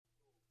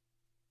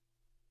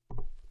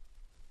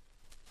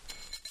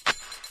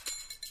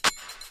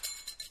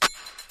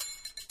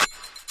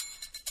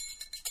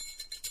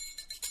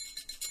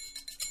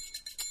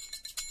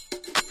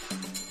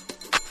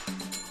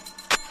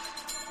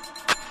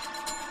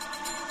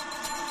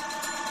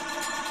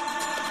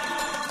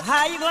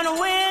How you gonna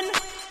win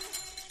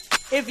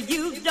if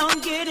you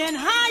don't get in?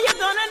 How you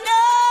gonna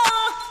know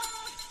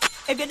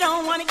if you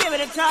don't wanna give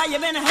it a try?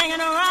 You've been hanging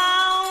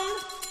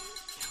around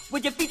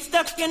with your feet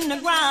stuck in the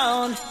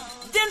ground.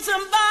 Didn't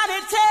somebody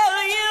tell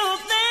you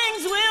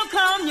things will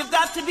come? You've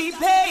got to be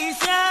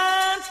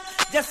patient.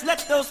 Just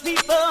let those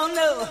people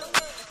know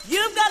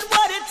you've got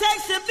what it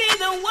takes to be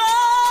the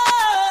one.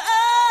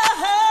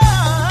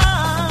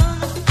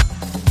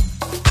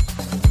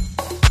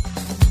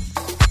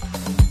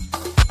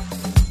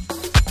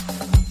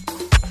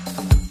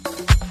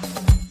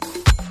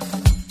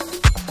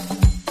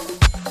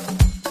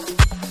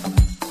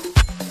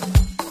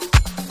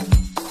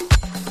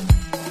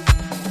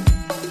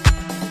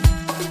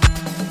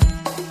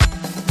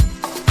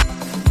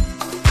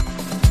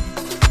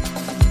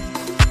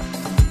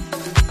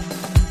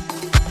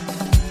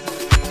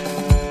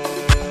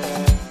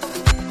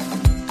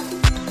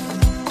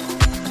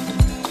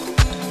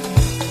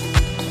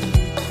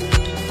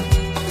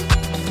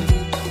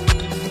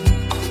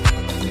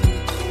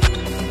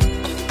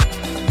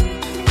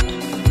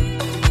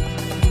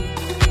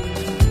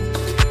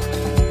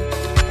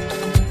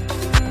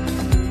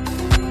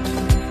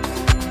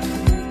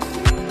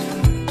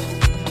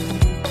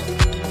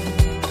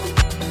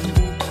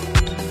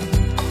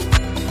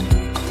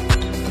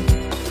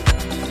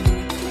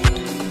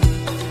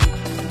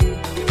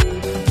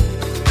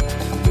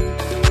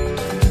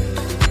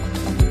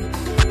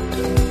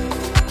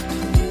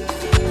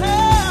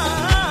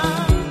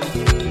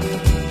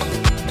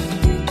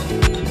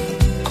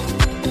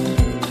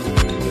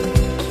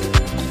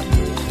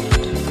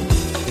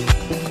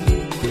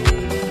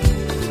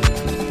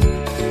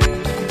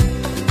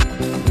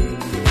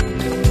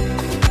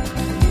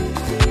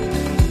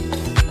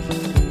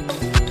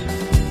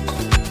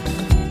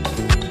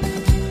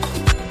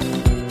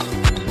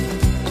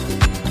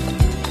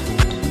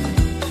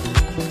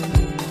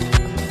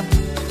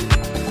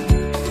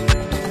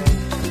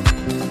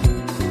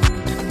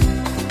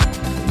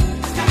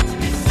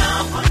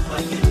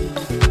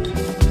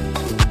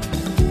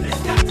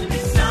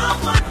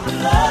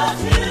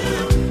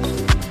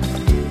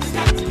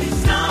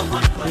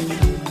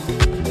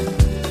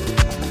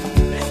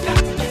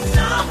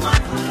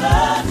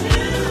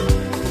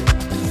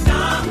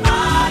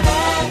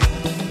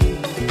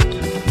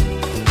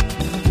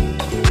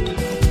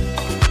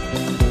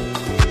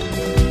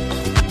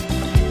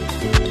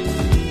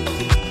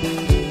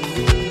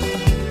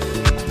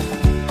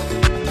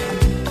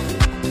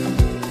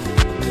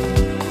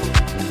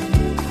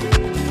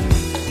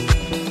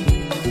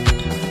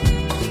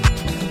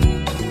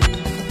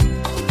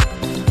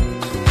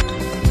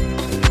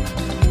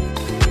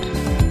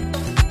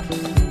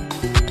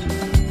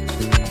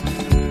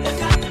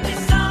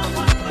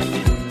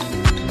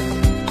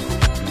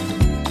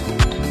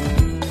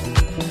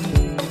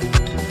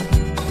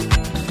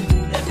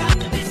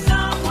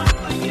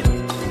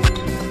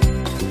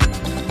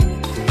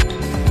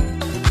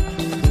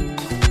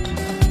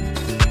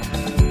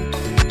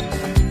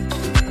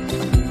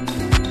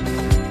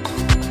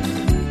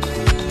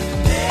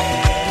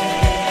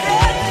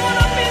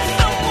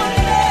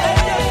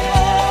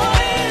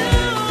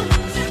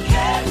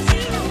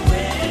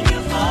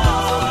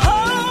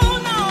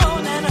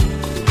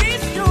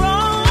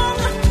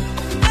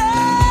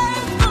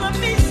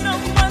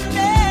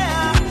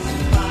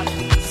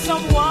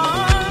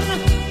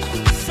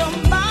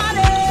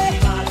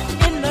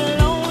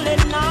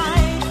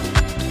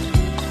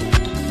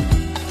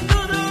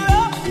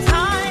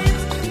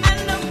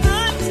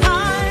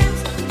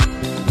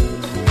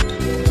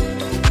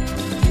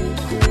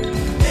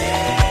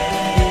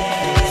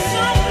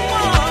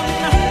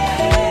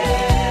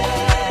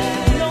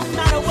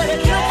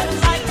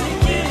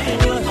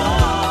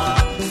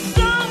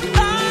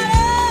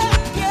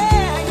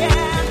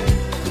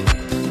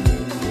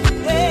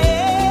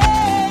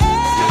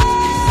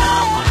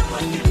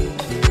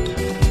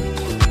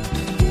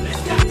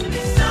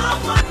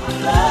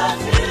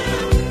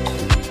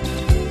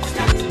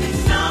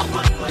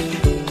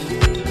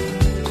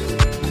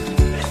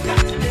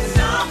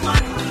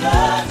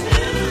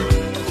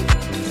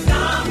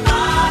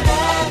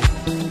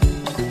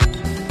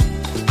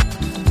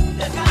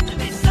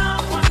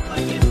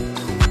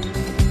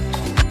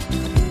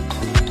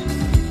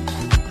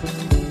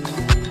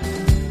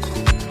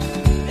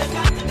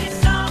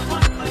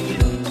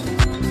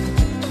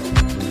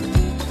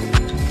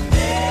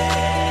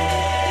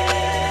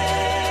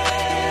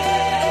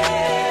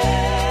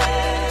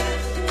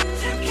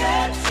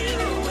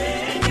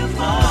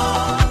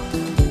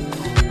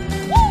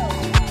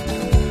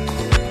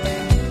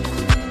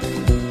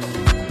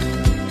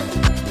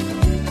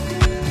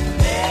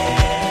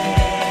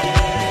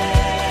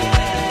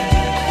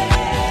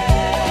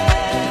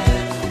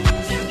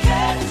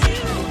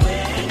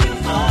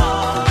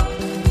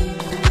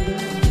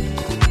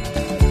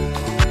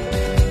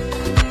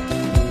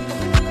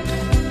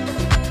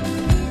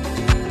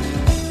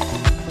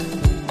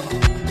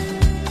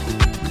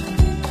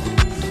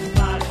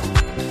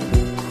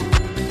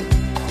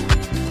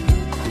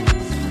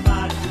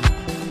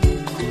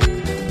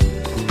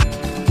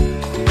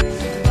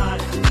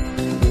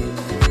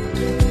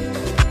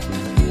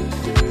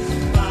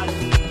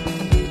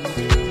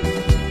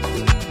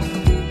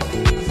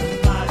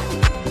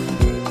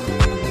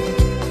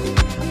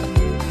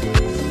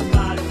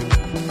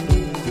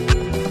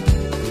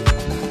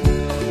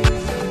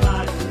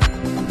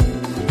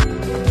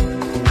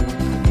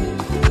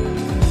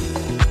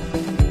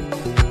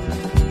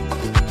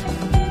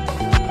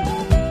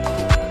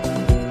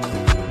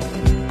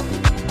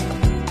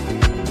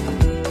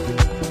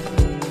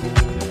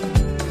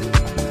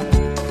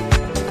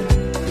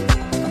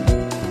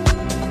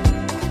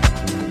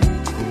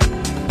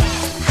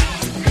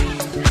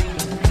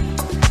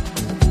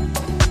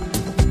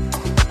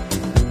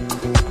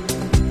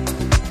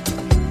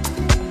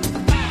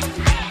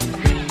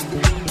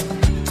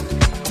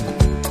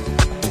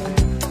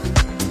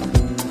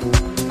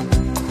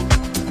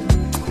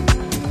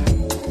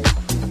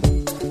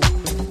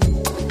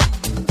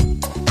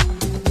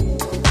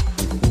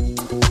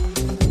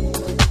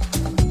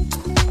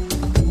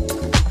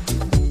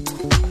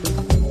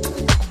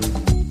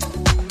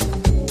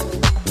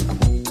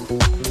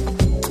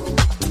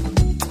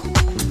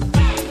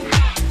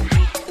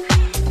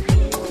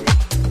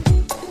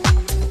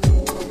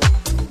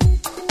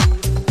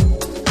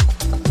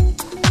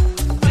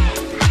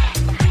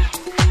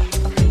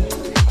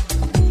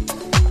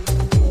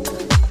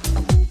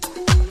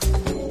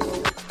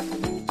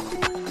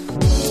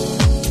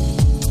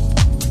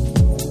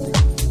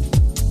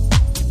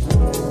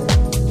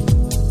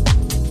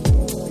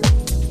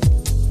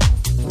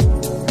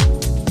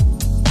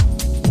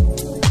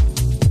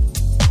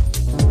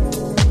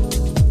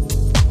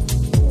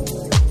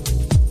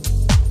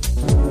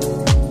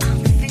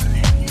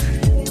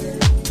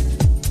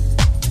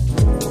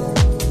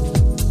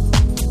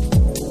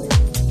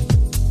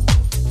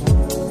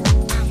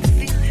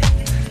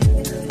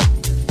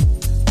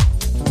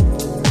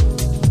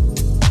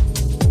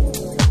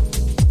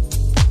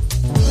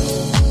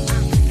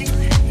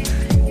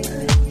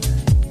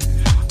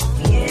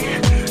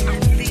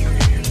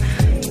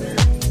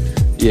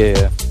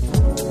 Yeah,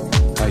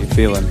 how you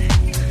feeling?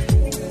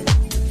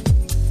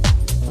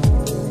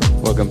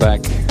 Welcome back.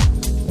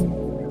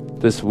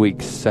 This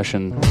week's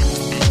session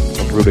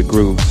of Rooted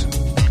Grooves.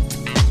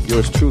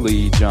 Yours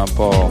truly, John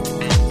Paul,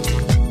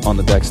 on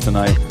the decks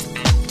tonight,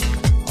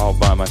 all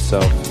by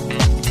myself.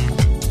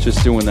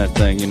 Just doing that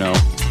thing, you know,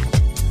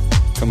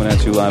 coming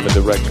at you live and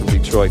direct from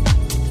Detroit.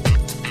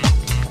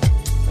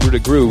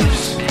 Rooted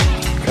Grooves,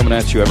 coming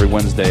at you every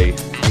Wednesday,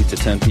 8 to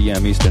 10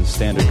 p.m. Eastern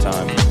Standard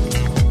Time,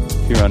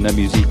 here on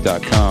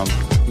netmusique.com.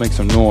 Make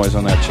some noise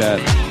on that chat.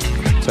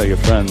 Tell your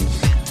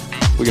friends.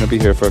 We're going to be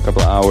here for a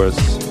couple of hours.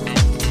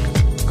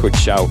 Quick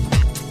shout.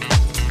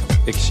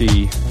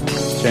 Ikshi,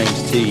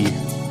 James T,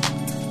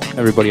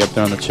 everybody up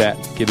there on the chat.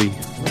 Gibby,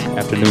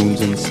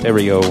 Afternoons in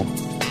Stereo,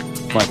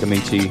 Mike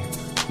Amici,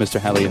 Mr.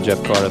 Halley and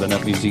Jeff Carter, the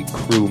Net Music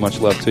crew. Much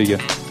love to you.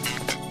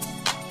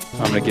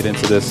 I'm going to get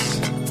into this.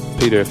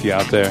 Peter, if you're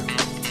out there,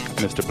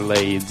 Mr.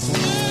 Blades,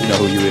 you know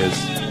who you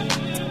is.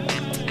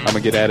 I'm going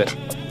to get at it.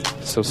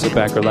 So sit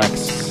back,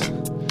 relax,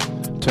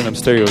 turn them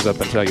stereos up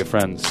and tell your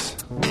friends.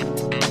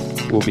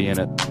 We'll be in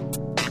it.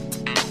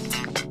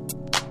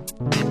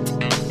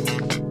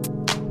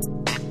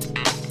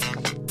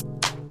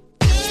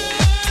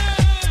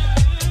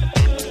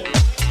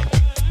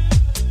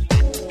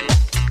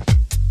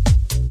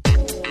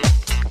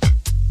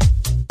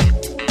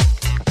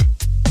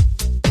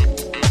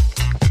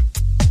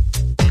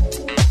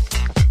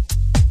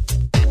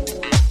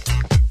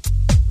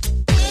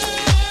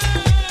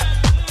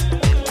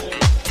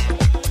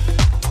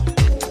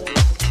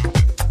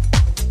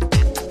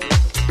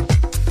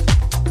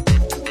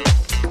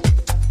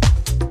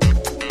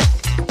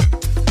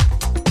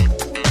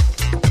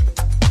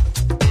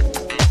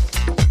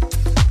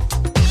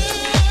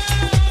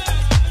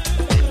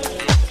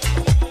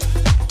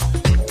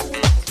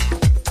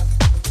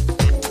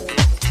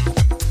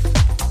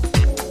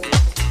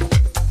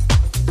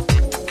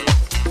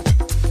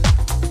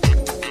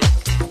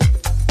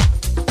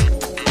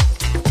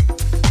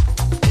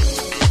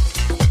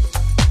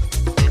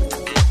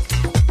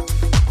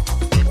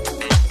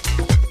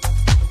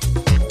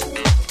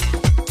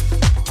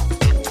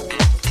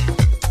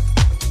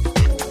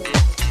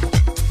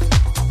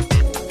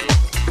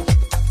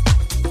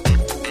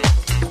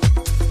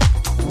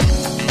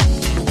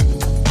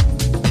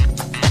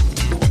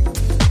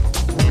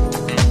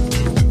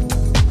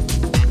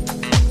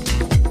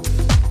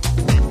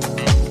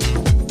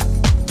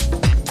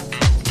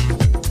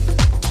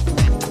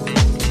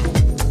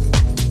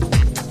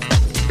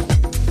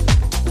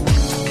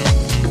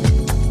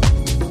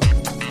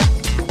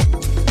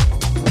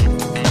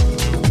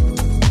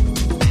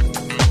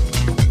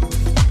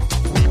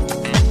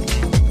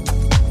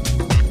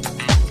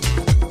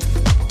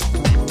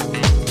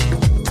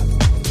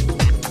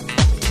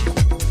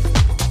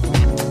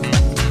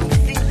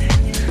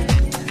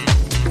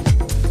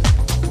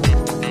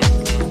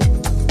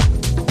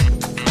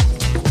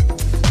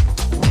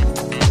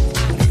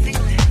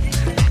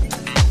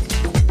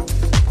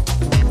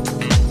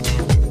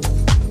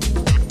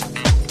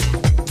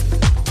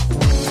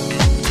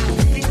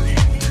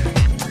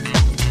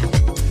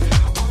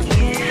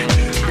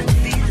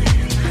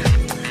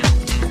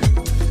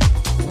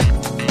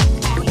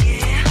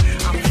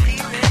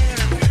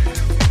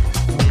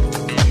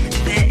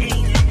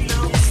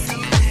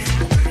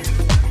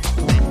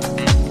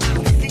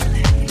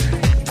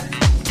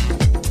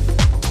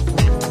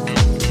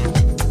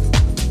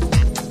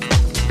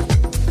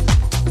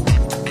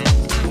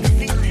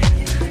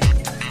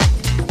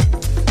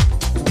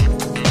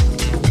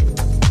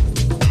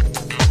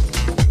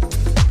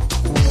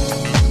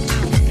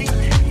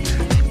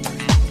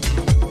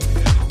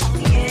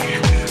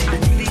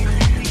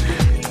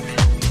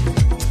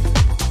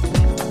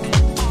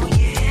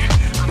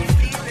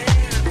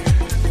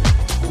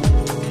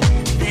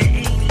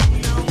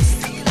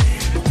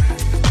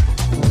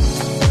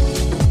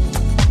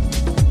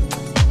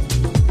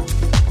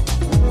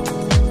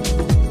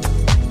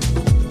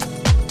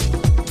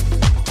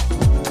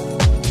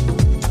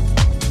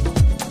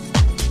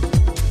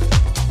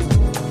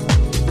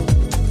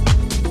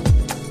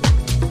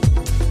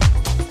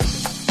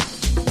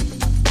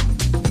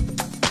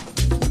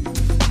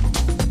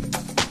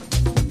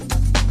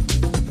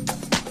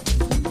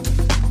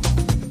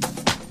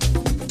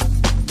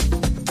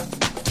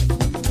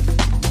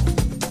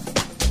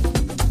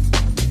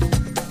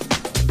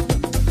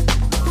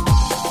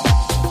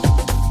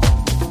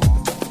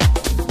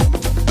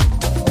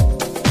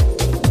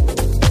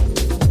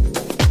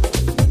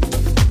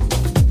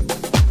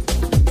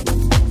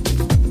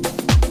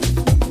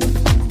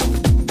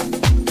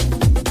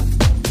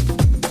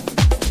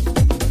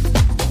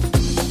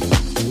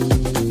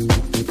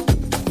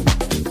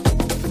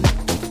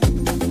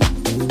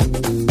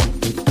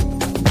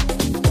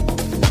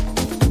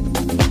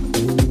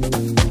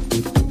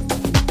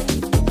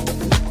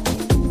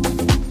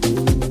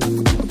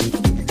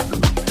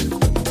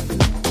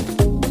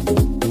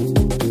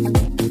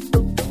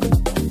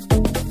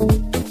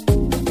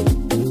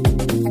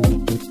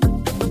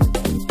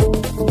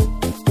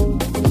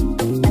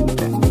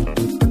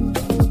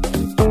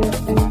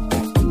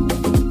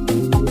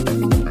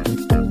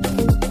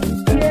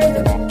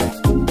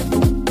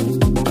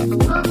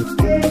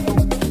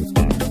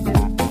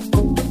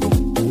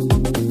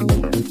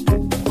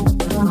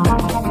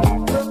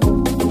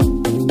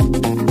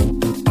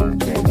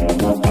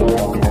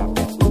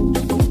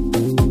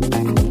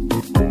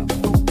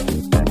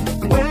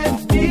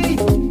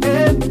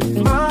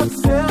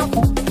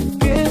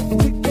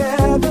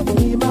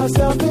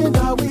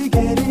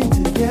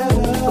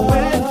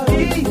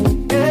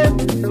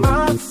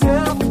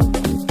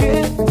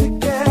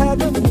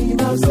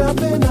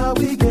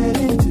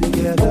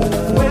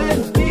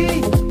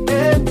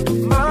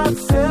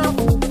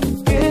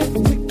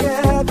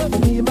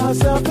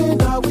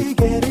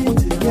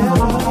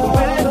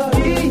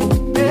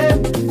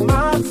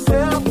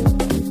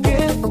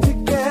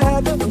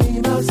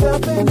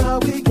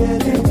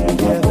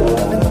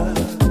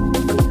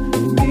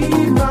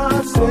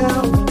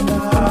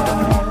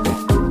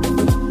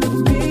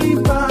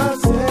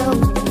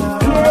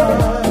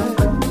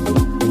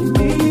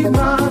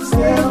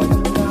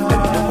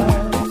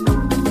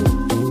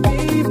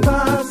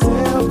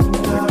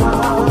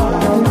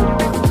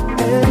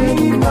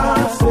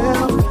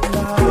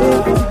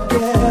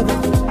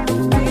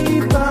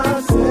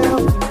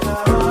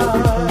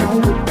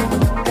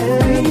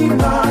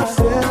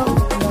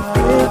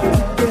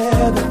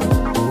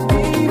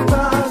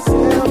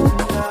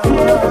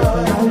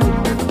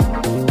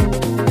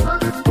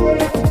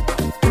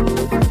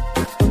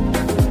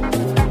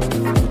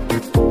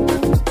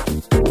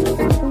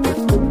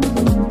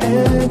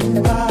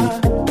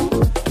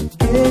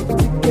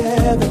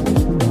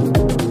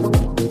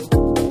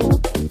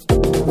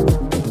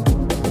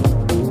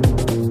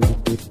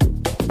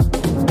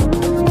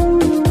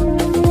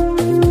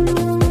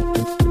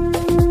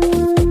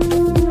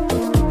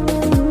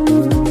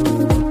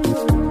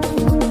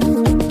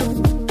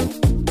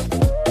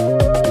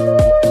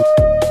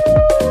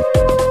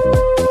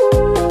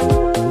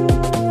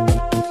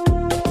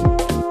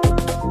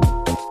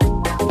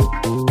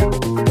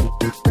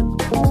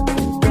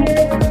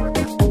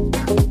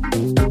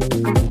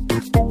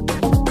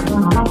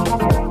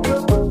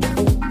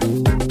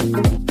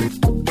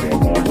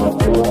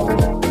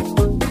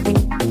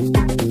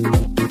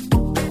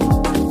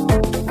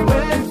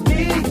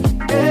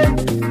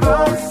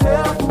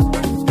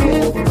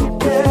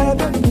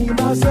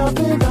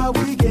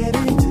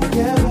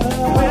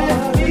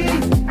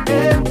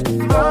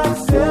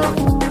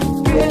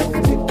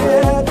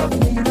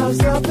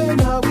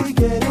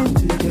 getting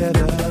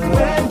together.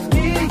 When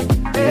me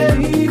and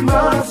me,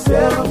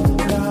 myself,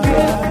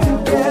 get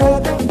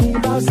together. Me,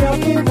 myself,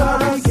 and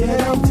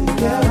myself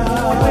together.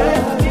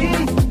 When me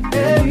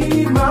and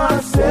me,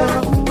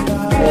 myself,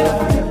 get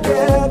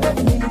together.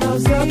 Me,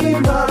 myself,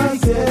 and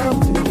myself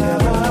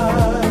together.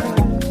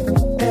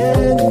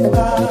 And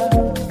I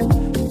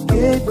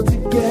get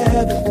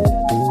together.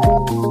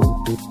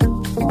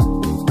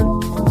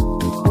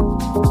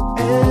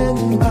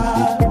 And I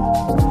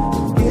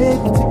get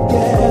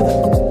together.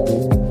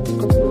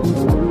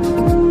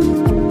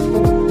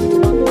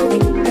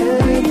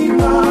 And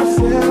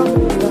myself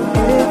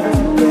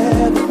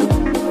get together.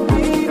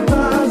 Me,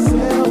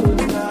 myself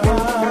and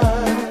I.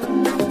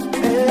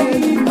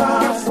 And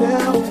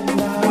myself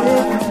get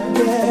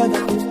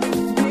together.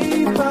 Me,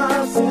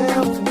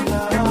 myself and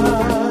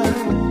I.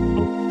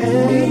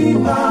 And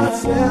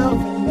myself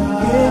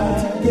get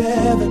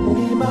together.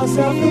 Me,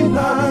 myself and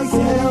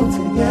myself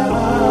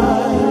together.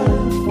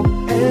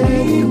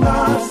 And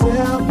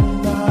myself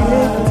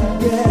get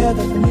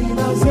together. Me,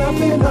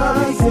 myself and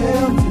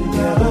myself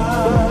together.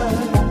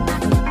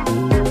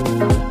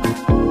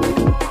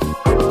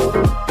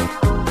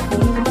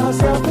 Me,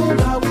 myself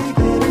and I, we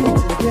getting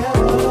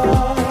together.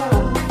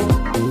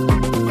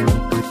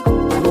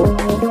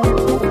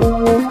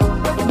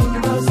 Me,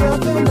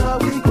 myself and I,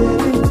 we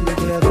getting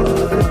together.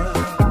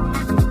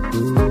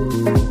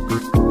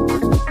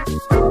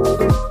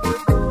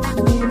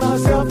 Me,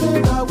 myself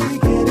and I, we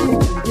getting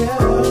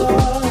together.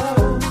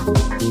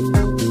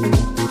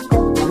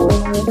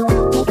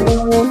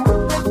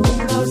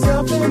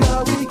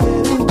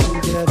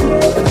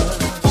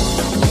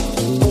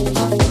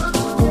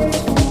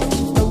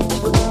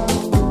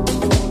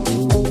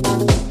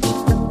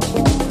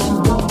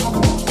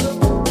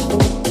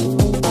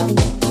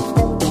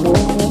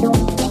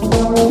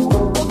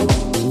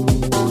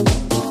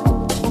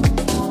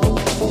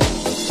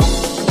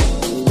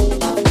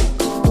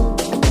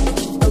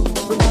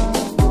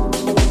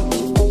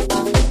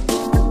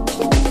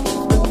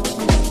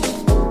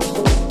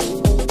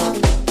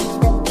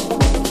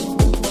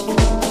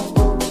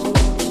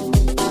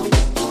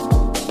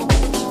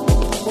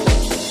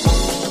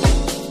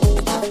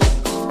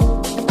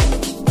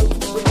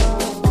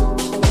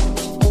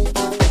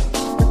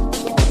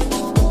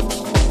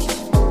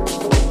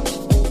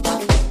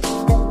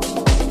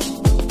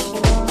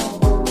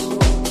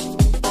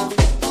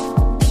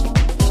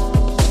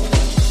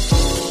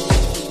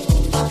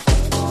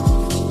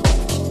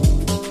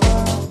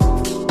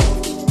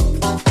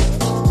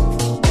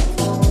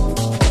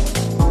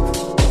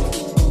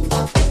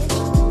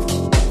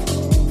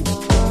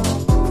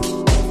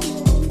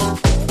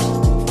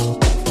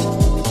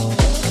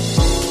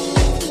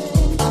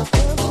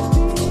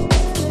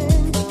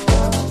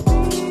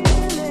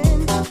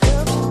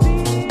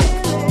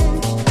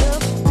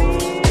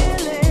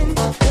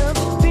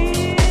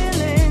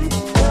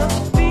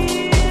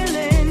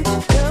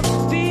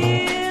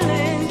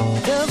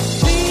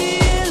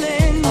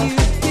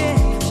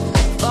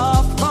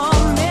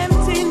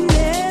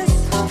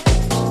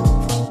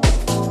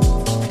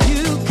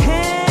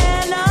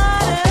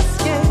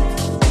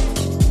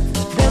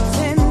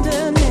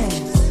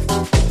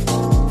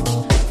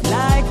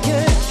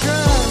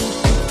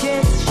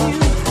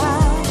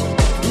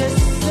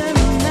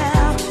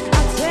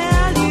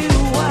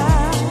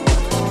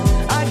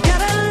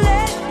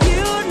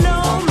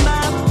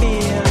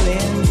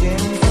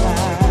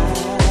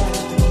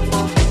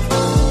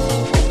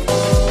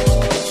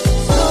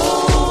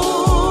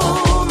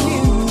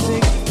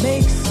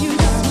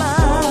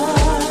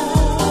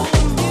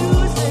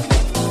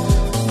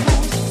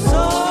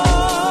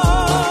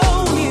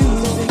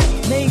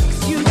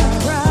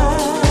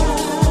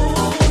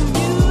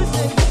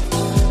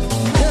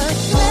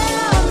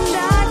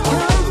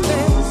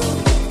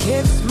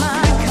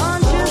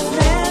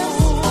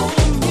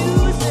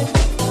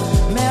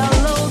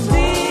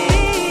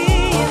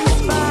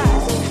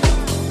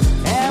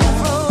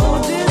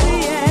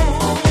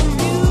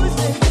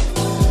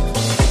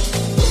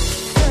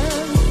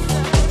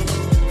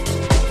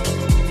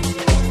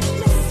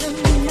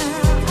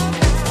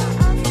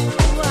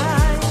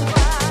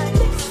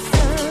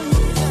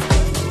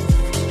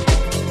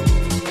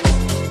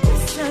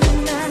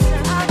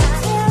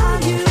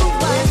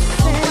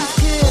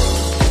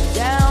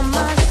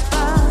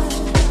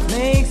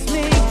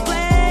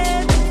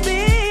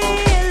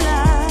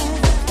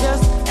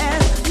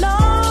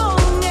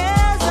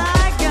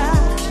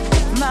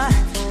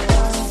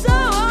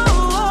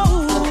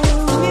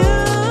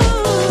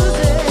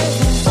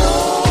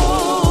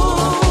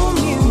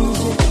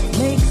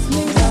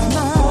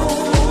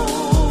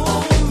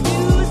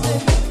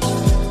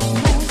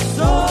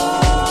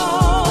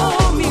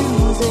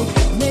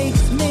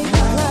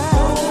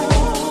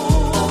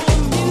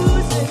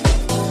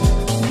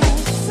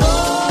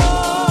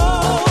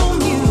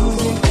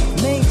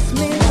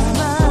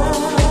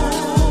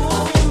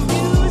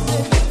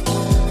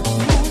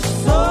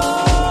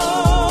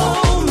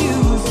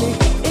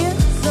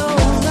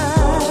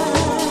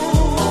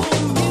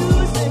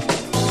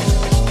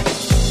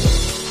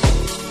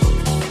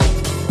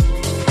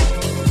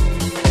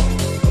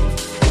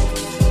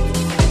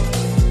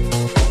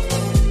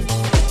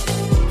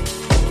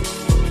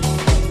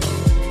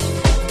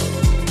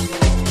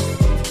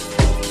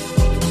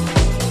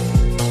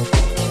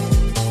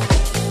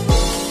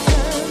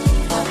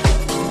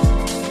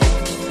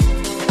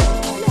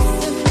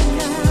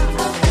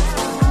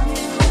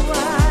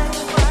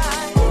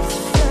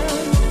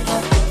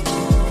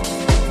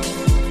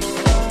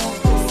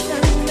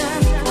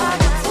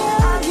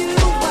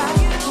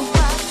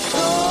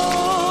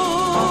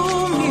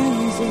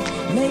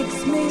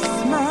 makes me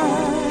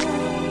smile.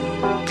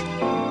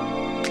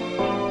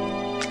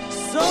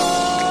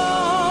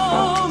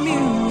 Soul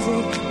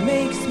music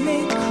makes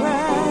me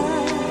cry.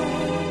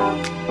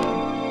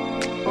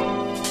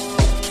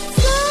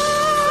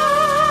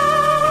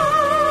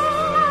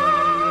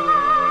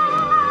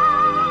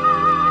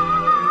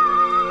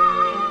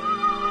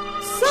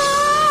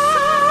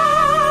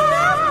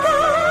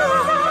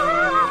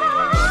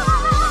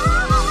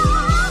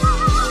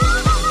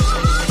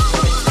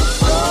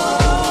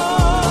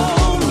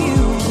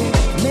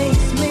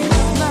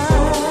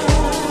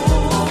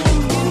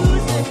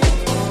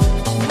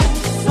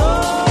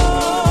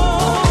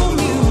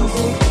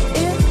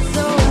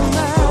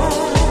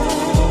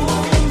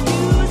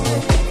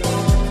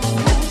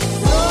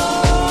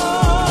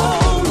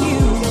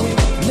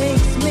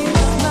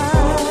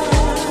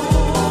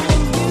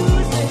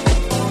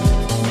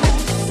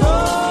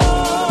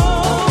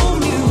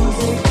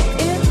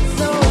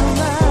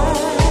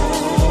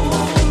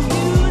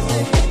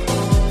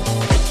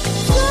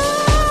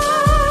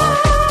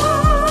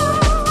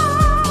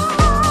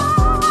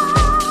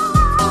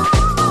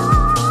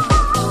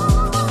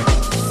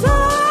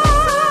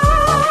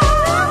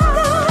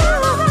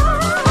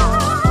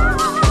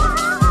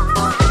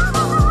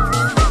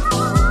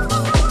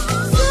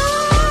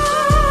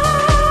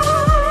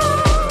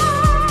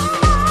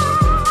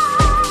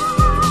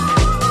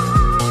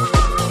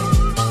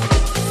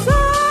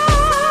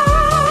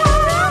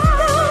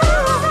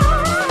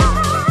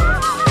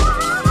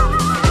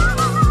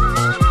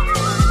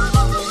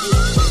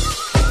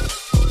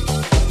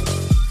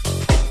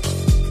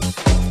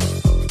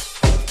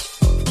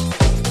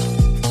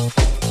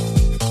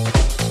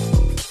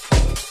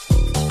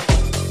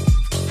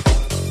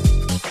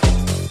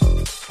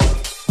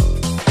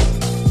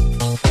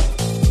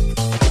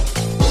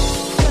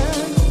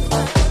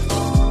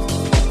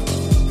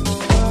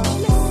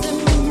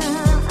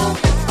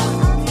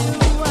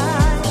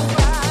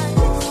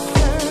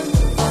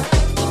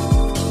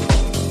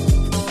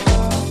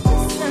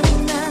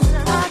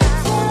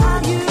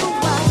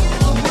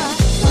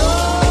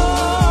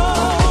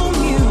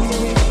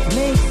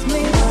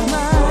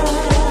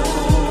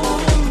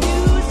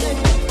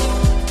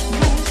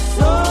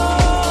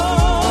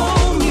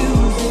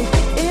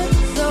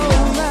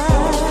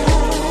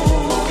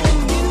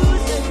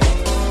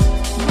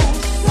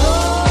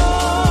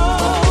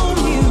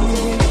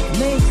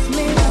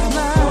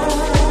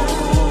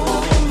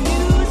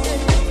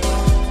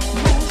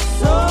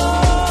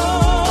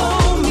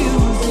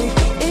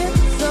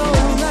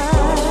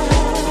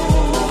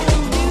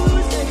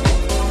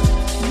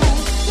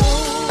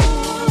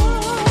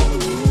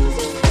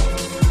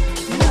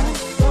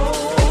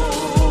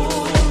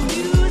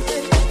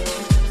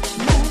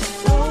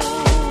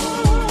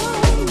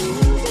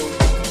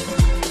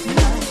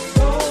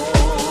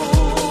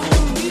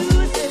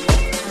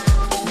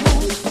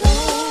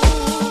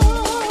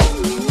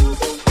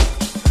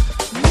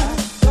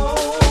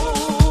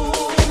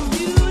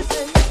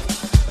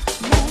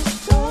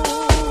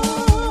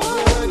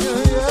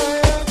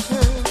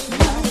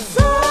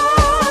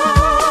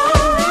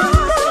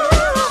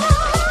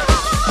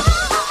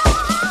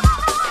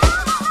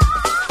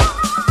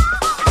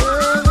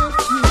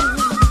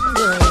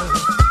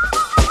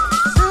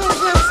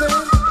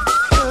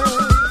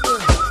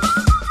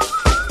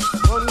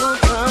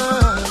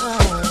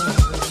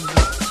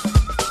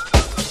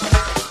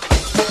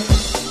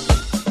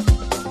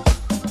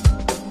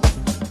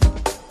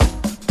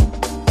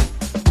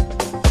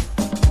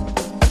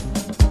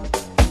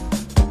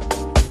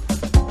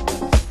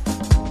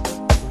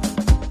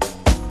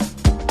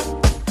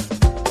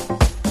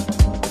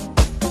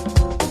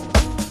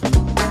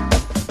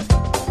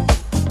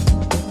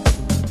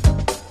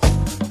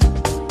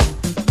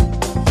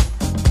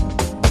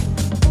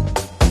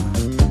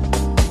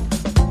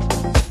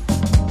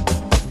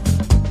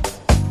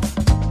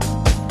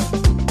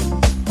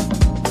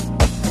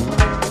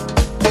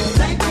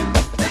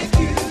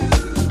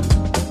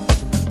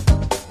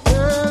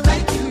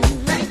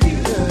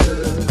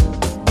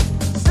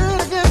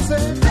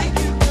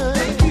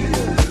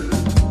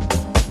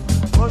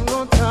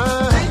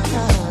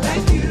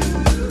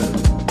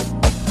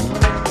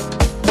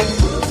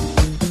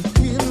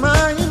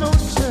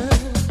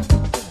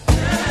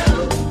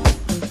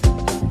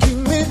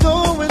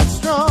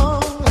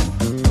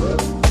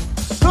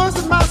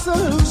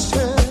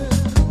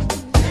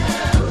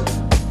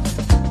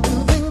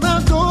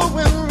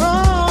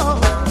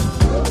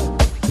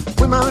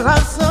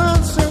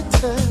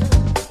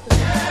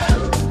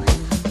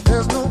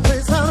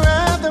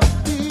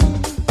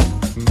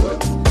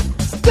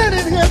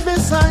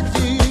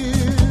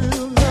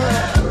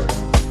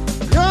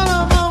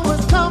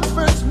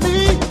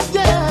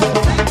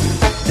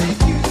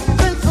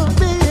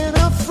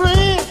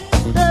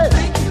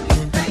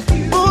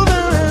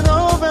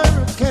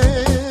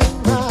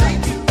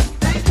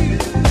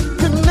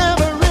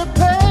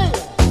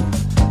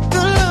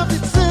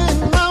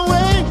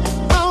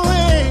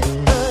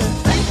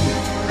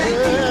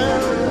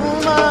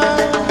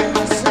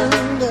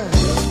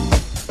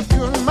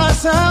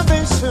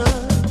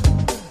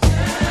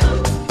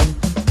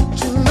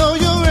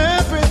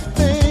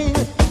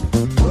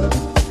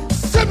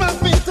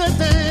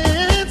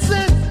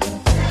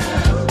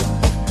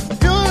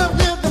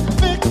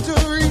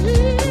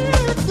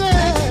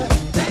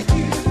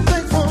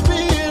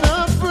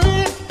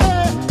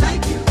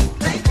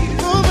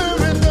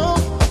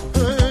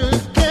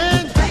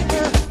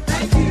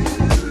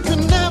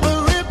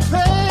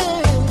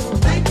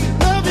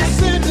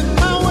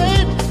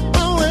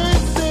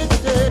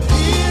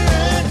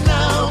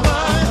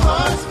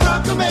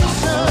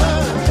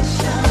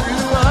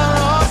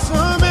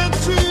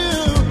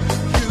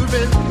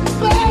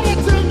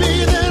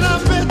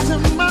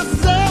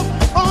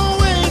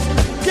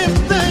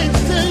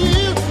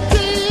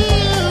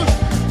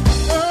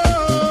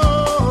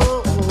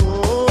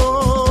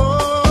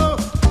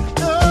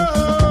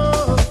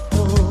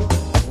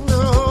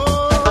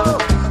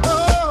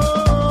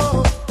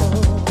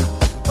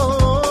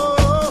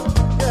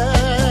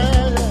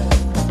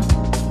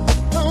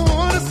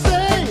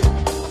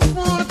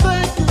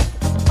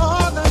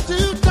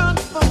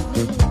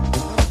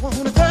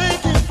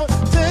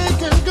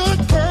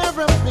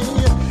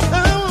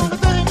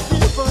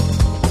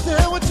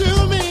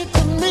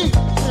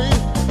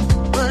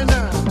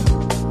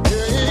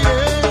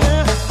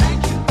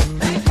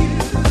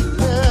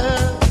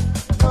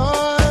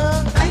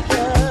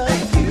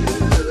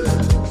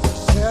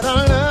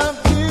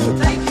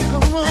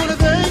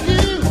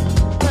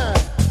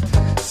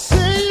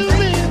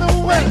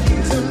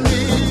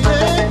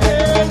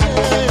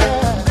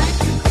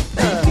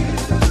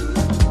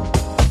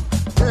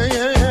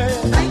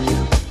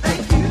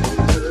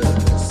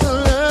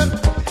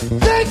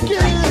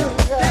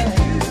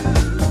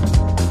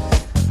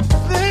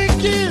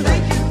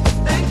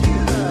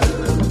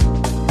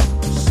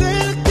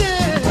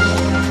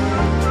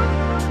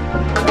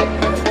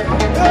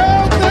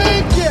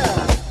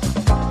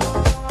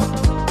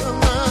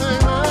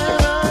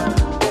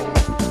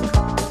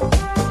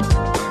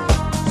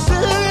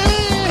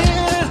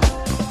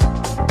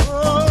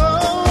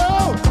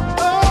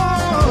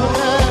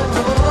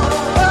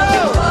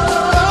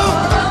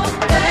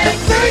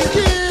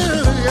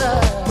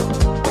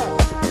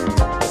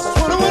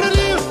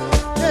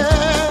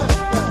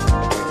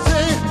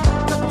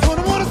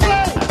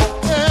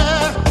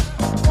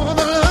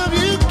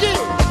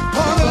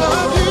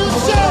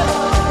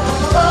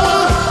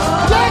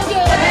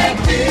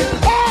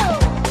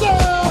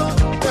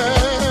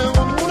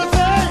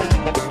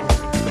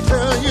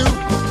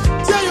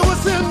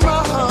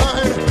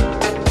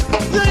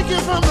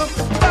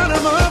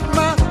 bottom of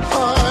my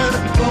heart.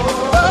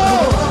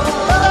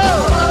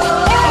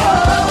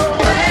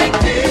 Thank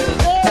you.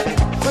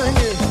 Thank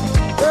you.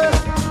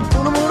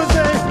 All I wanna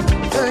say,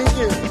 thank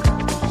you.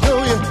 Show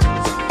you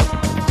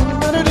what I'm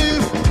gonna do.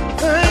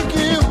 Thank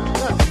you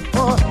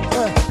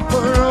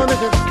for all that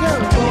you've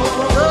done.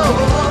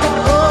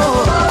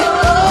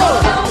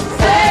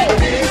 Thank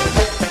you.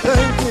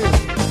 Thank you.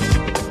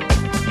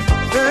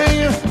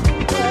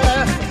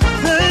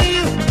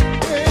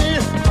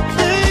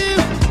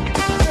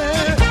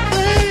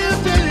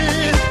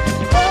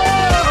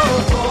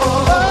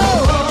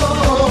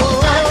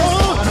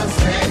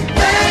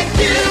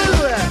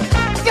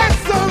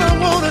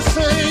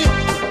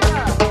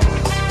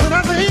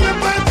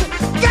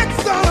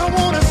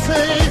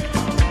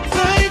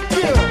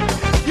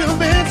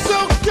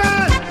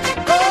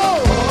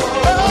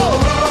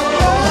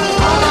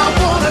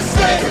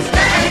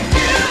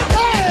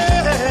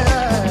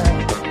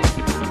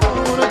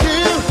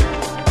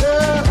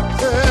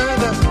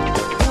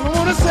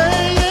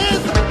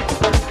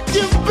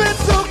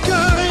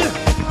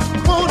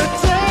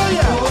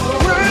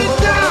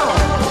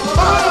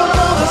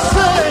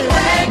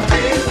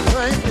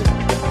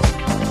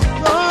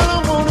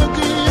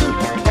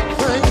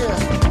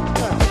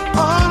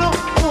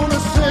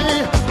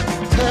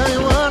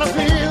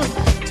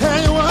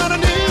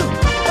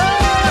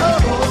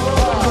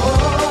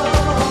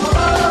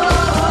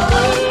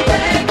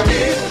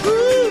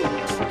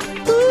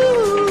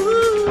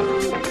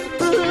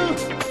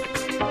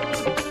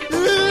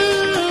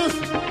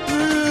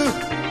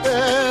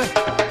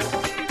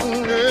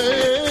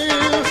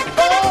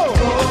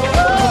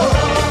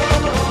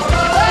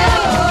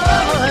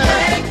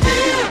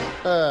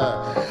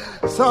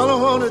 That's all I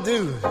wanna do.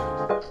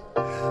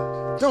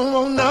 Don't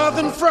want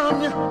nothing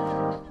from you.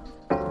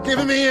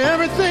 Giving me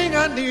everything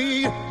I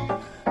need.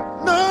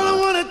 All I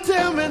wanna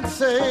tell me and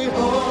say,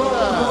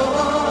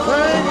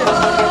 thank you,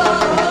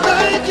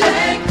 thank you,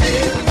 thank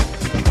you.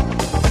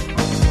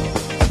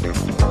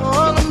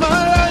 All of my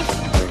life,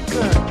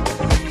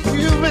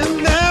 you've been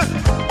there.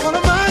 All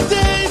of my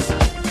days,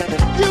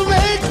 you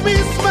make me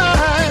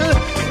smile.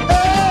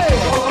 Hey,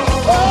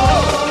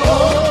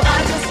 I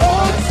just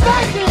want to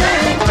thank you.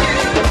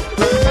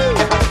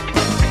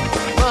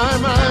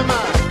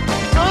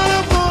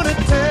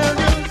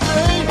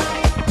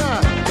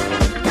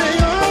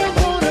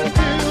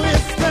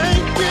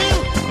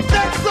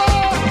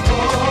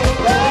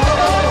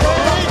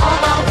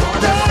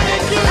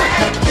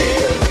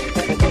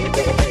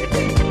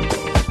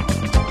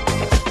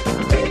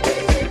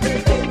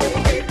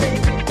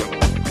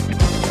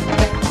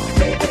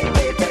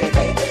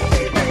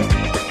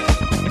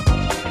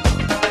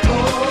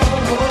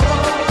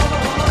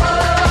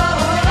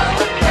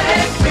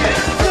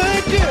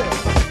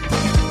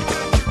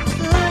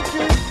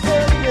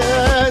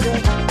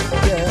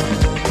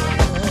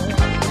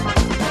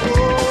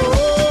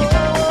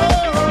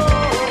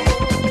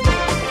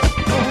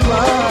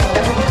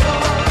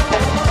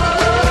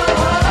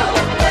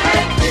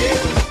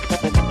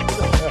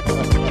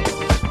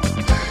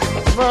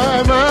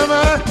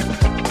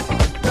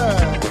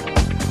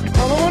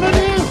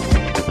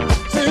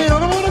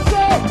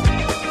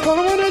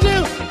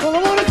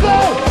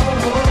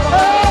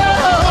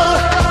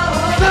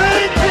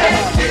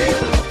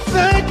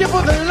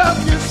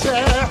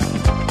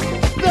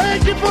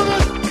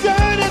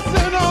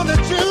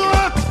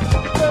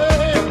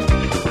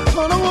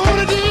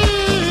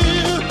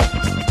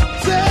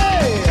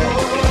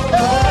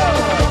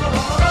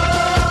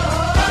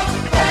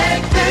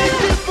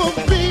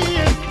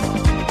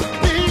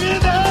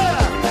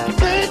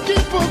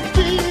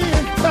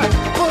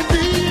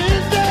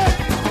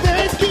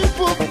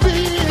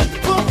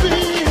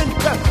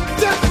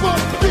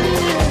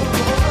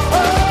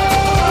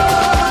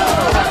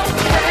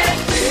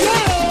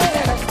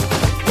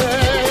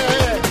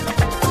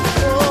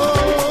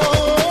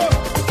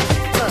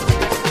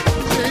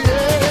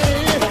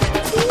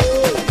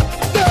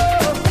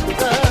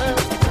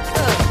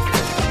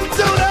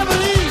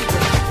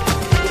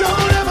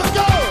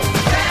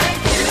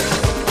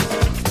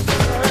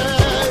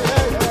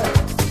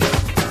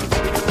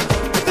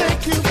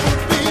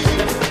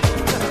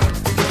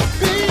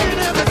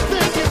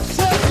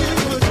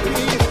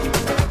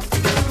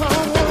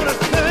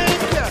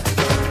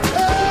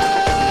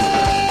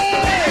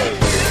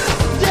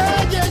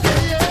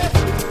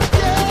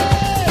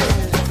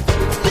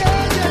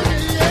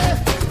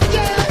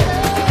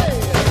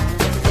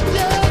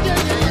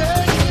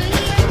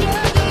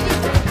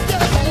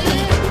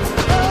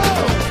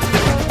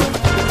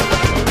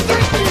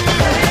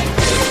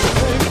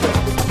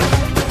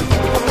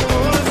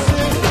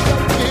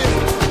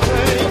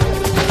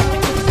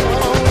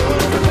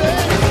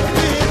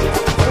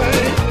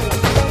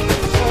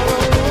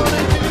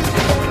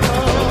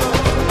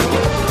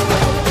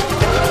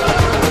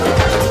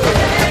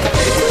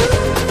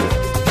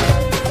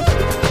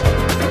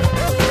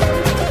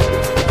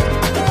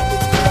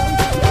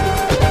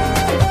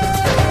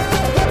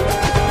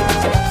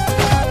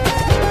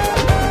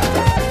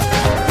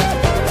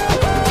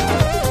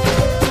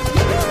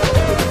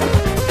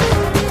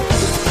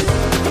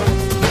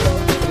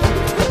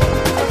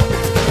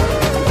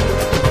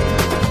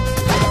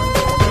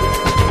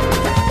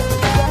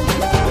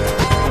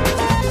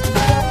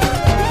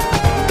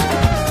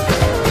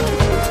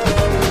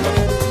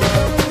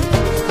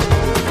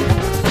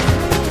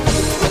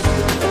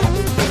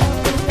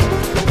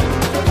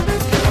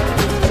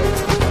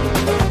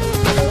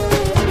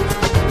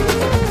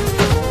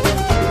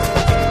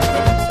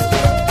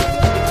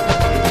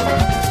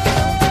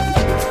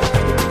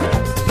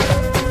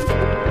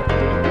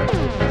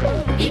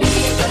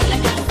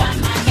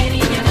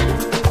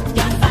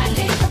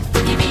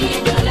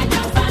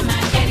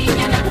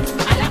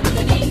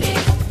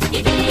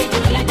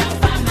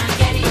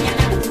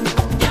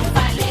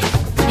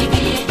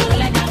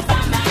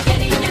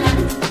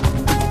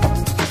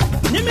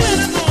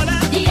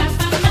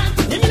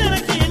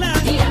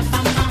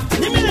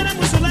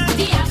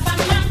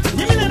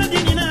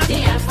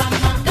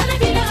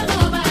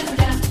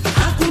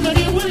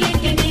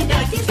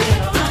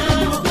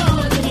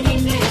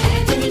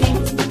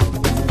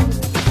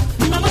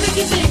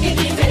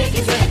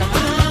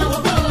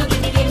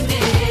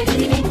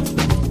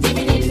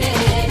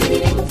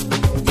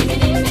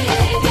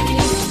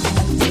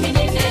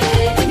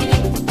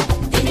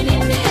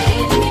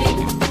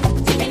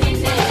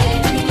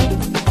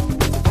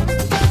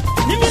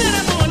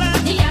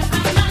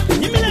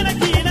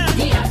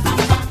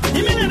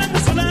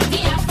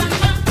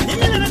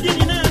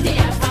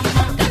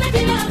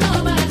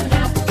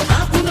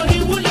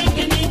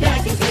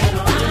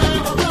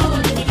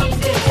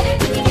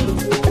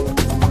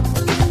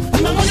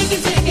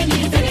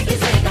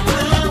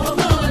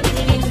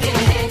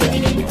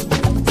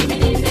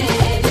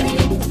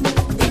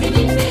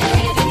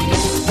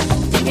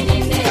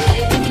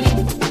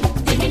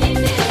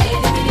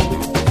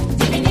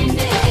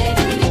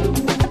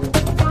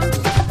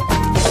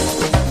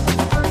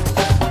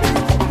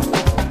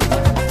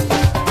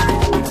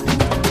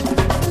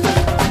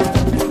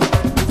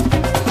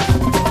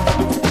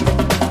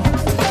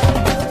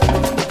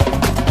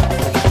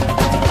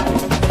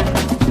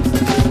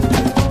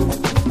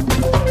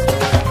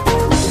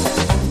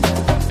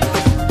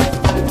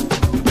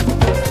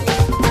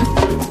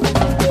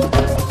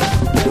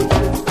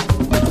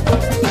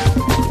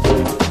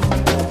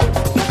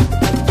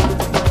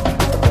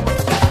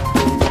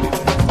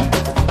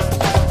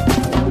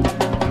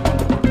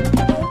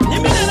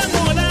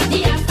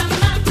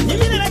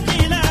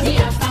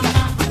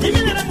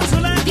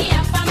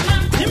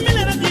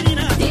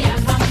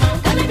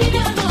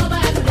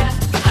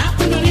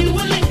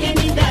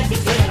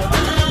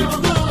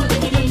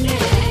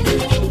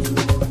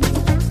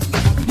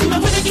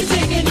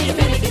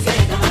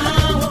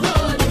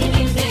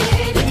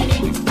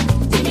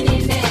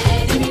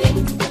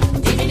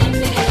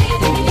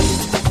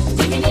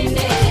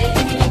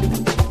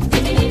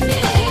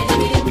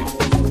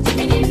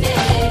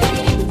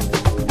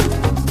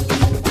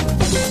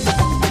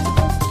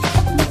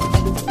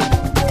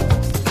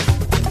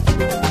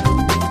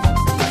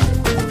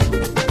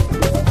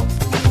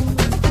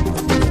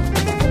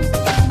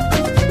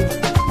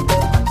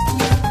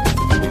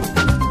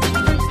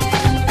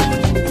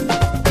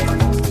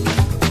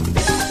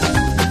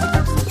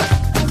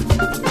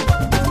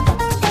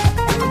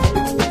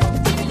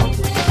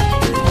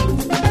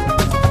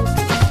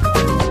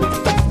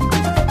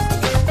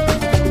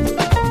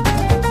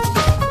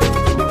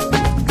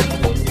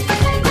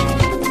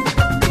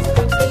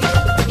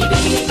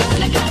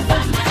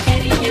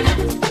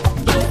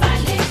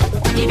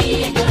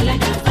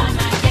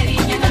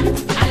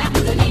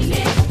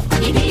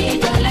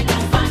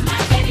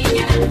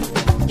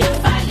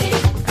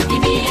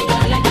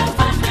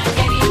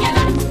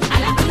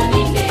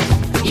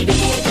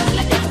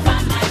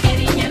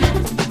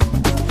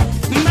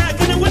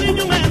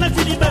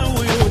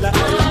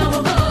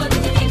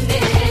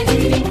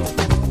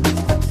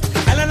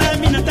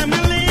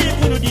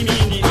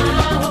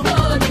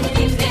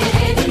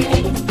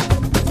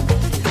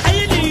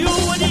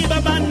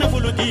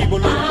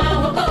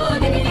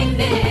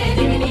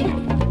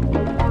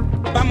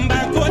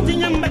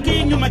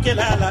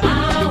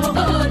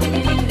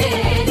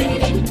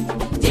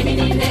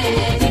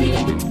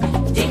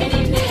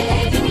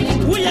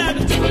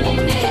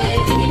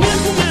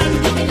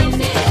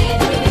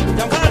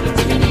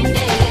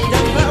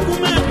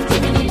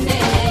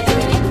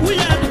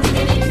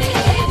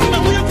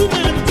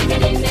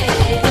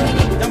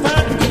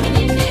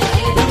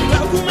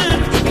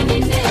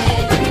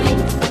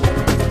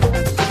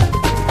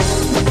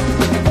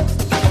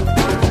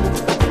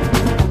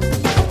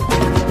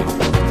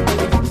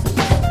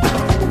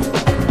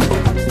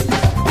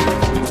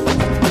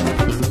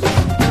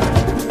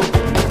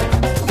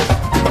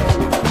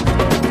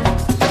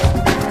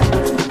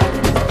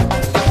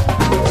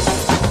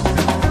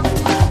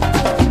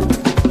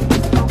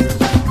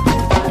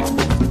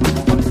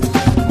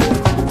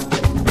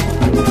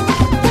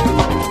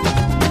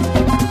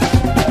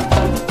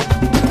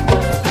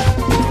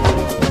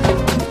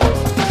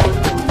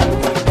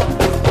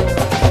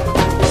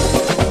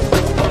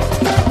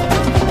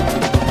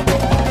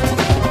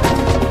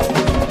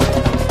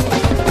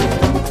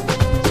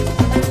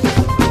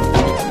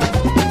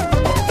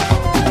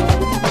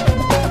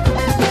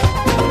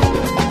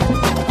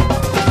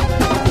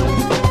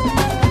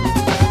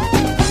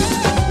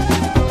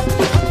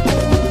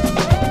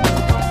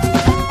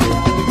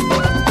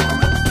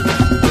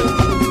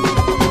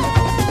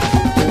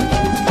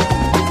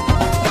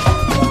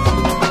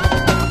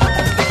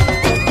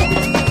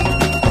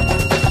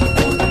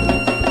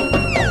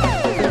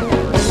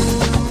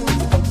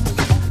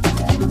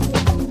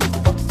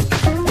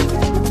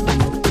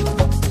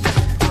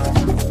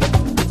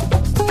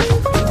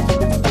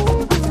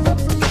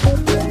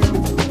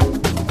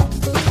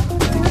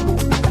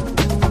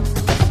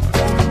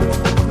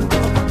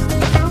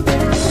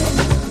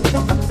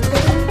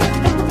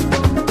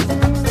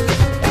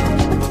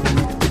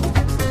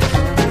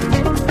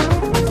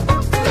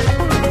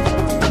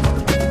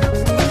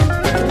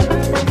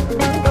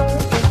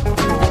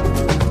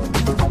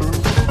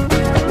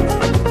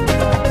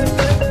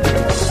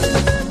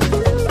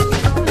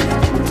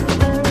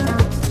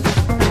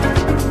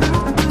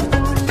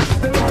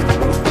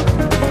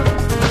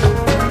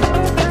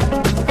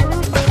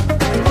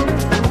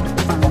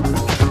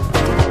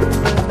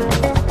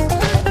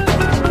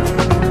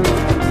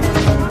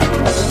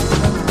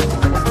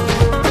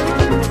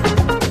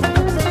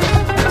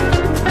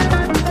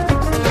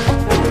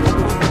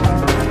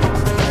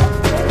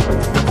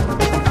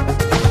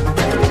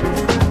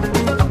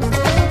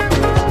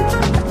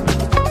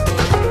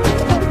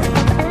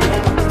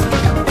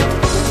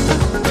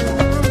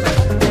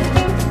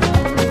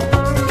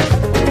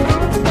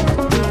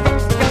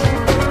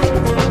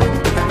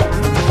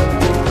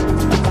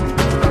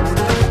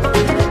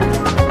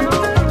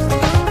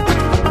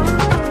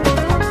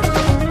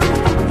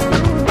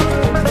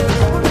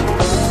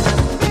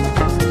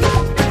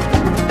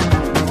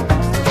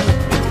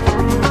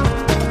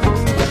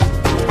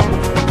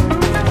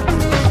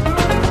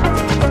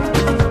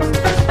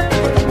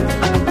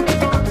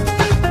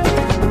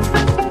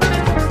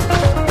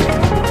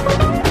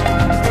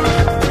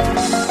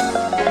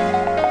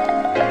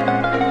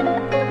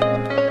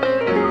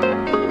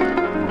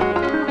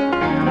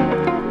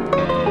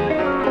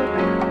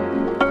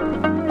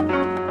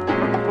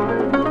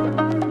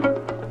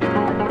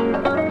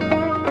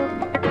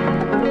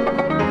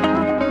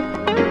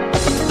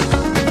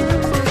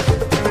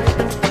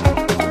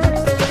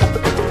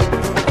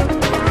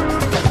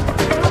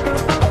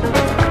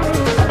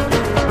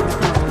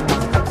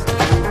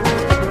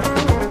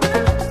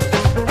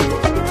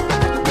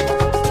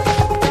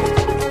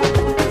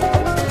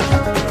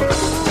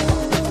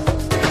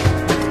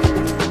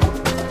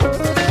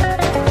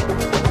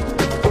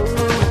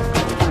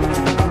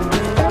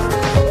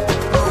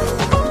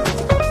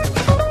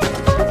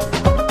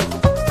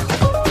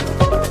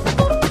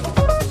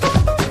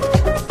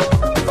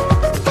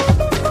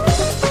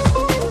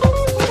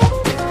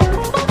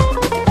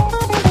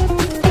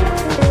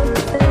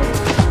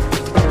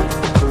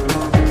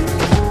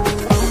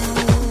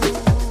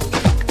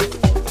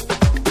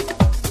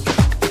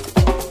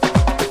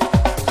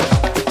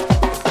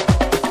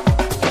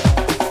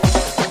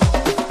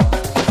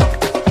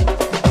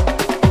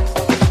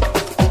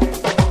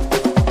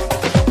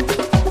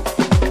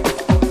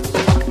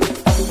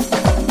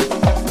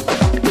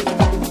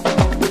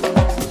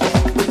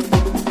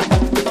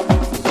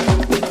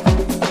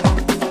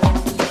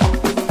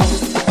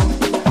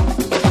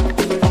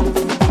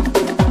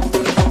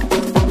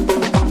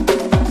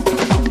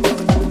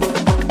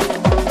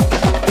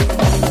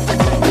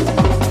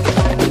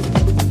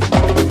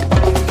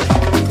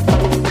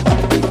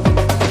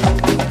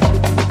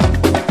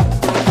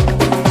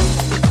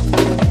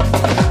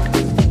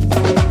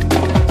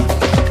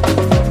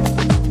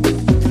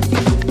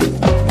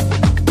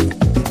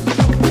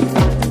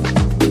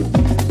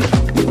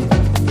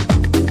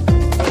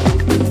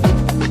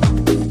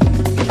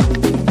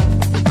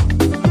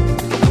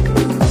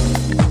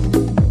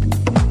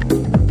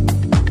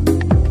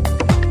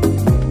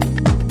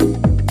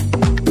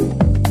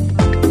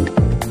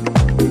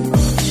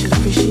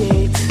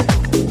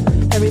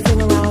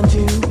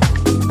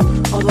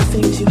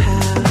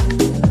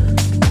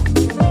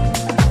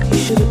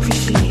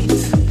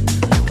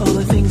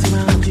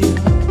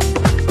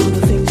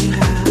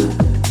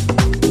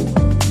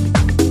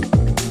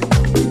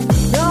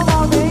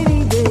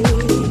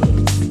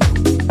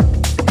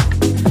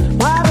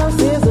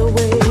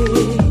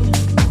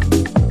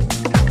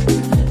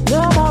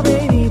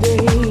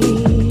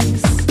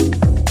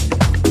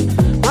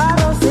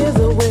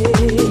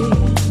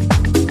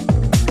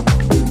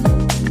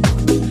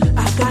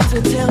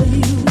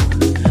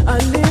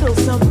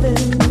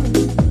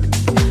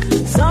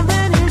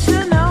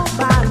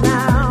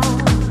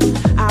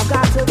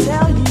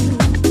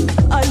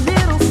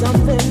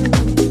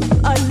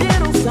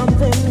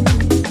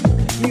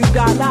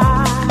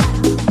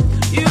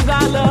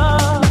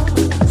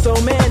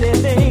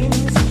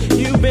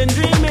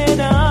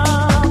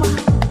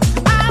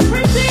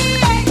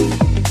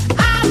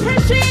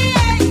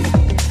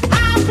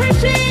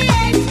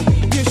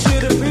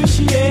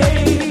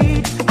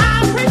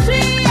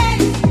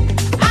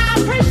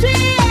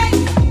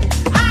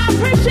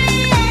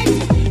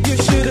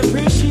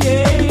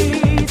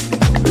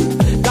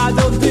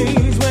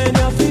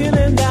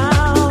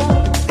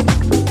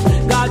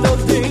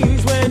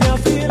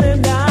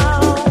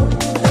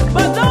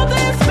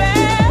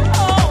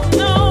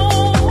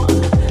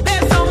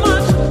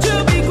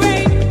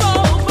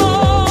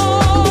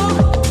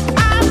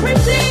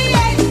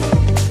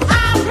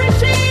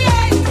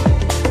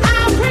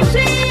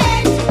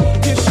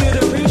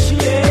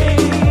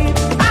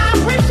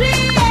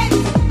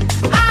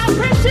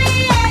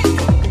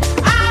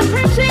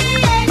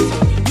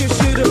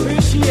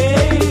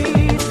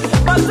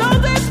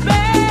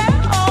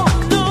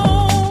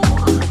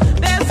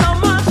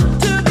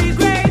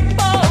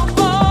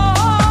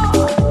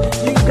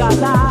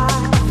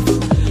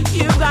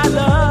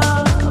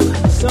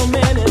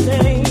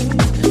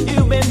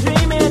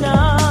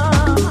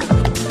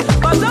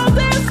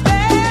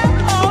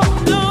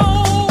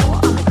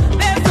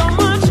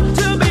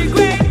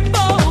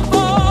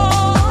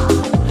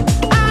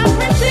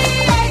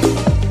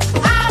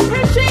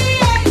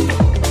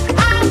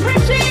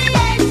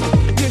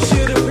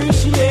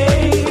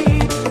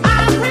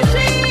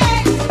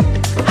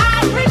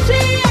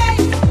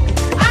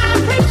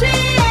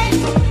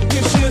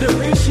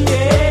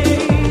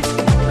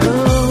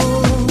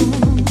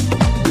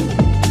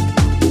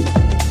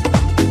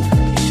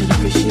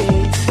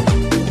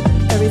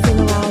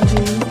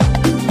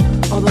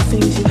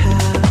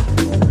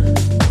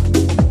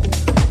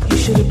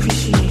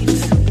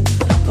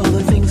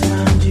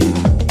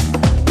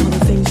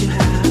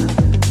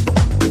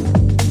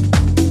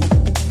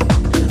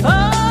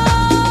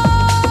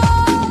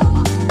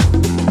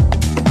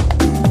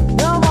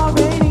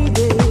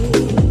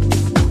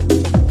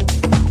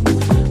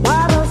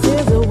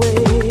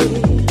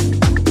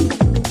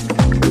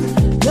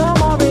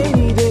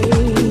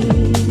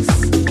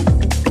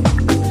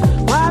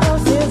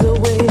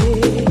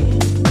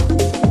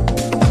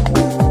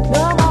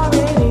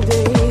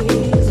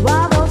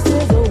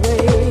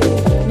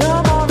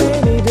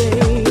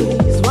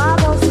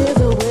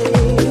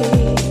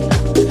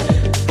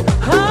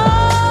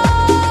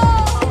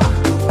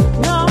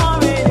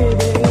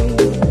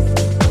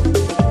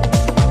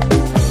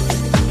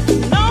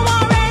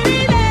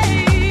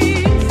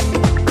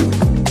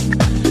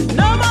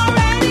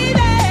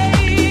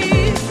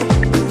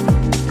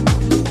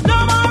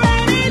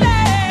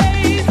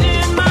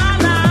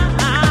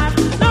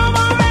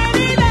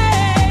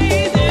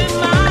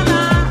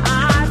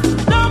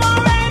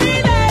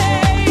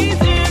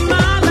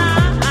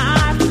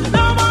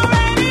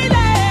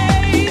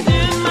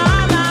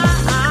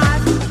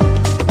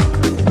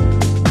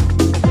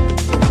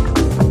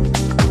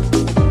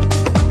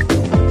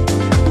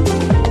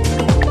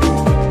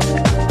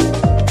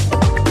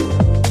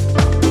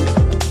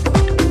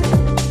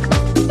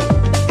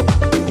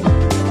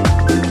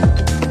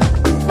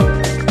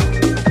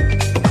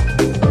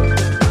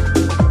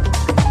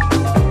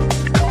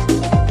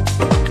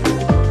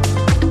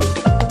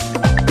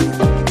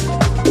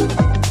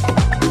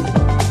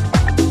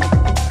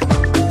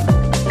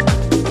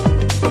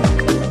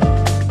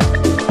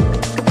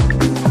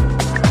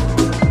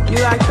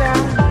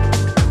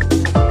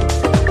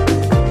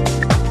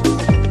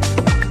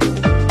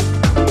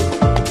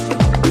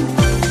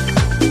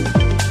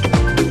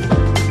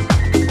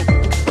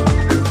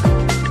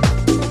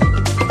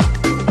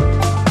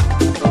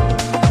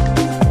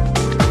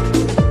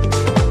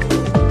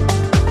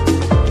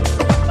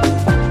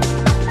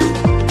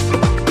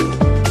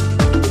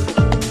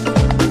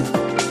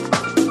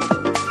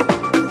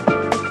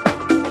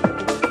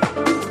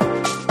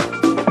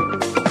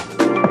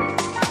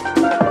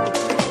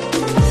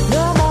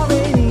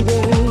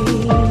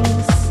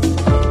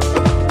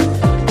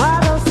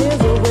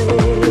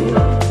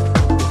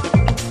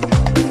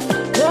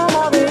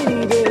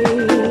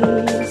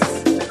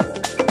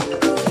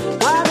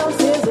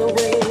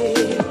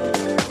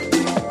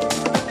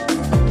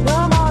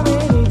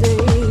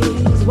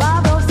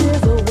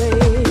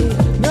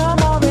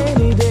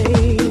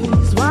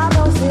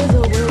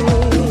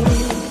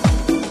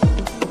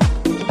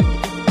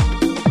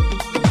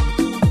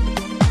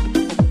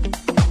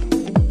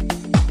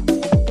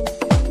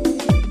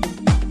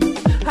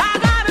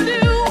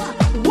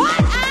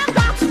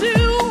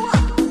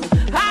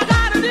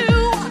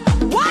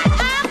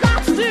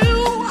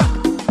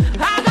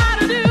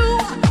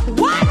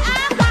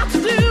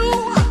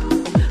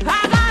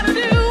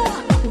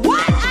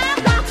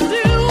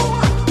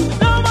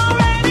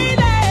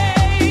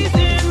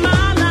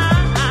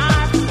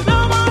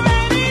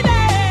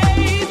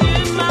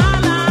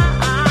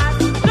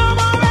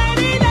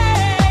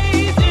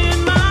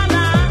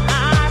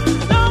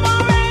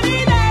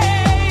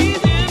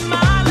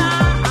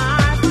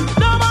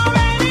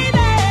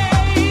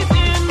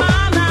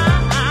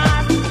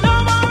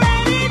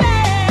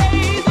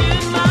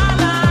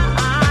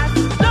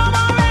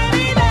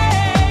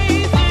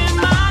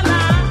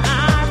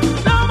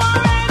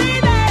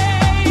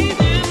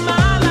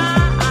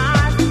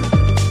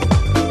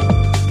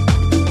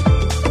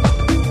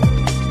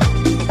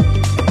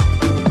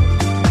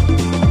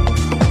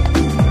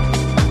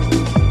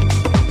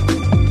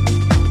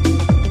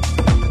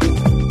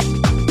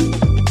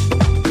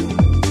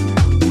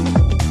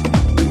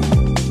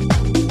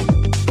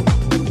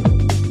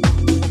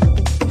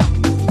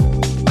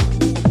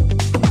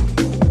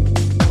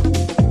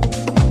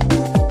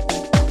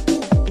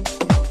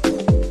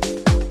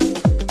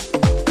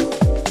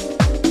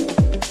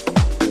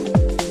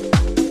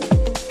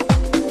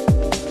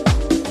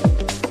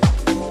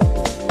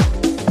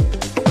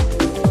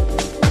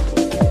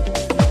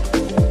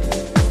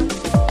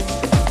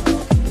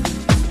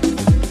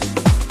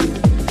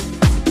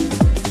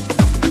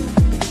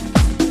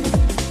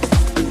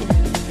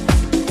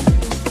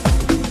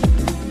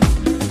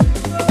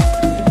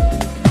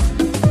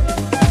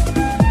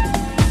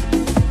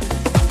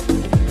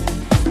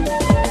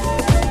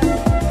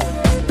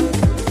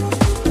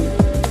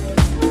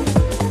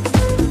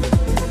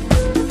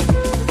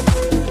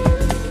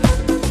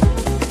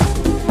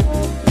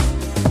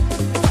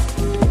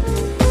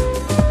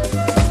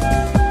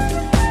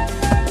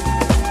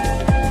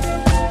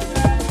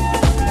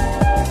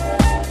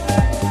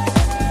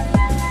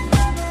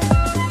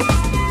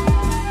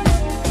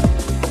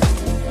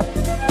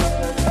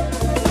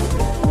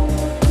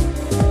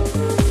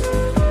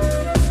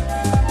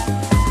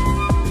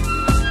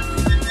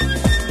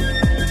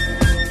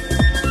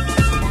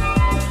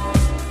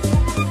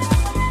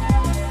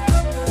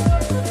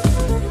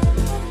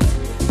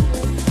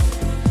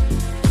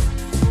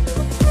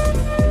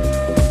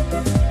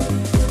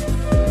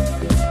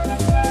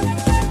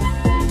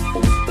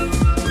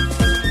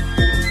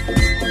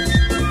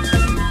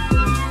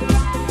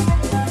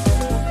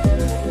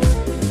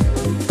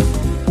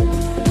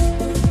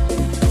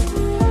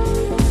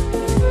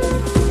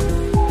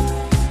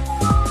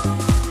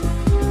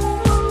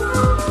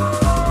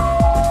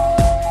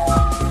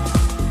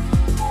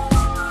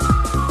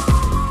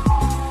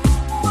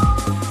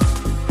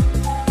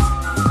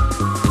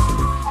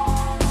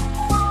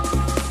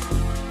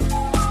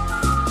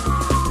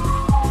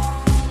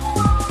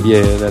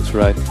 Yeah, that's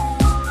right.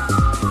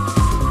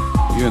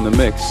 You're in the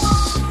mix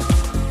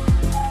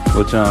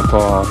with John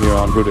Paul here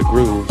on Rooted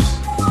Grooves,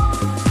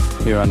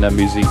 here on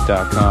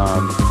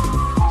netmusic.com.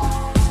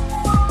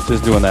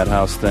 Just doing that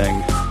house thing,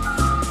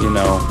 you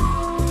know.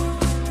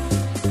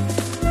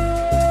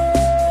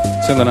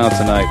 Chilling out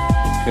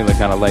tonight, feeling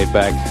kind of laid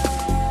back.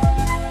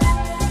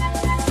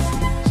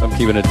 So I'm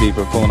keeping it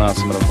deeper, pulling out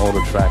some of the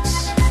older tracks,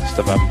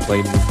 stuff I haven't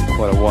played in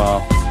quite a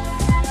while.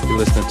 You're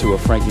listening to a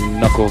Frankie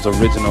Knuckles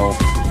original,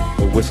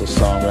 the Whistle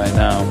song right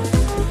now.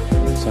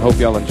 So I hope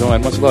y'all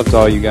enjoying. Much love to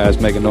all you guys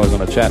making noise on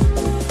the chat.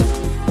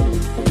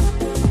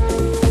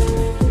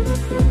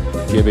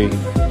 Gibby,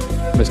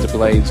 Mr.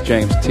 Blades,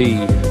 James T,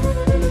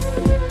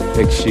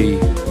 Big She,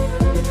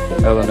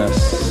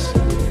 Elenis,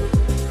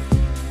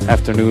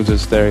 Afternoons in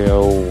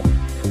Stereo,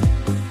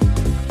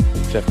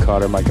 Jeff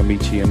Carter, Mike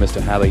Amici, and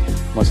Mr. Halley.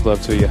 Much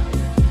love to you.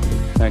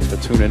 Thanks for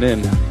tuning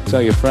in.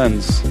 Tell your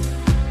friends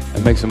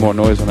and make some more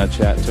noise on that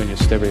chat. Turn your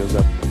stereos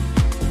up.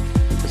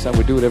 That's how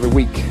we do it every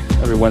week,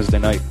 every Wednesday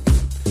night.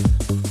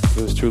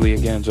 It was truly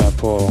again John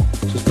Paul,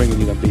 just bringing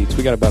you the beats.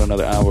 We got about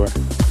another hour,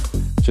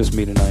 just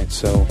me tonight.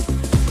 So,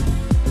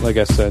 like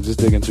I said, just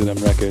digging through them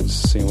records,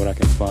 seeing what I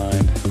can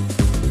find,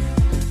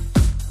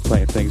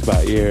 playing things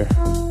by ear.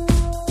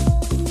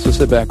 So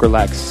sit back,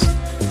 relax,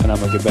 and I'm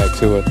gonna get back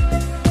to it.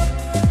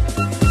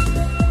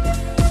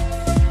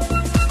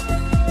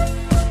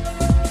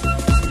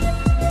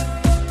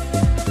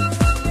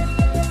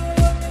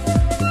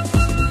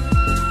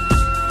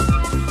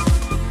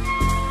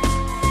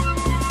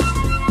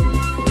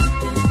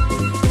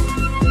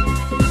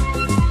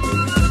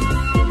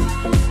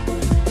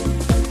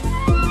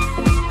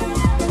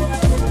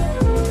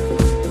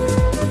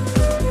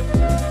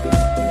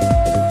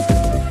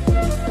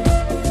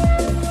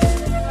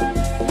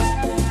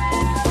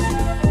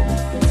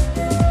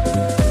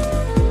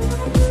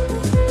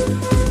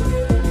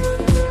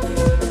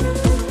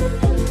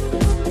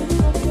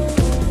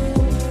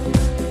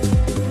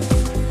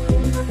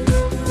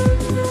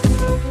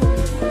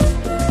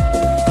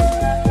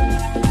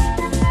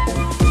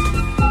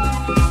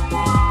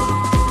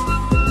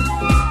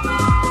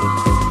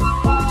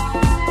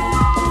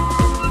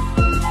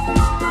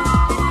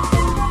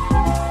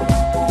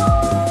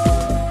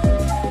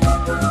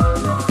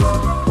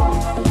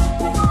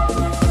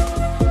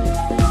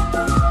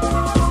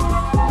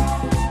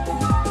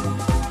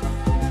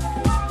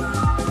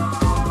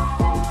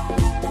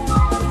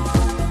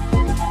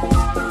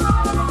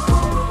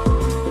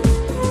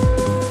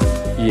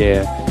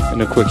 Yeah,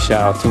 and a quick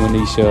shout out to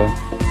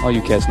Anisha. All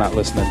you cats not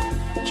listening,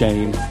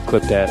 Jane,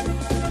 clip that.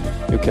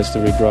 You'll catch the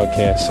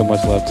rebroadcast. So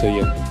much love to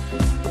you.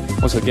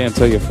 Once again,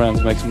 tell your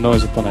friends, make some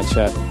noise up on that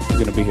chat. We're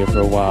going to be here for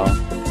a while.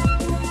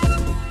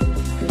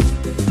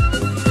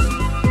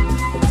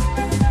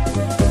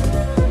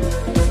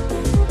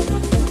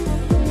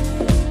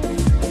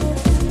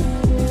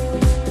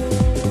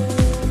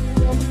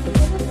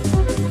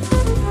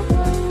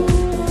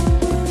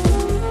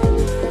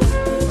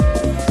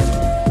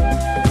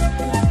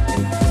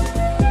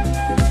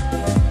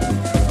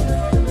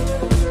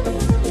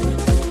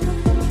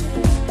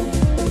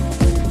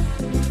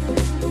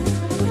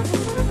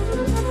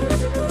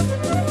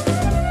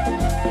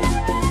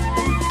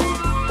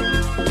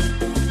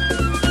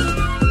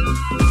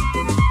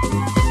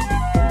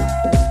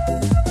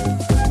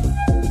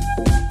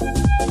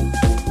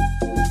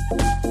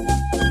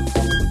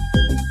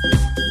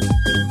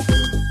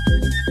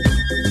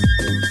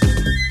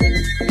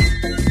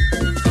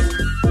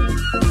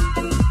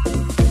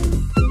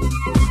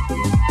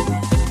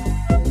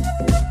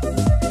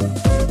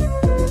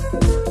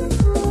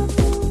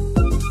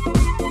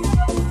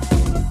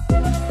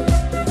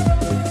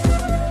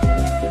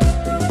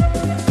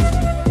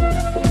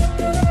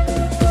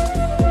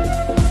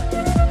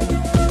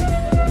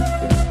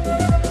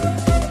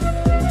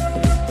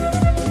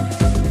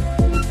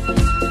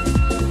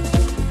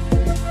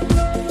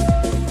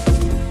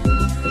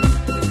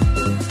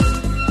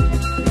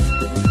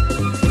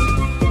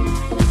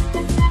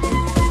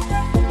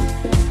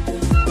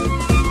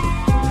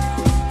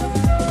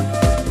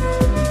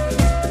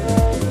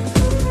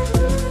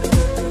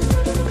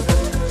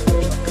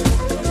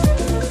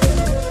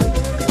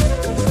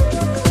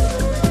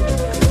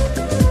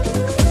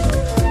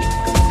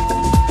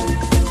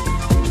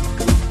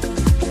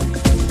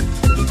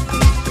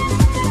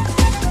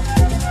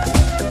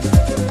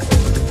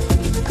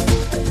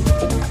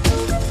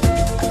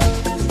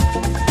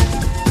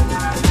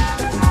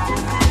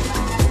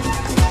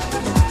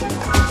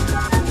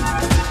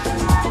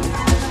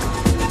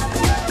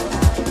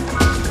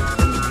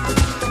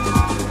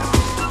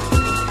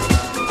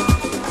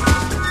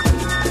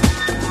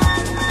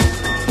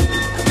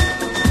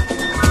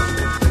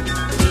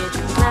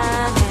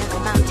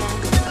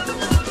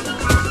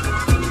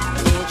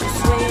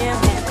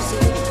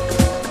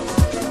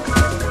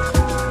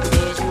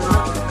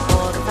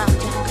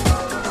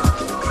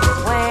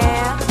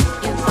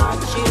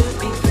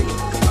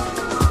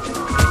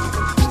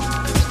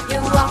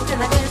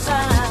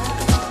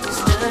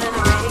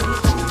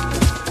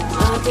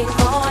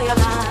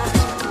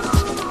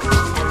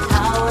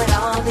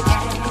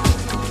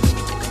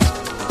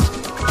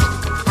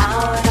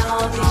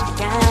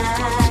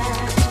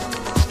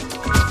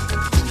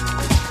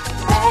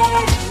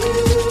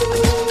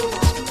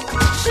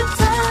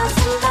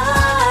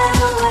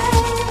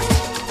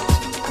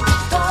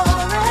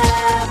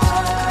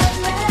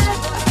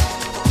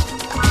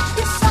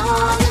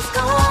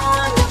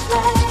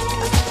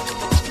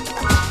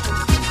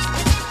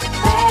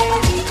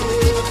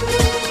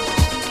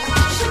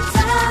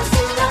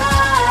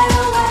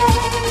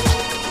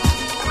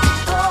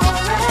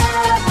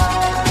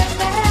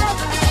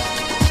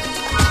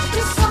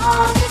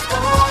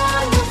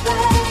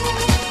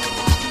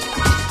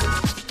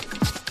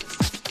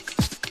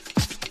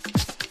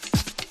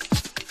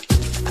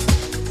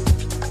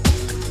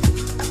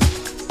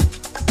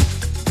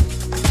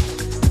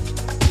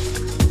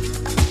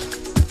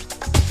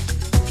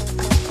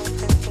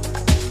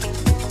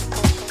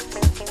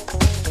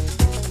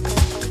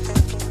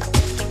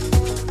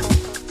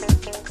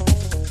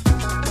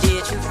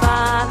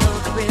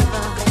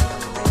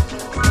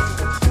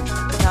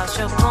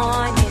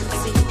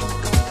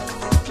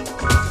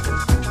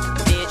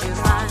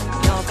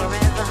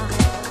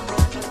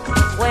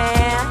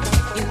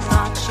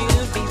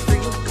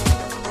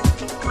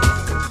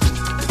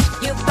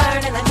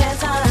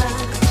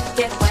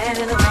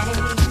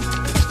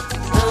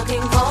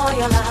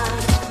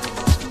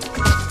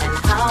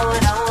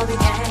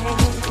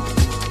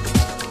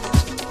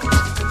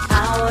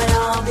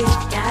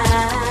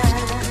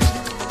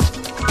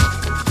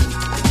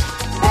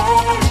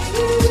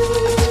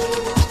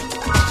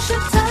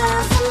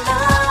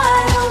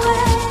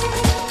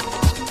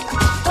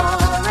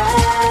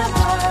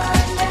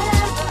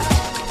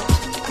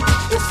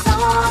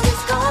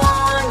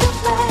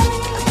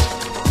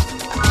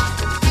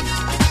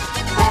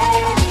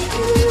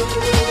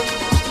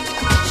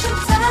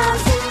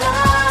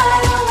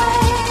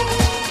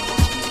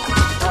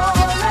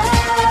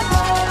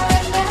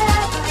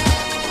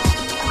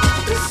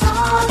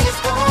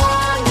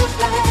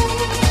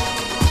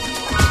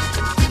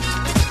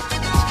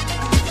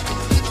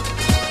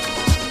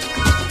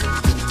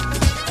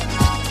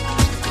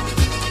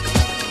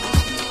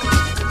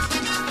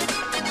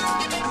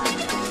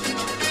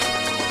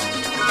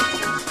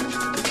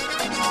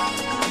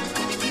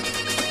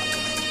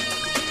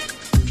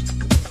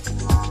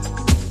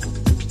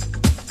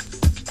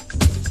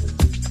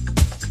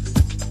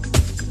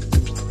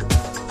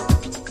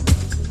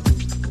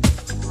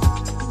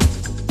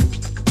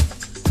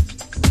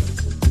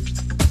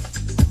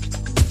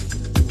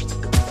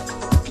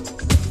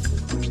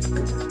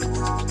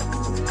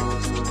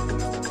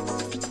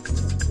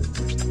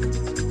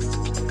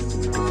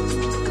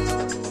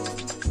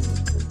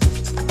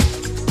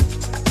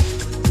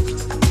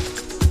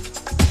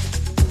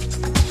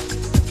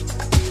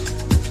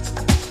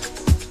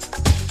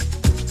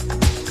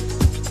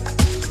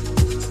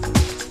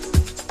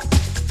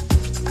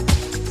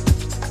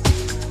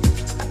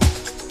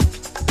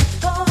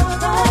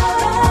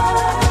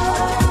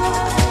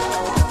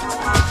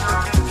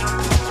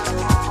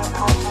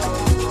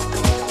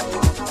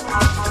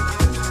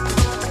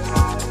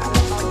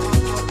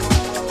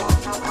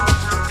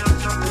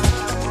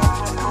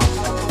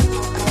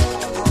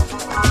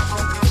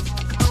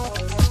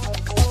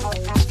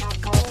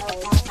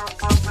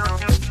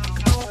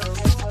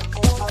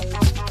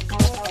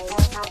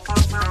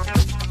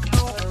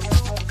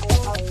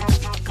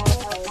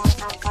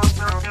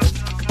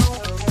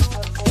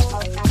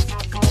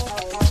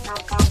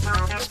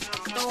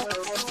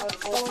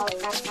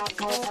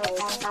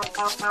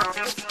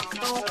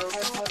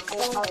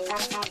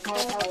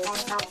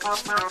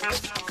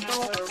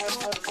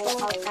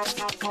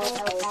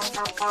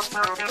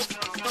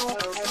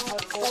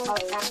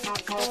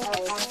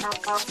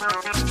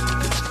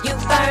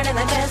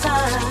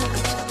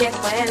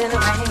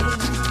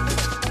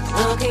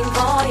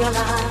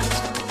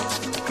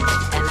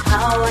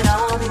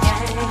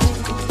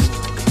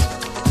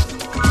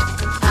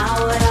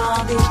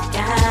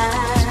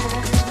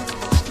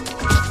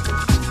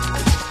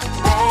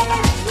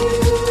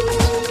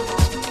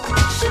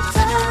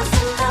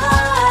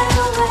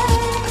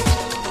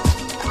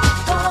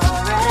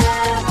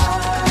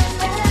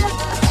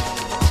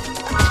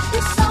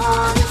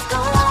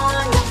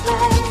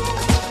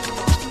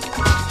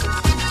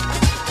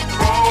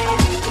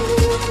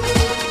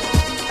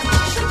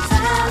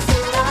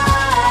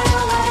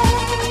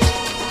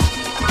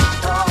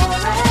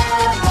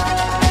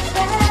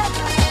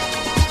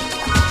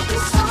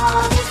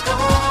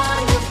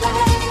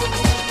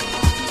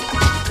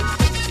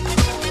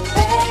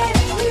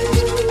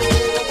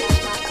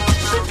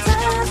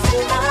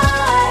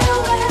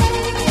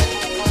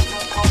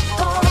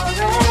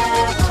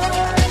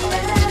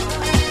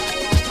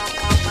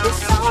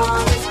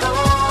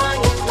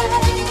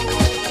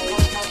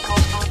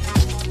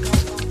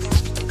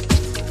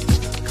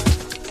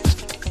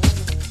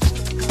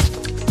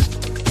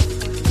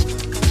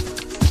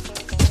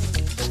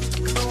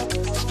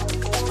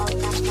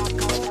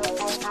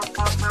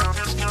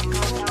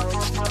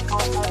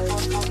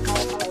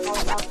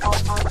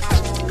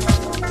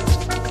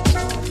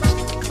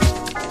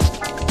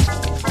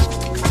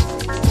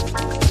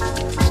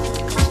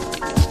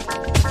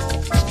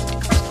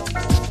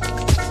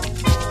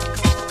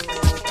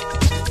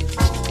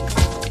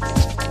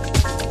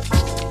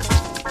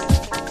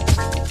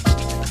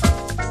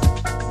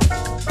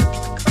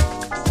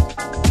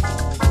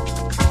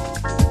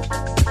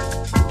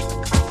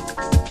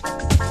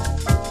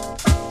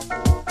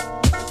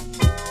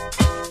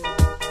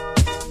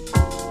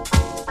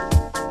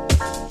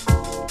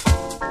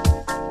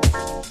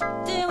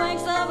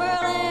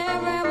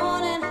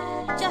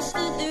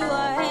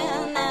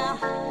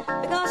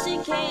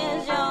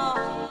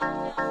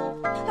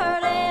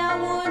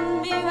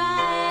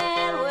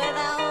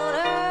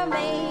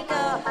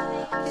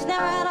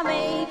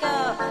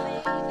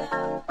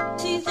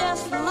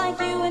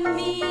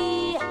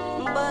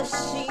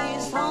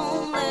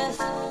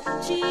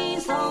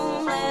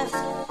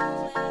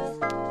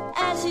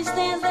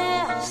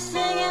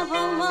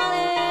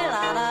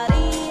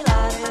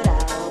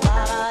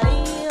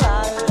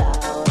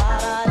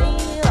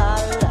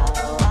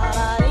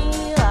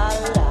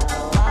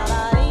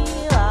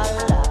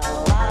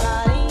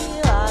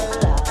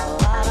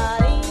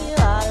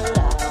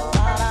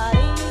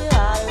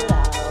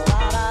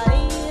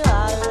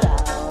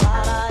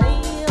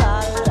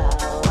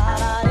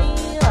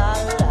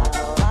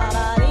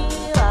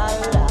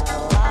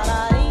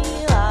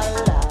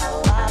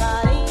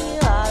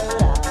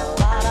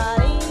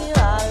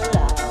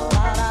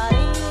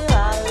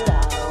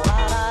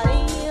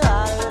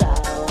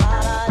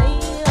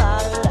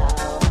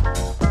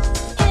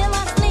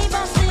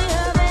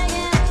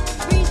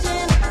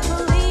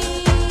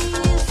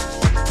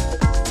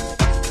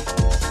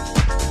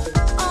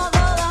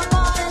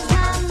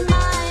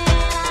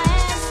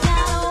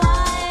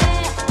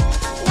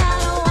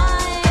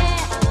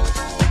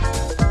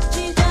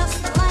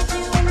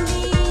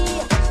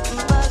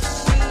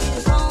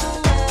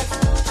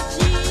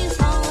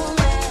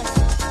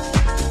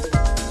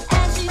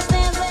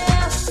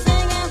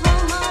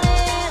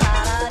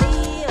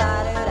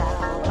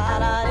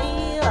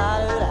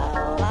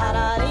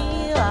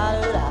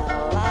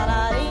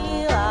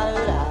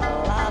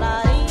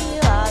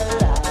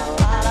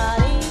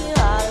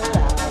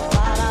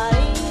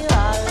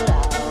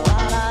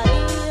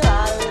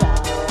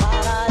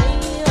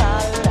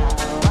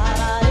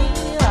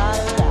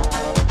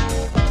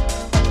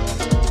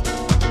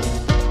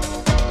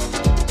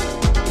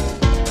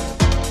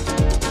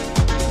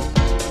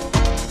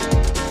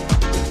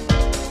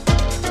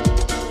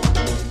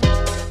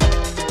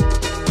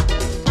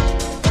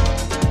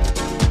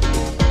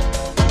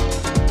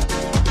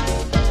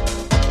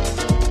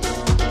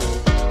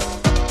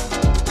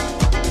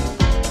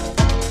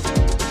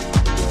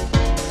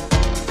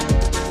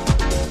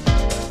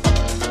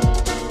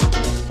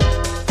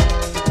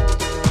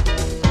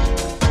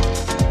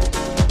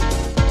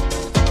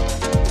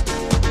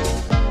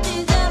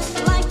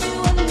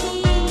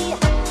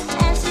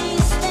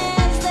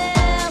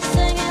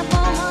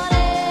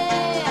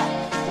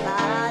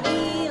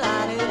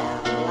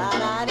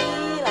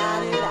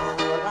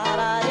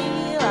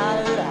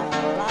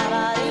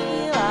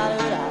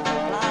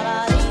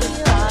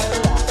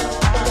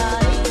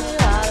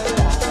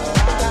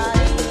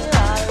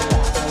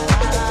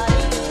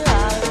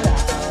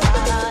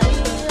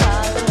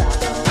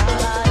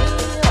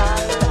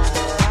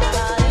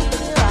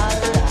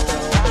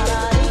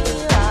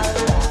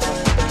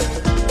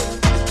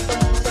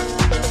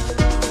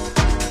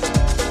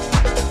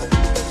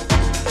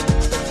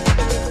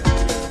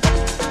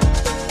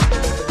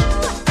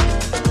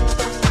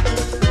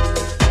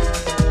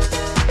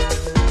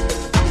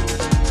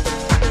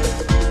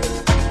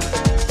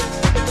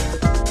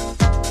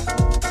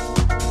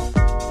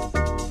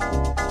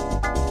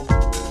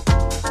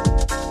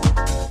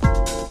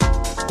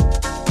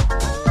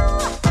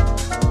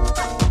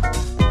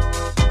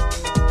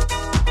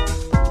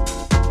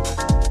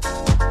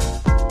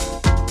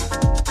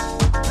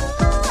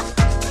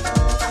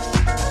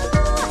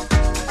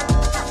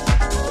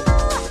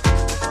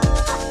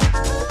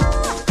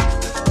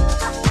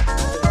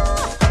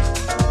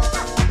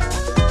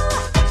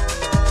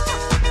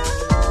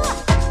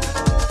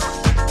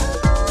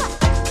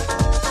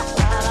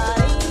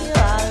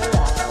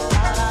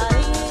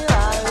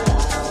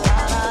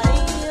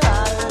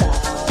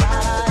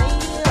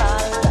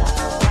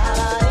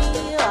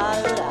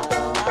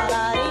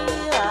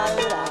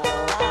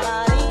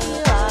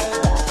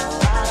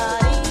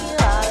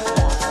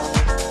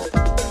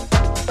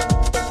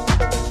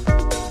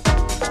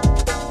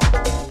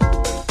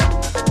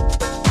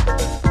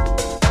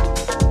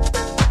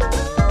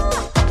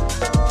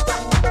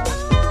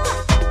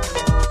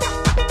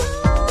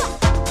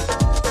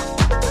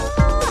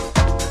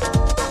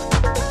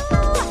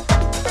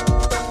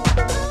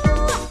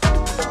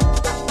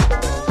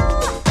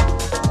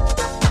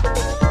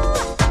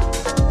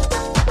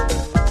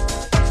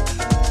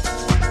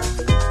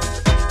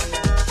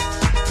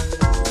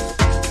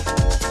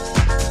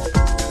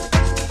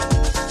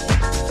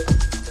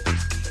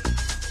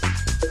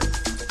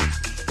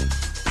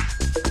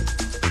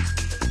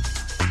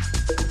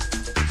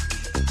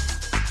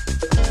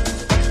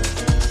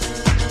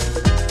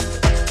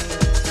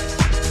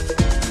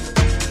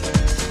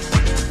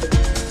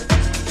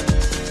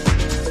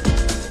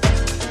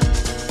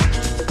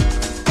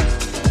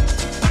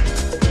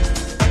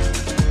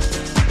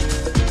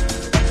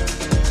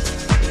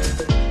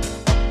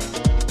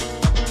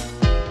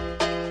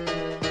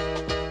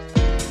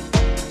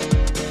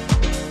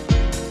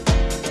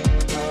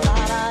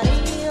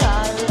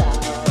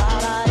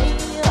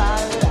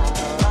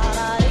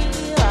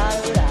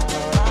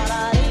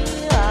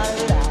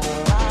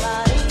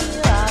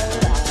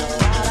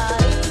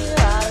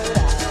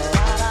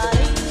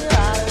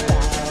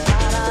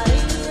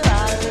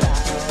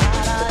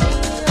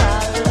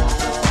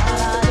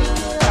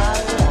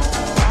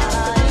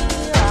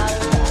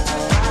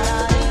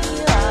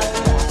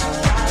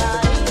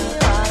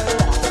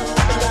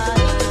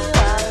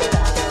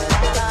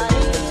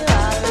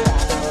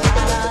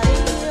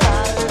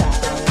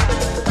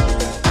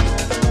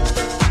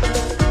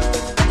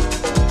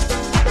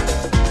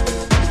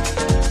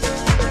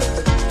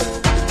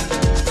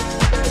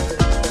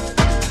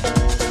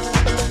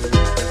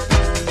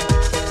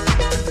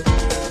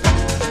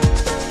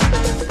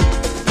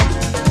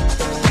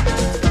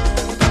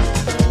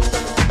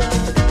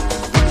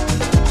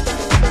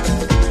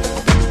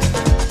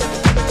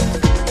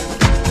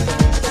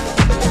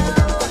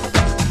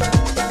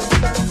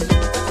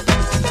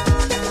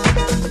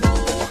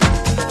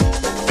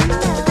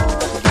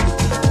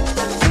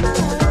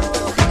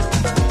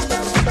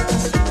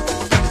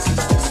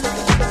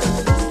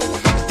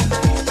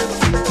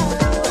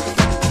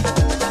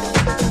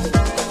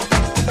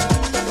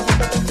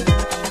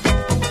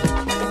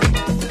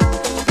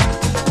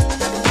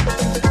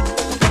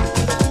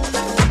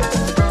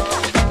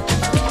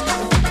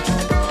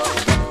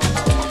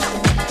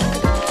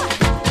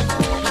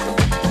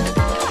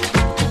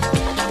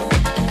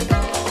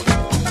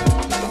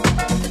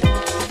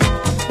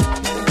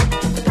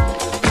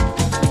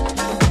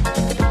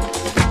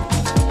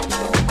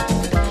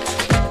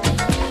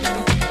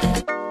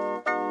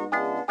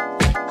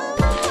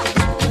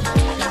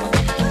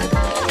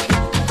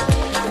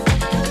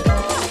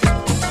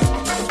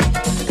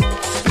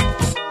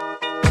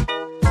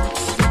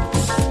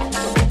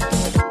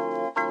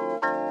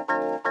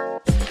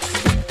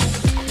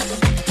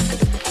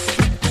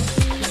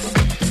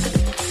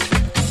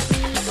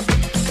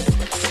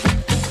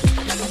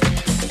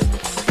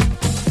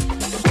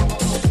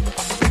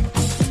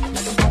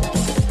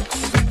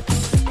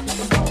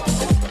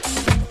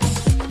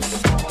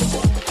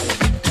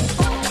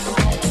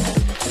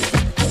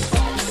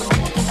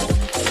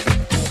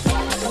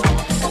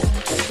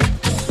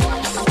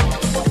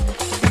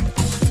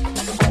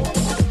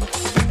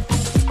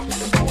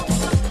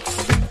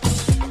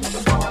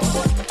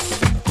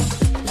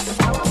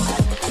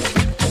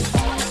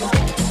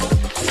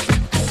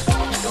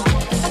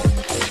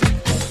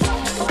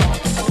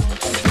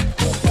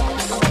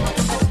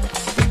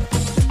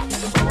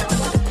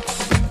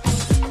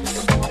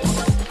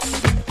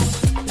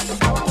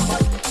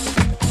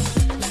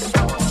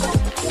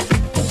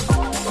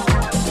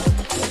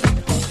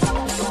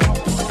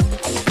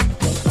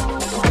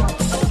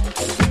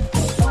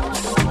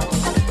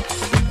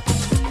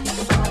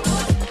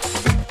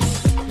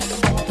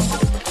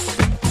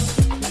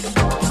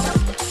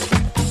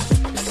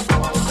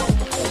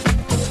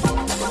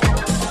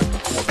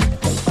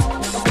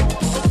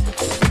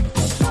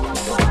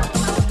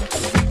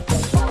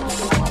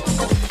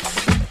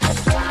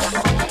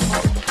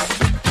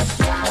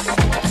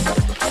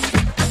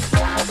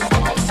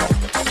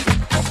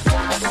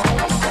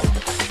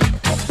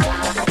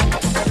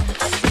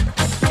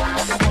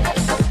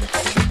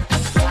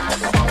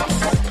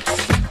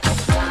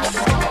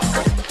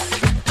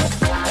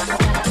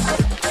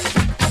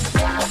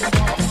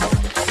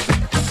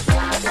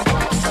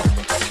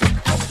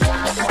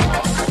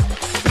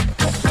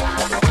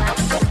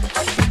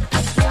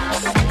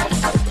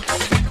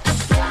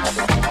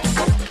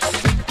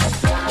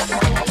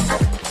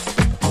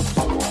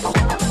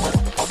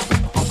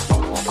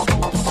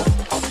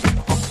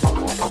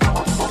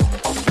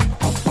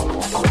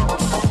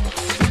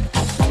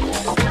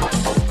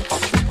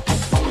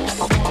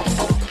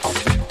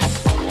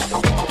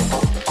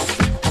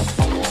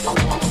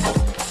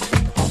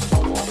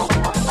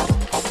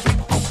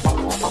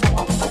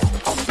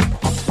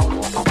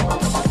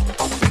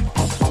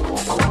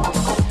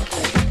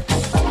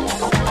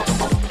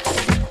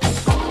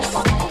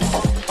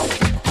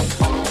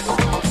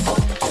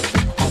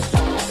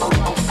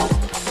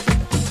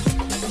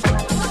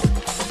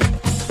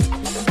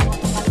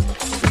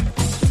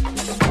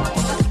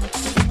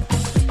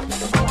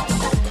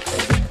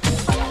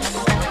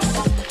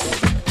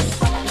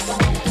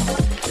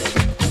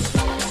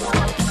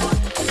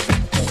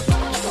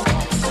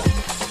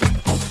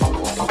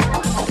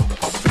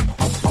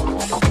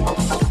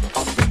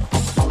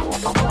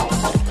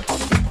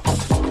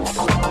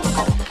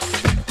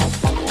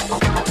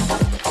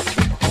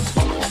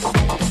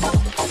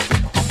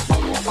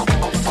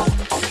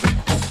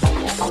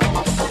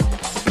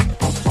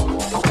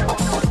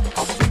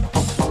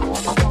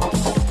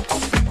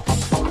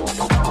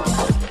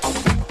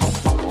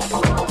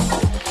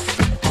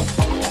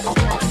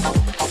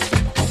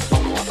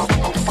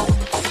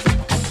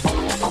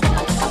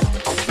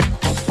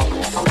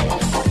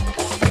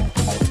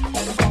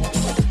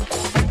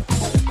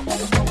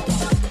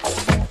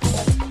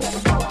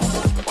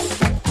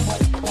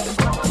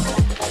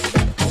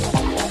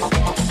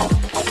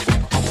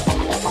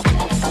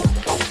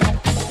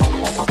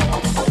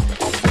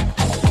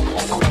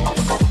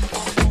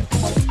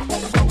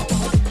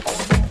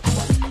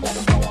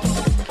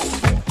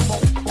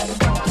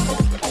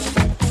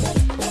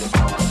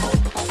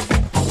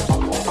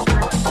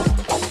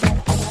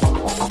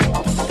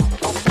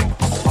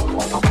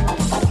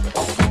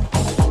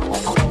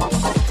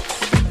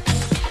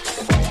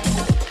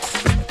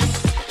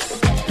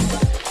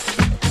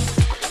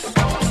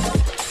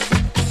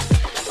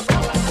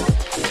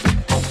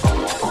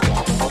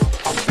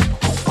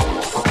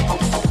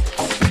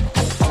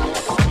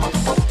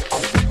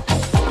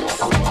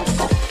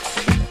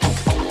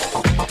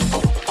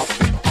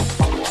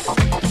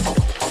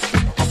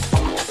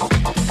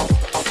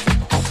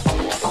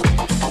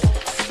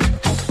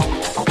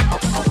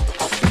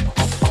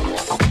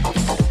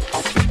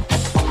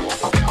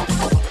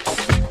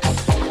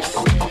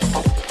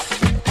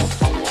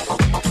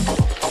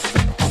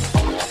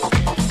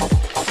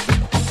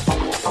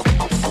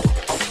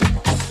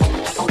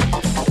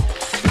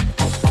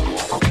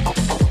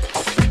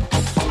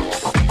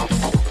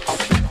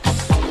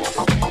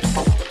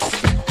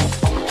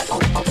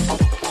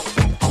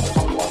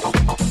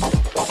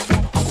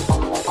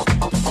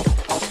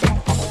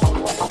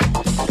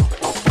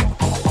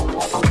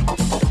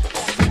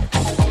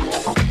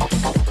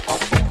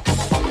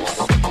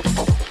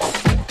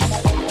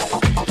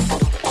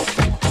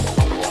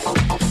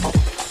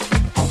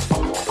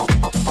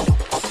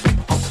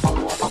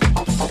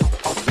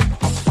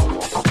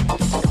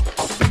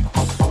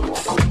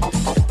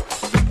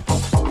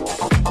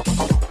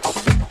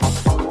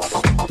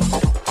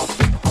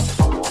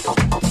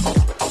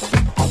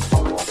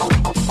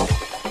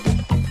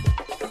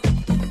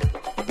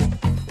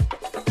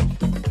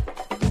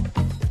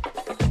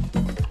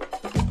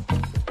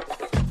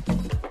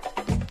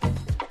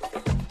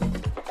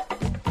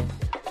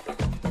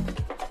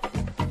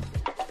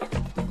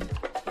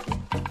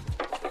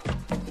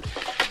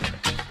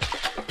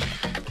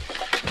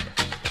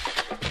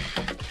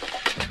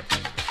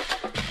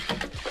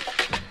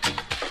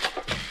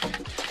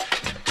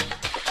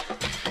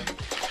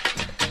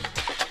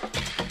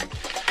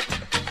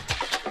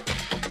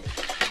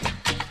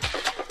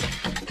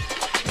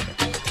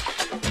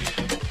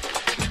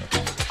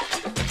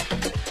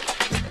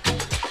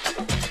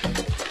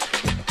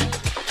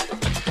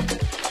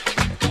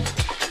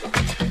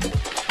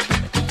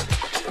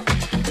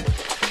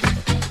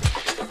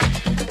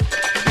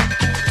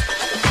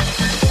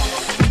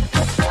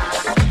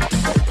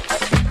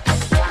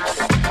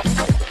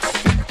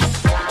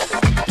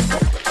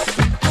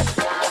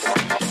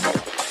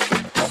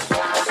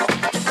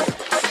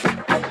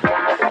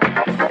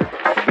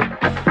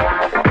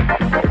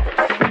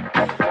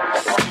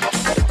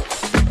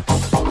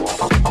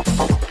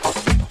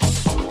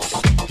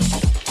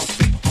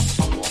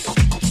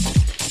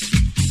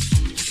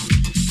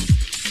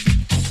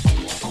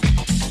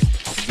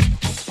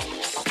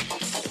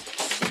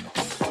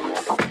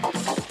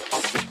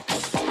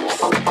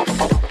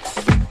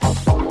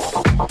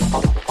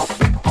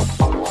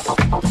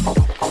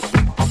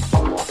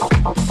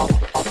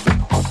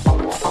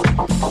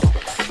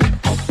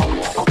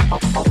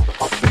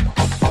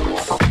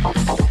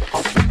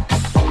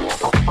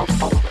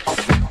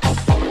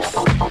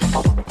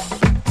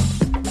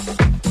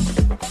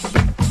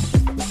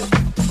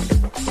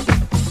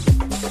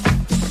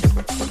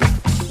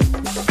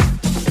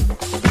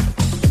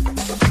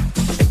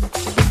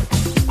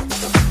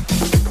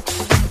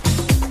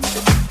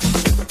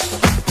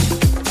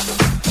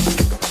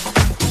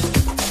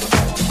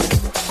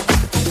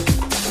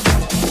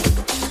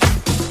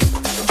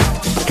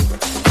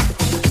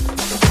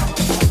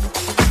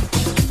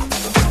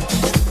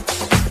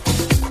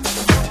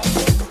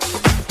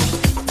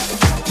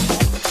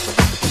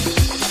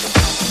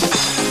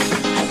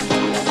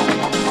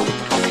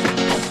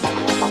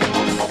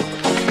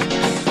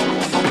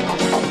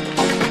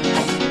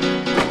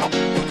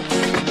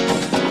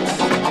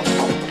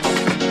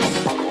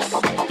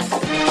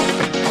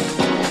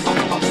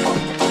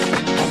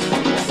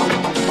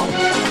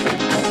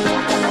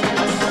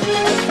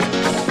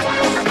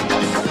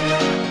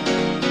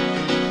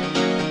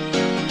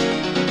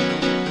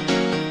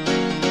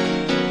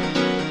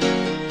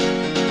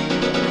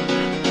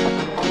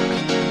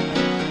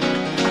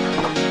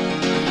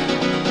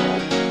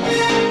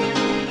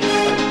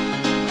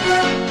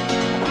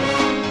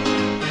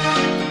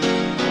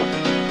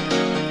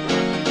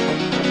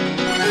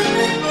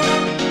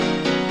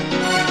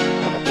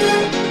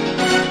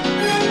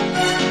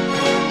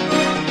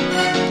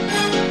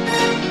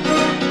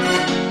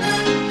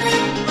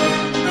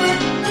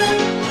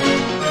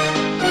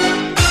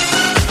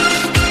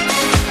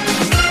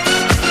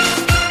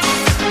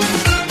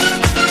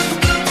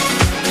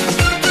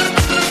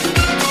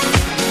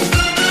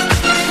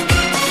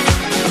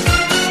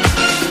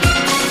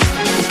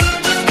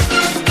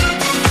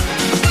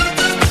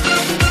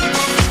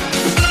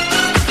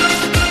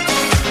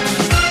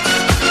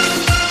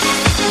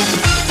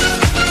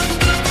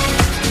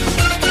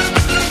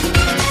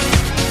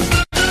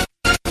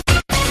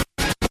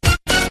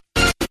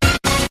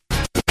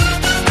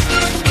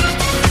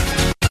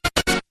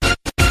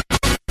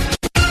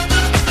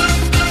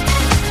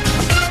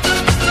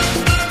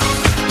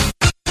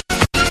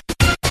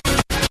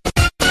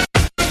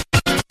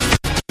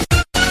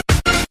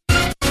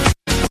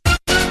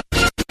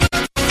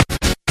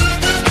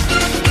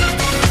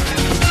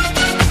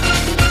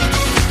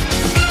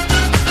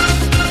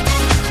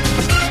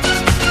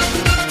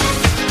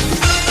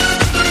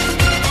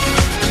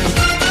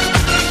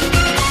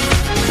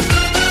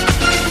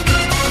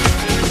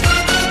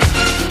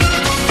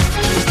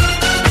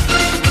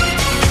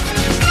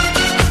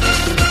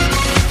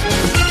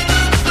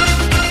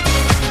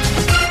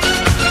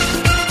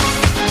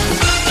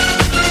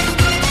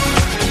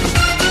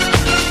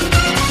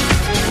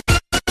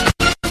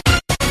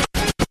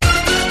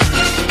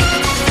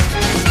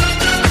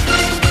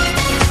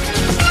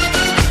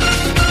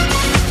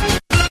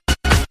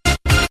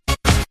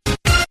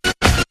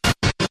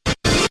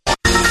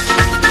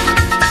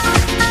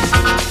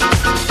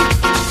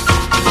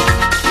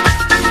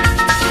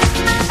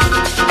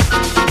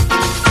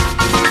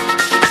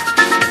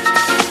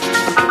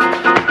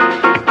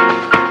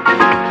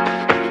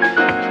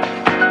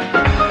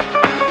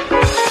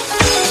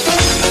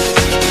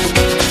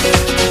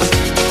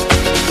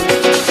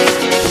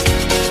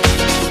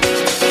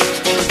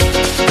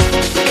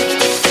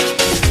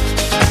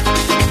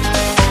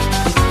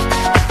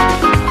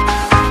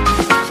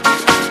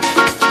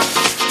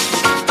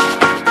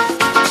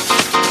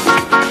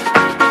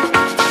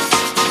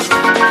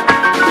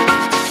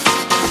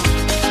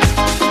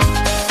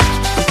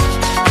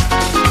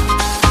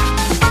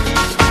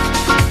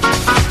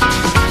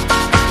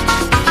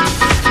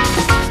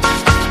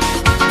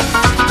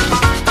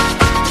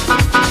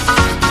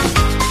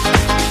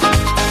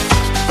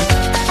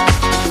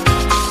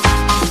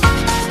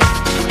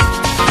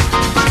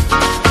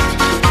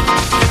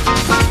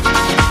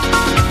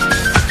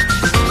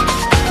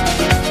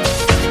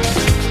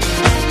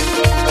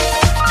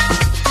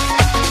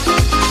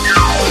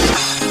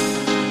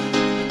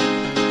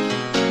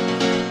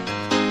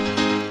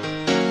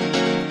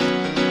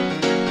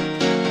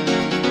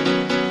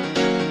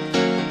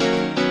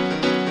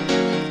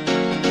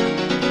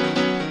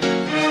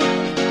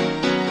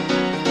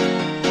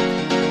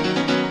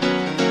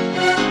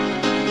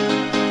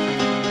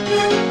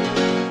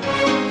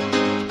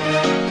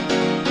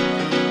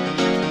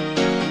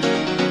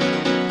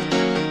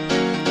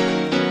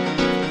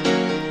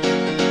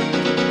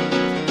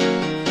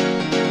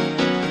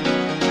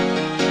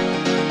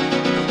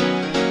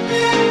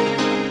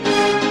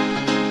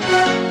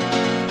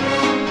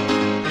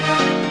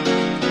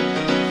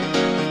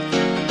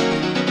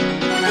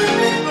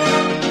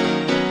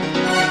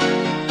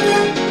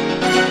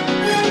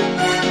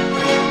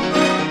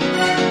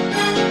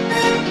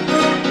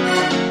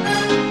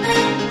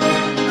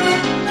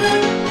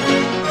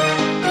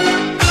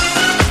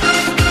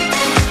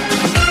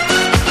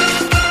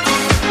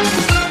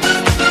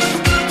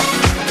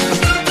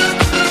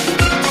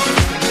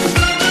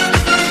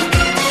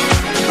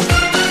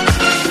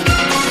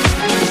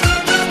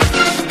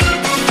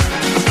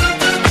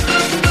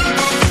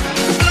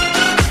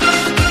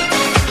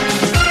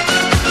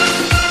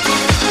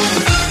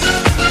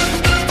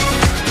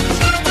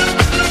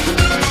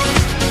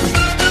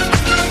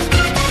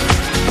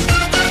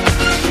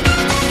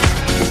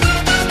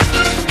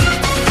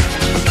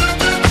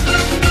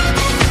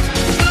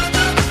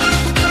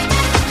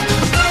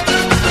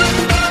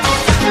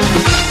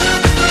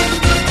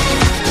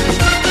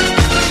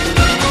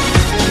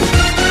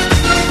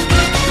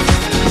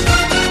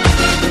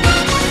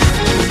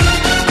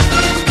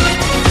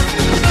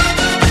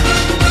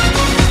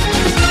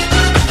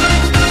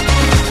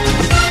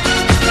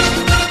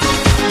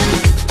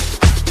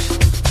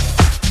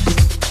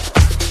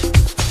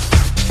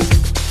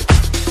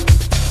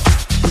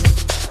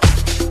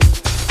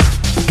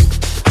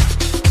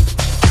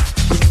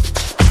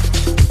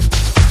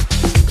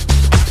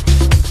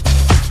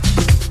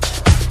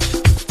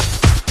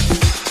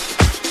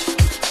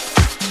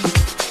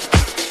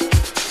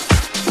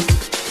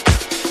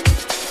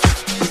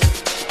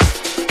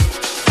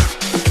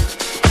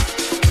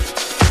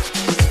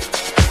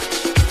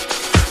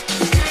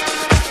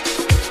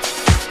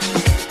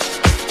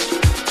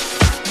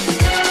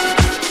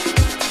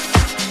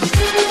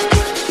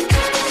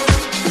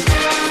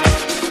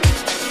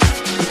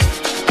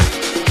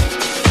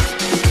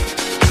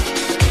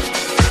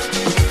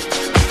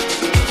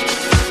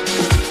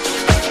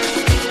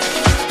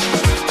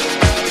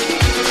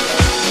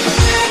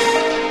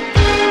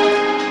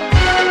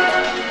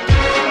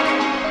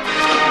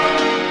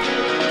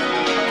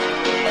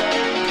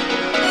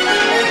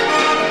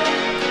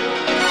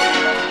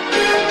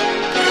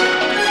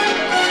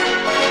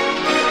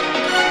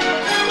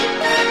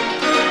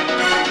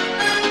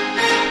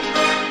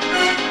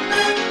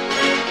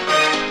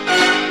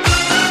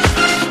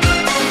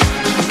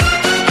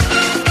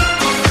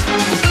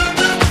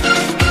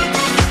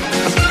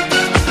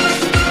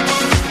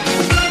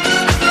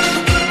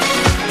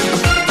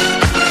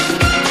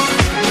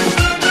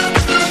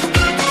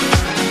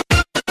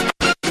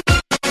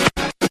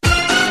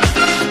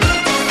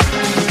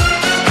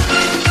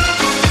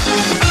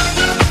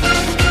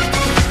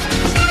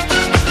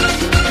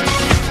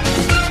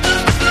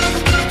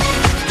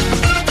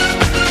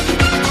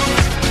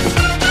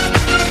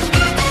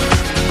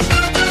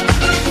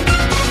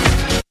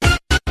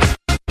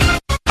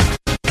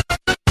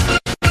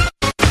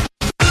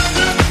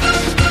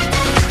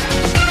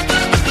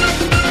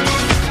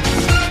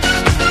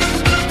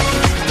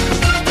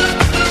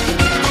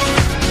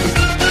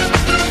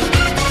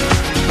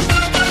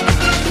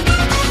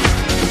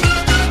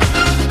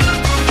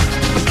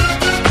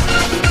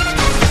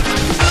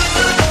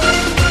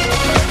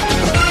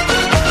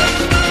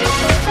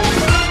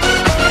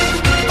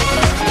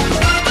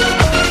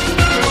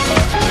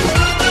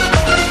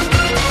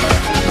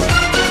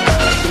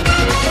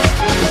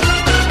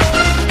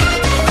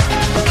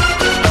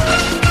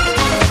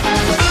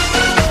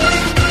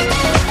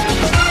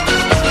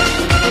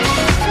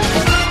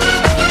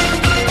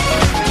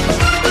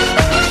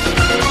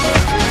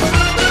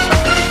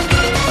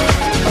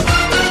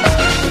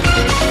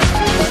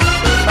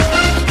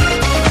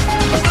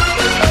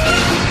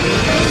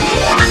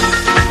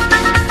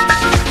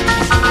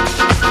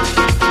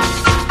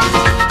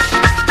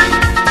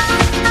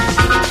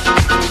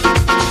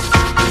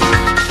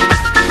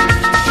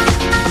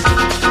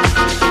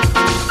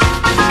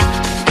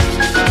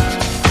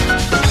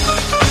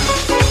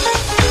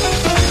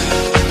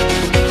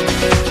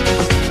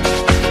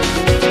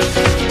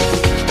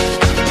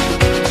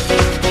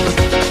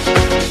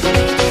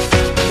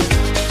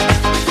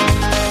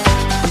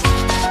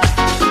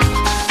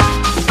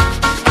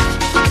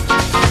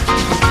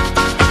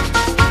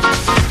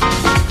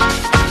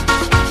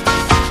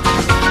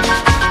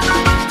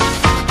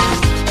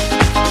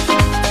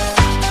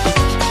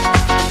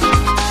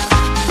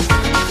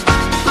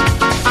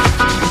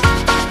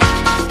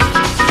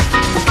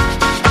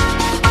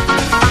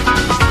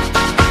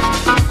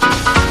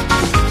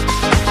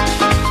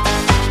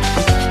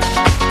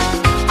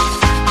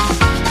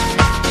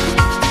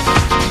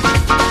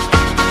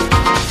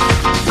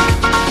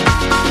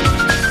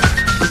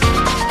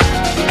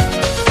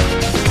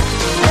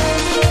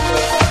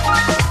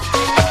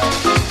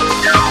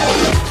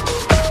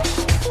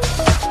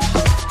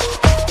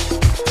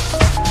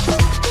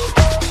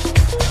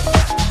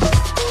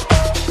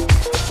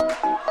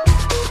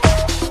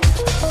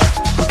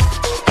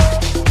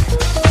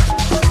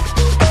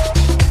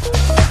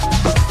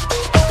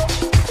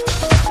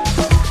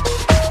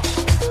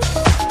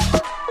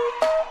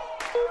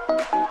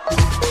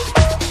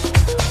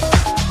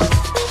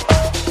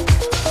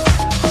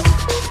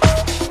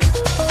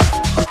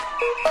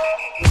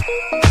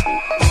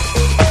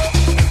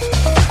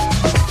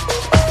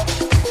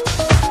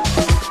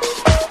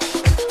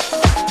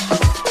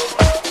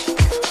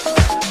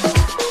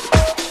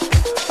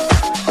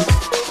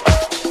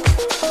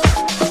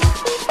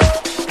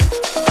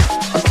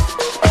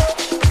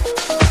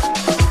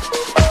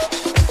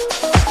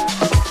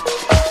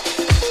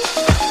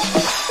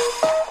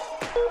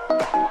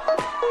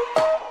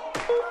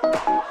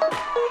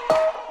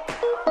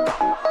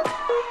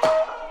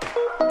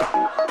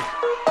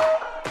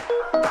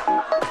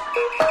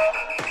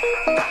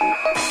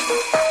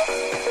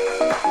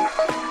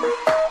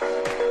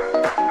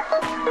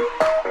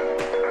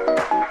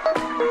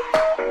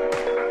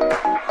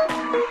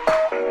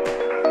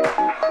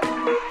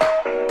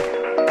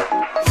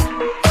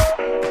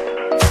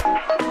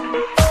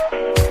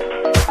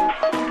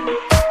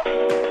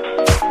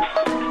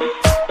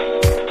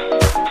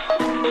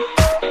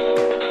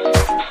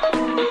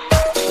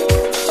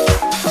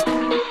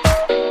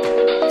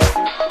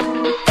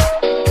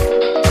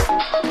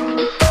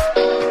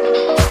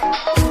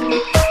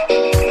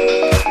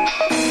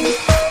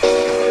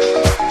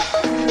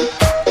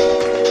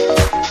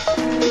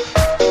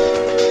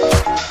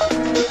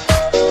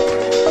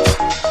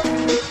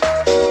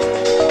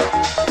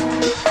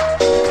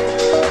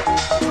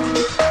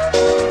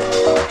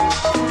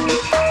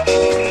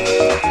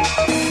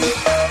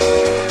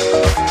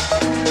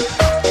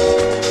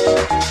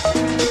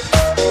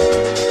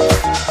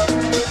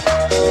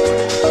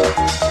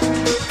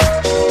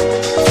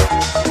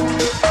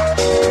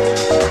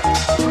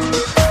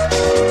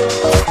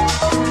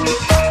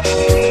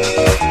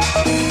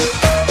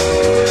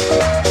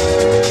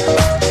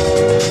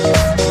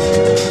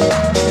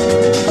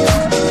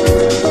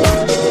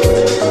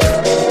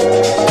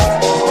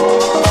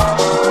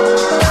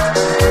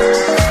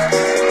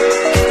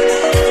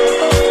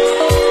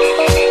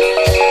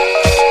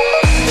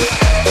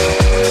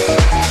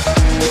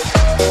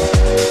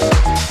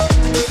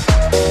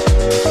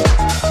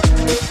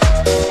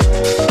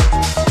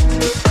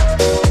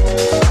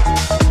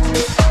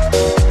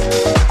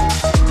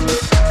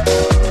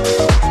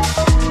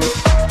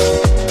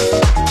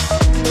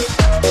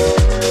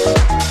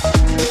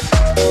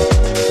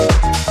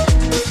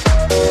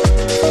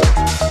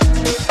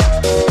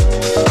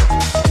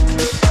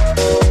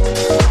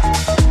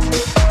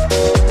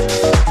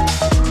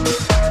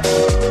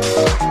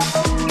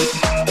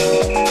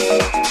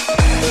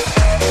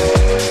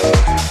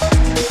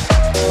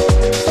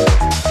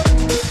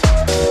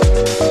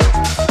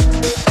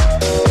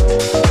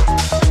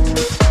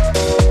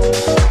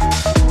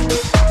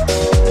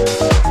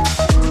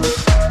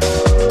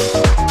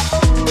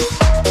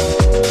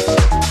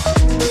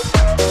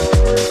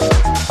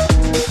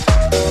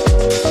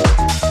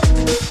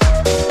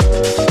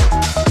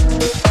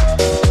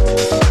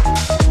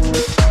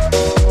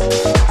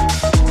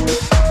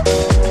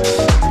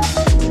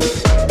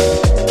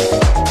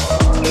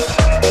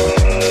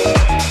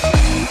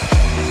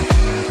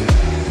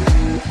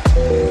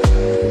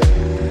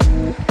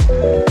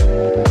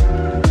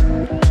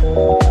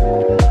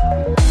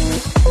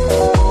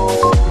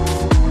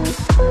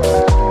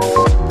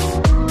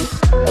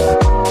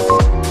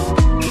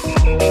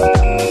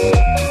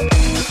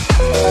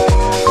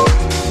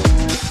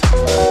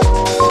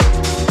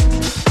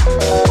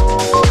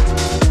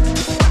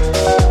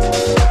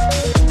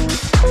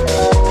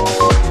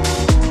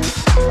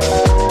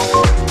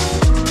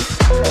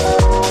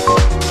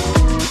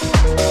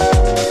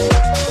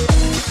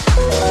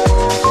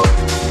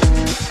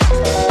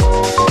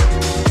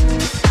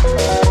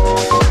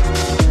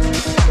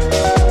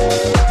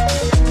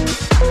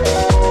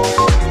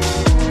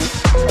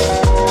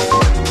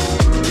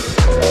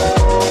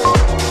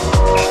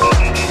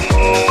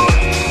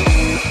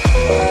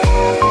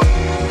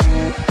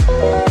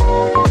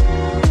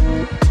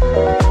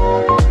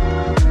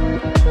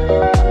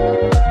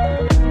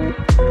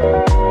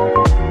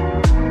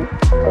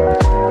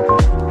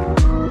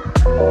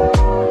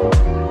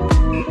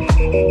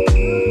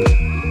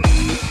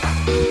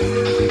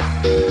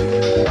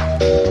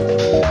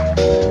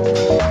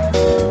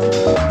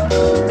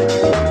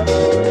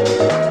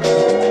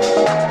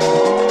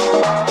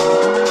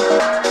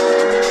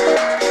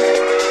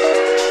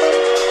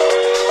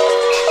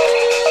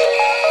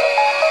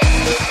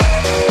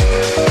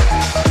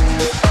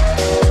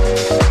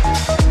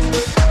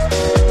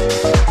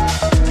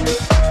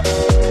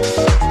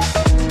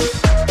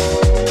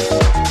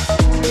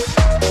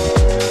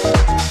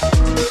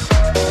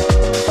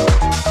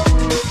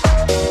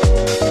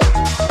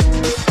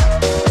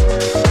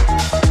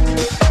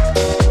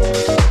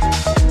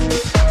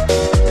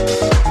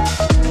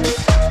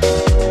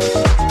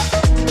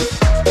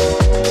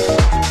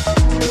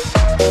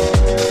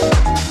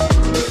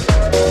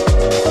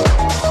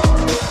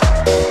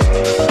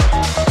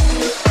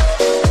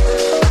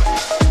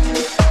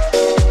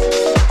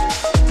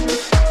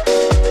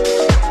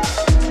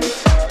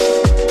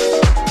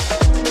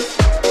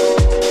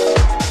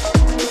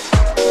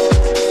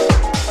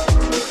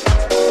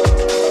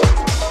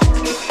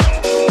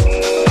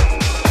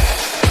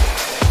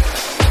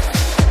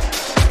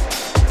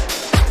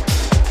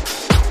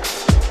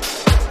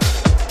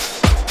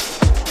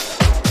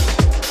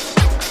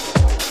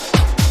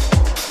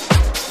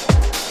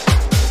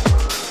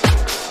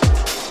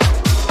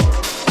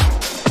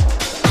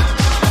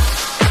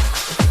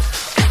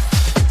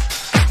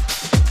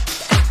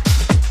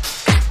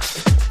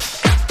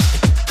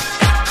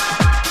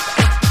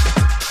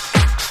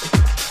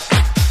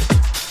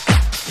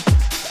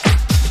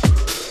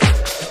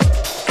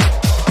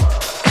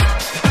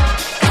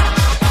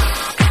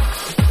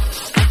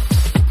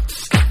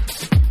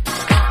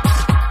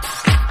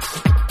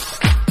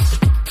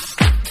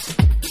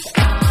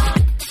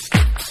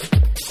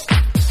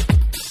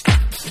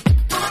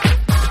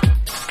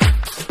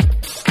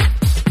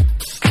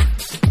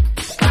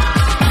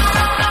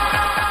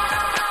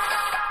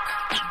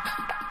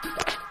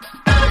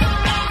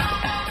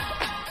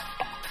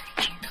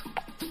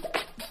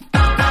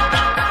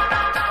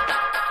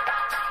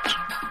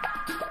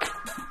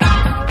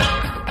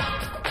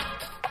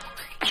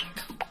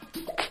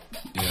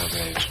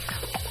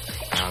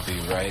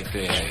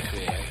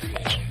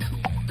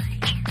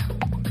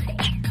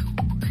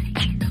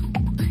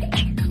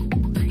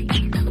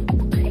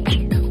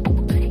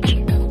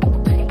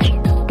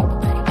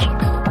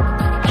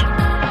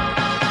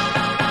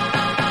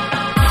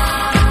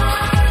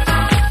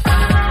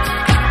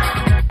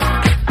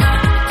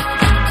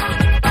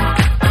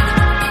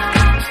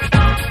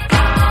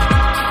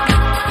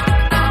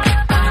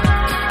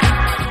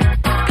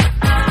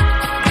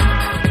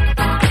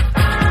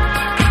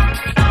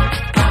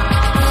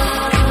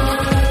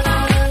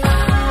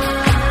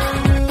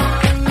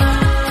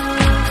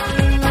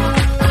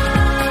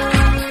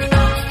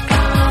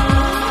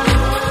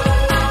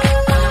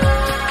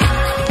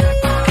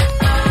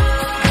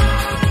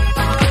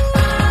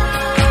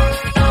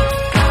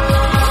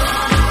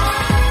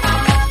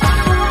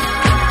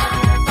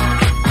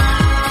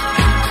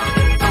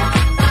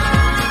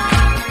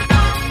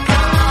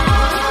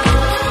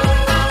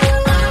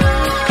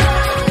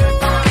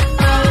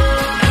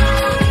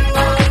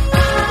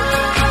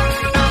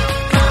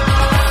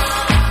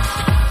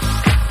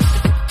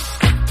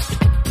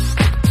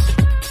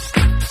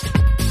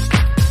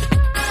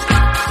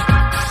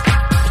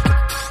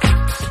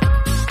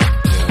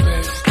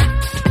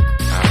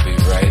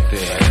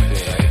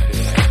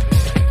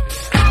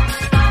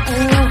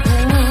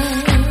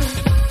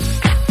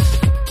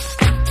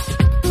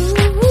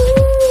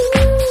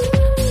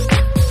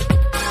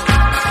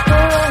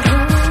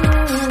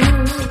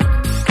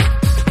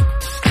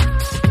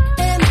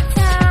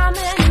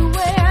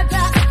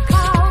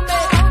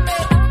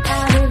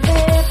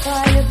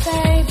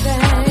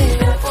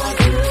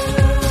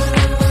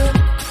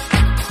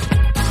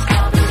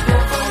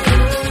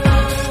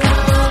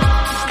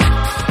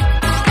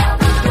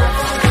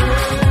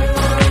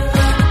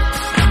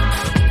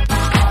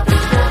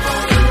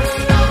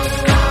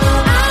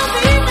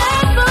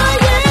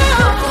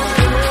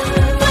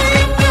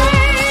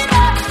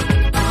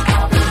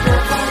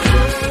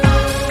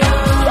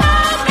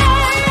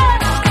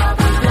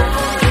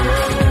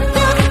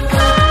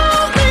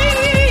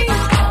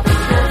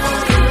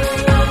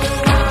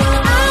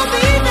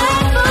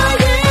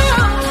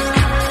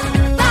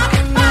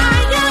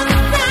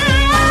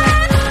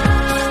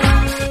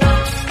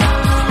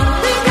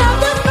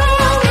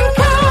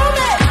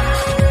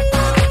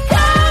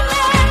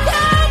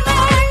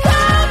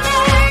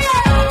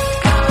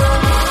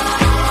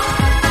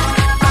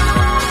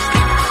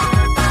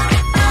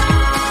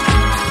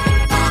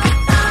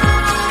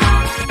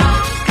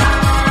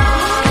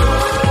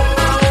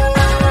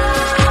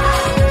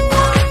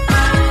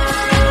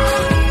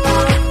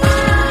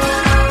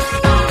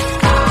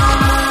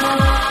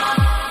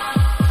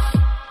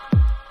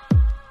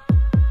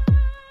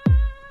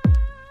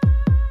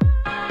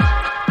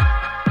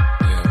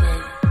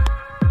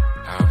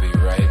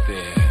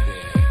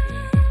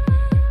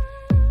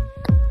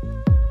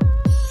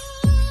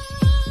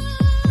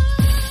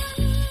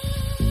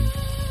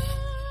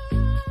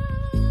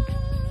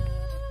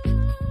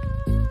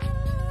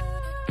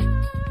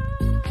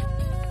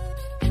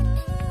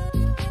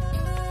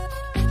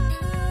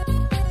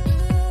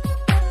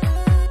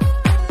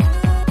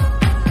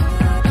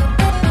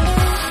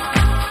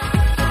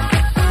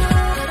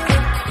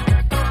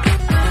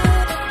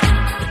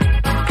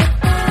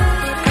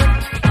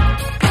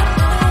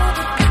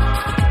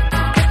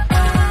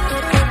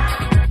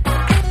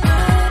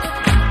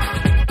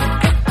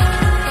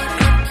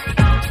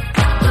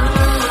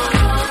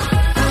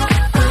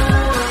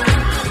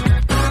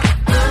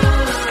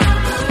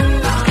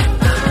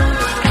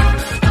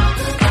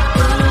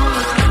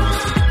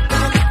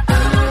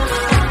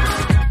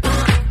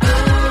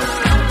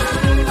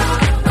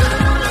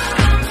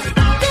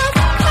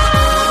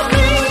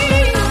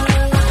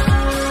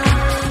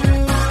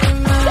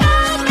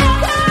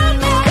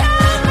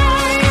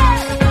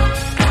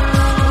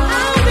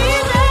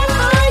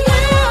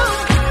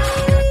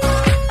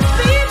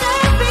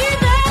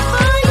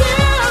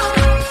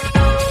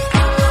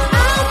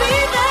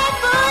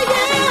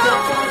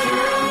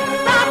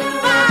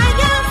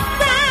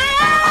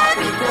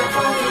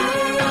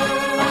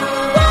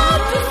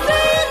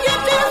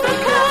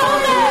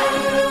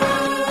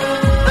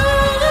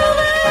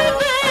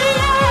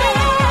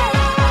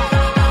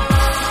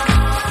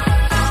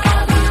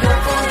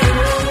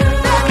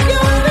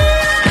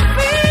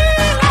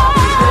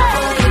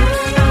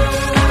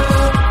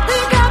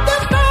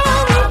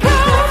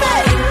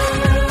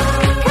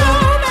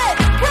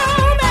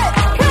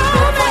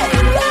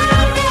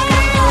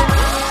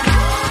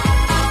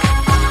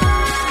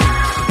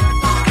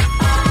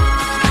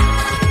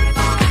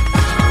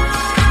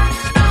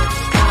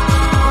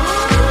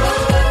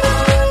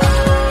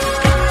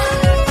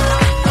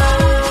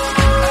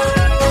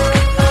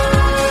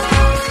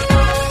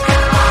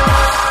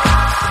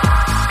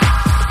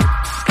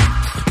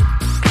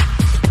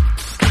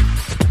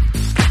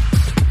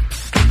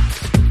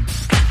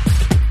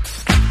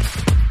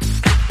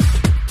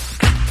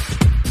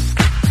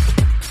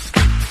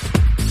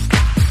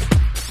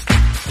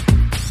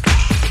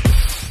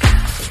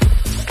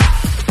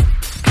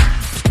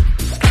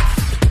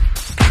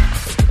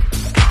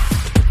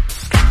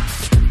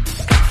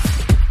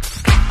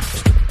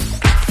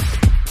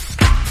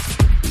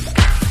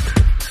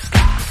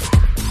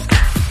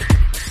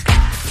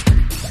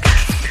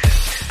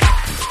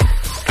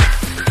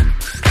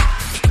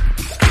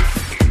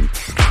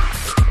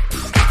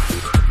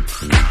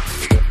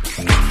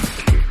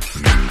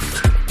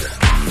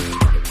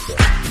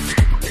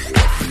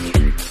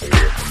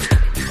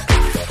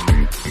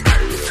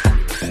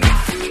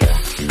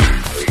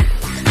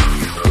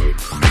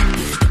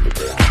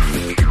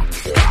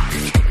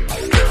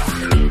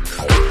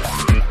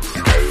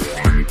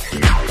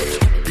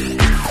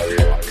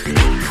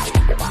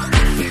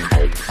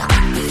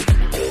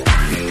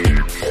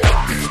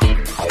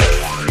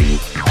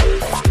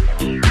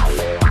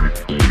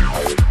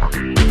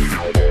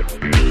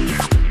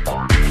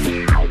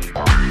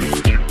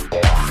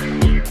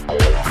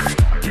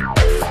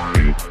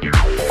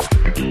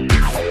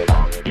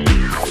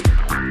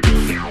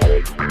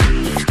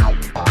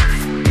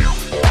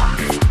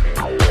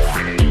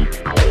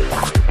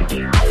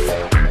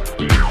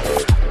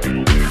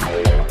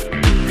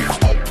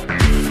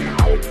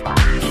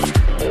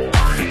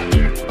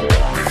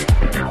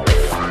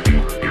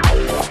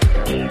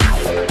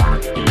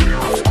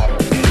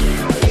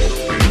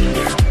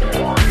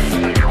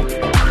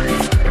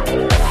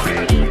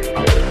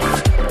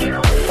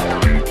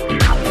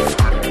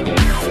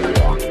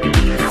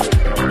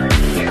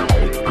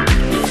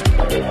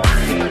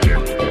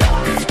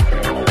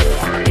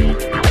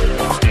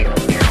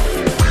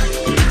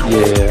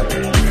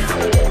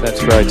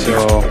 right,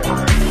 y'all.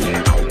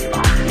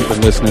 You've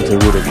been listening to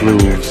Rooted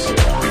Grooves.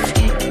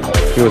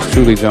 Yours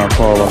truly, John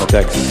Paul, on the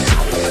deck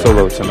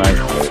solo tonight.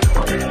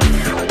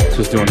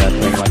 Just doing that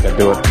thing like I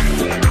do it.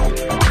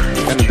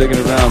 Kind of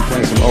digging around,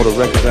 playing some older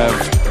records I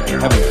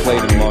haven't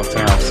played in a long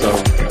time, so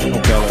I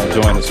hope y'all are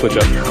enjoying the switch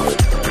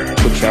up.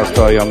 Quick shouts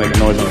to all y'all making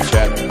noise on the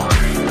chat.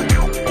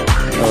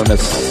 Oh,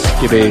 Miss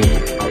Skibby,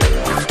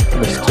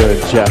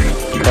 Mr.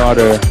 Jeff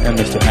Carter, and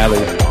Mr.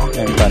 Alley,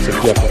 and Classic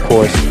Jeff, of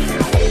course.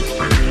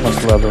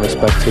 Much love and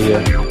respect to you,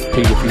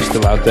 Pete, if you're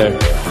still out there.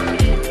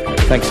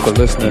 Thanks for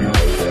listening.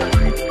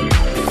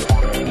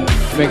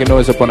 Making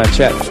noise up on that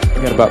chat.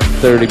 We got about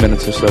 30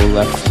 minutes or so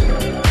left.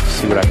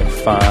 See what I can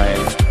find.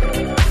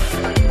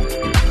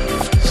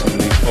 Some of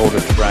these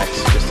older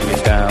tracks just to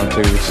get down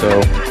to.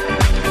 So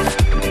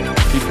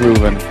keep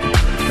grooving.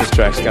 This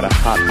track's got a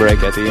hot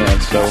break at the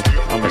end, so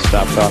I'm gonna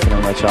stop talking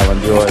and let y'all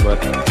enjoy. But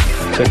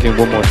check in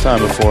one more time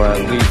before I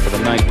leave for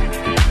the night.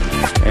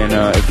 And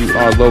if you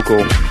are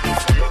local,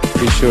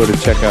 be sure to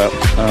check out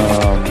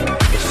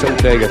the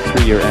Sodega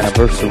 3-year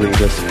anniversary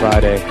this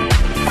Friday.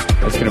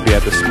 It's going to be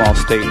at the Small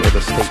State or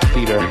the State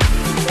Theater.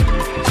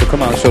 So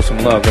come out and show some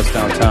love. That's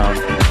downtown.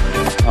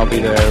 I'll be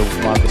there.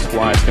 Marcus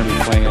Wyatt's going to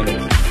be playing.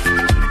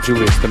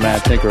 Julius the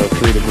Mad Thinker of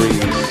 3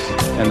 Degrees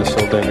and the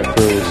Sodega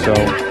crew. So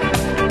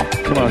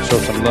come out and show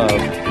some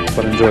love.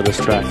 But enjoy this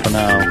track for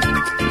now.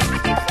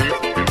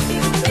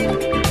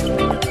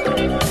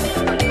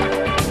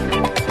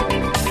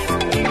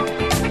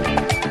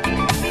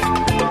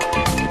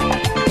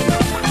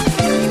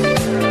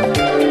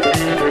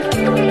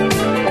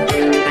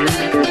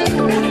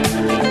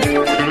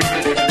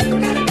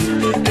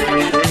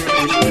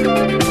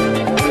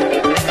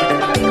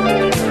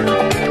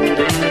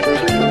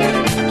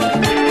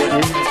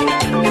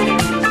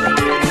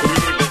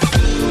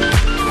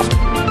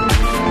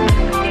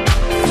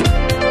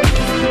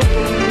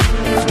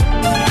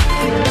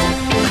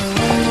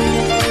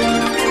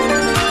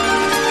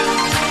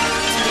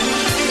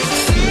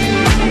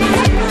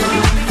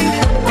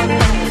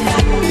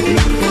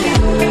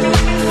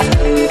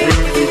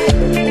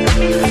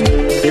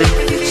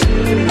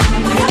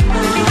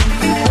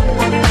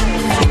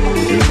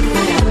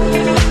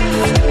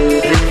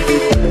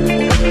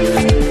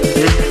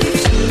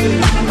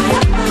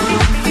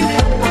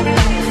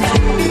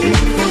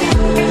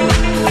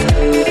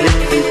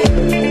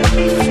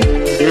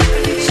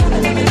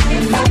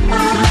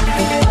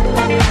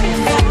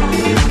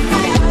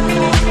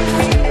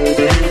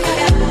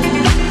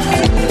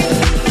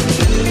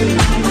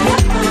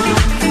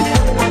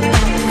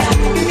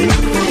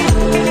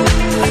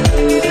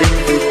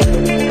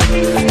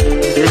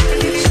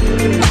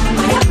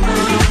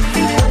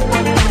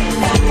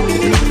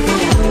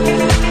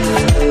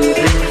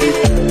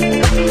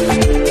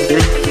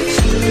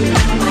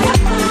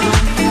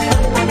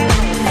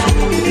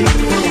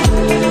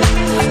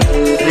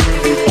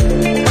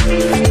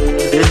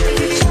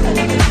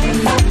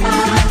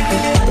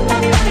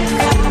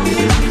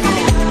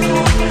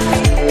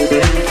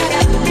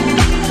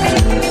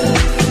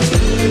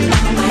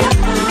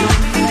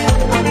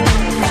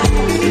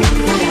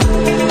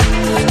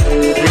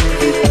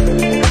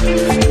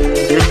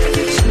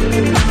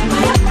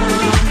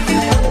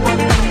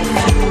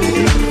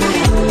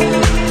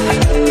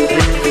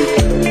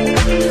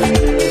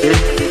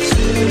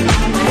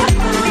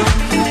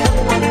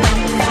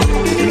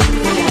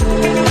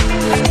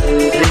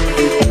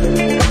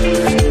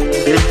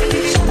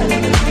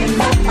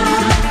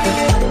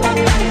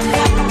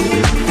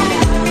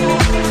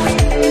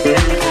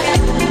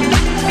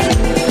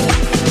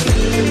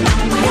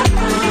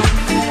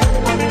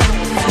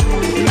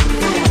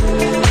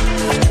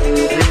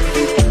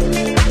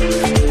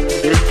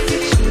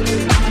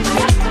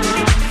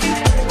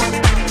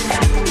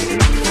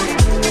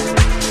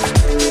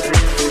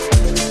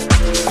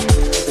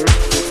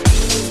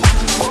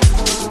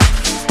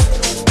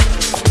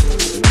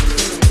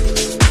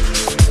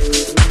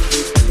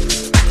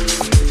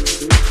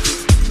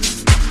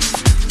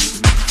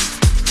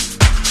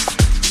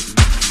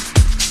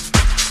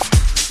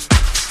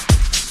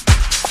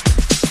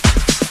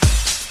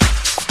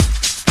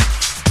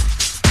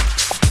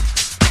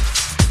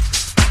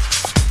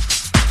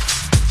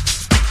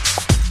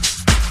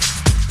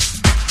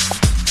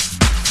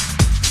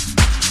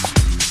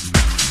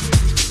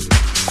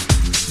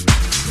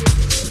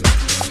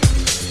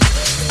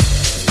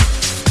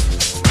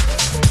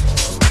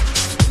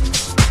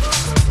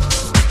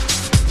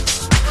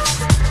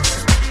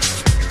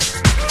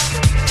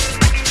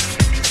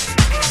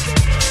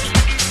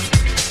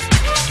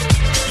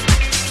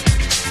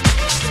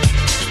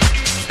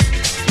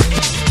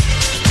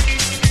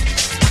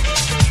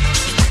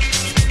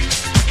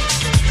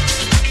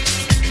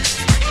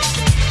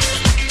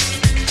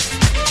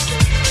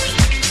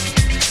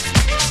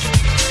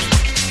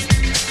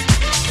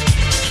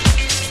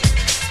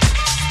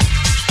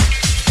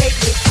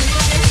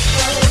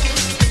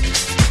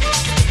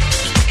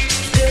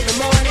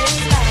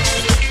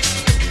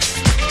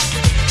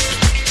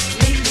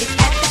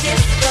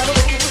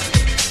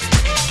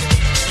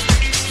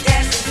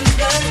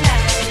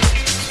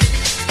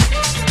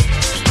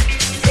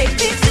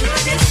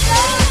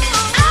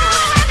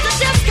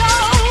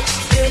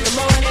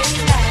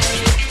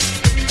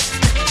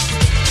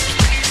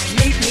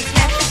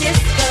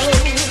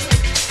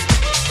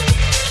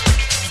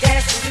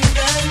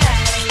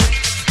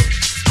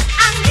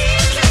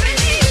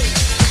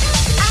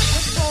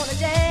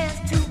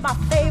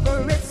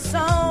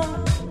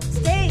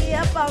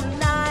 all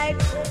night,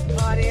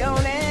 party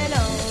on and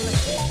on.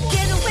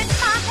 Getting with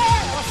my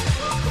health,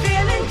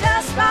 feeling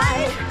just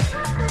right.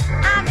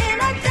 I'm in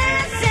a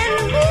dancing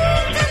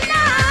mood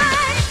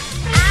tonight.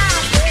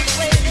 I've been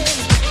waiting,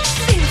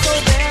 seems so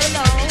very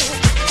long.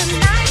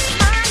 Tonight's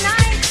my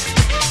night,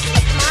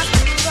 it's my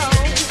groove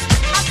on.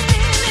 I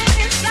feel it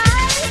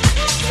inside,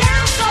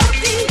 down so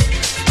deep.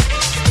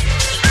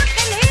 I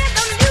can hear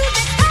the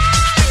music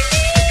calling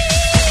me.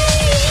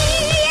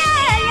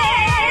 Yeah,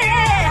 yeah.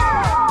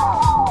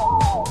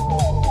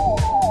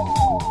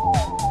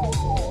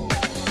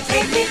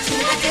 Take me to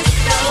the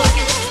disco.